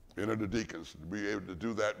 Any of the deacons to be able to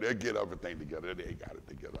do that. They'll get everything together. They got it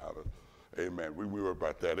together. Amen. We worry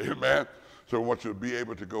about that. Amen. So we want you to be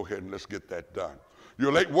able to go ahead and let's get that done.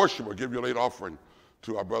 Your late worshiper, give your late offering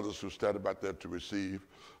to our brothers who standing back there to receive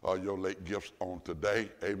your late gifts on today.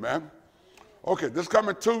 Amen. Okay, this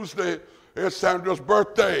coming Tuesday is Sandra's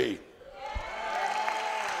birthday.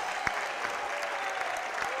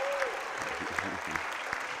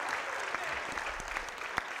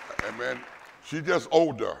 Amen. She's just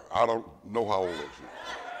older. I don't know how old she is.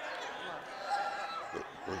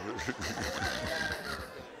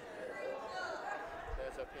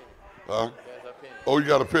 Huh? Oh, you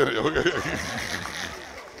got a penny. Okay.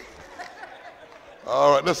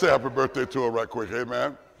 All right, let's say happy birthday to her right quick.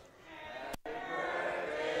 Amen.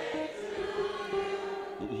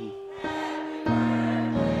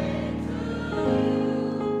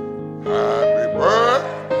 Happy birthday.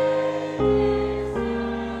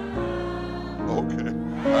 Okay.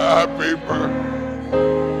 Happy birthday.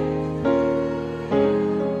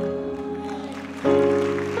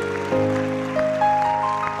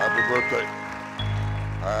 Happy birthday.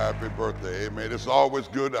 Happy birthday. Amen. It's always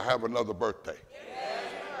good to have another birthday.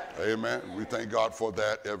 Amen. We thank God for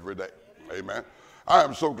that every day. Amen. I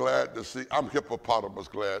am so glad to see, I'm hippopotamus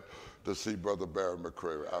glad to see Brother Barry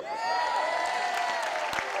McCrary.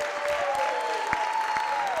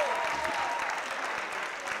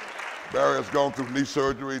 Barry has gone through knee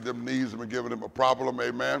surgery. Them knees have been giving him a problem.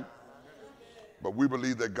 Amen. But we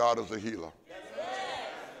believe that God is a healer.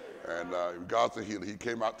 And God's a healer. He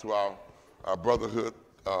came out to our brotherhood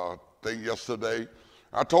thing yesterday.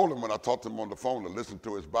 I told him when I talked to him on the phone to listen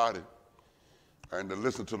to his body and to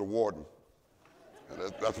listen to the warden. And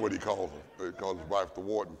that's what he calls him. He calls his wife the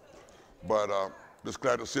warden. But just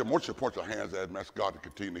glad to see him. Why don't you point your hands at him? Ask God to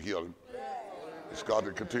continue to heal him. Ask God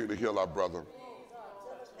to continue to heal our brother.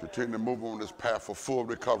 Continue to move on this path for full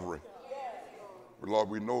recovery. Lord,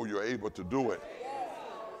 we know you're able to do it.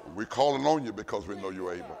 We're calling on you because we know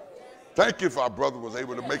you're able. Thank you for our brother was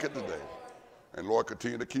able to make it today. And Lord,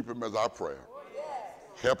 continue to keep him as our prayer.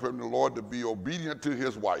 Help him, the Lord, to be obedient to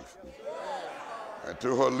his wife and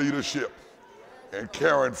to her leadership and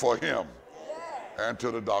caring for him and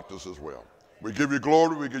to the doctors as well. We give you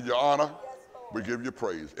glory, we give you honor, we give you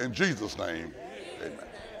praise. In Jesus' name, amen.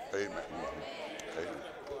 Amen. Amen.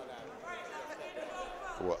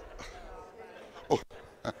 What? Oh.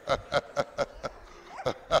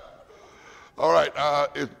 All right,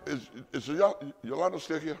 is Yolanda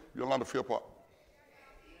still here? Yolanda Philpott?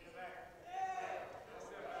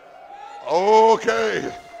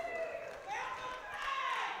 Okay.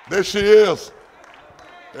 There she is.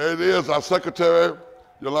 There it is, our secretary,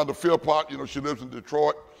 Yolanda Philpott. You know, she lives in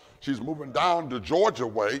Detroit. She's moving down the Georgia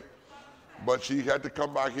way, but she had to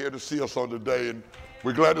come back here to see us on the day, and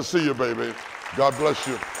we're glad to see you, baby. God bless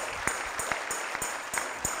you.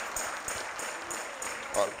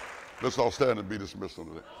 All right, let's all stand and be dismissed on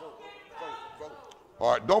today.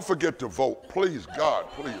 All right, don't forget to vote. Please, God,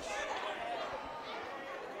 please.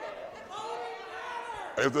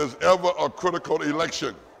 If there's ever a critical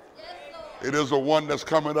election, it is the one that's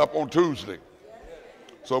coming up on Tuesday.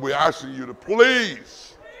 So we're asking you to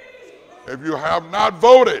please, if you have not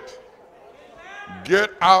voted,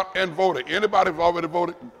 get out and vote. Anybody have already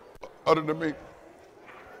voted other than me?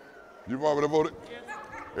 You've already voted?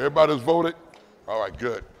 Everybody's voted? All right,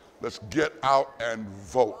 good. Let's get out and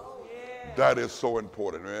vote. That is so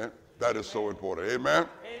important, man. That is so important. Amen?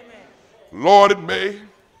 Lord, it may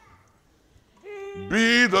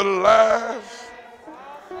be the last.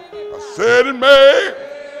 I said it may.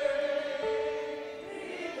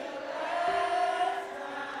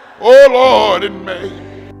 Oh Lord, it may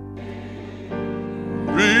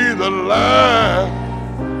be the last.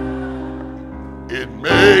 It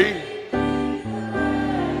may.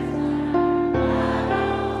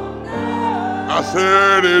 I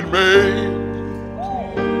said it may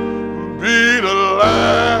be the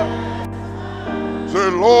last. Say,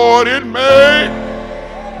 Lord, it may.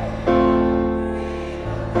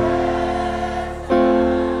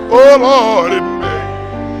 Oh Lord, it may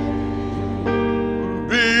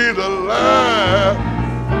be the last.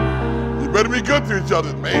 You better be good to each other.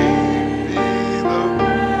 It may be the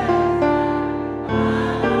last.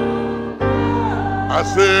 I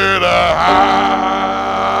said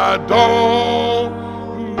I don't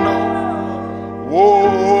know. Oh,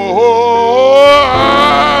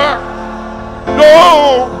 I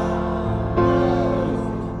don't.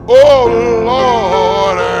 Oh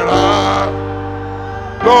Lord, and I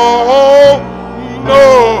don't know.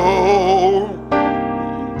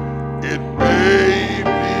 It may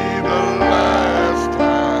be the last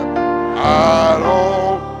time. I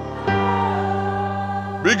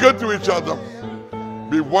don't. Be good to each other.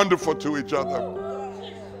 Be wonderful to each other.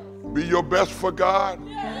 Be your best for God.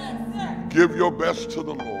 Give your best to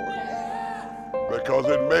the Lord. Because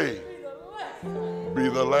it may be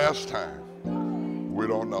the last time. We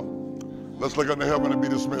don't know. Let's look into heaven and be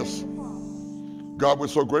dismissed. God, we're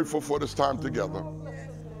so grateful for this time together.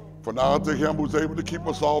 For now unto him who's able to keep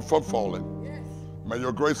us all from falling. May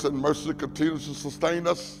your grace and mercy continue to sustain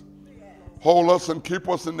us, hold us, and keep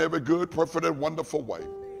us in every good, perfect, and wonderful way.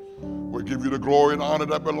 We give you the glory and honor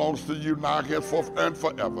that belongs to you now, henceforth, and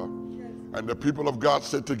forever. And the people of God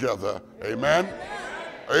sit together. Amen.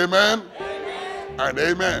 Amen. Amen. And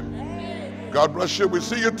amen. God bless you. We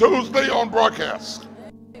see you Tuesday on broadcast.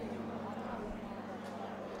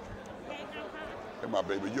 Hey, my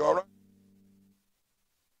baby, you all right?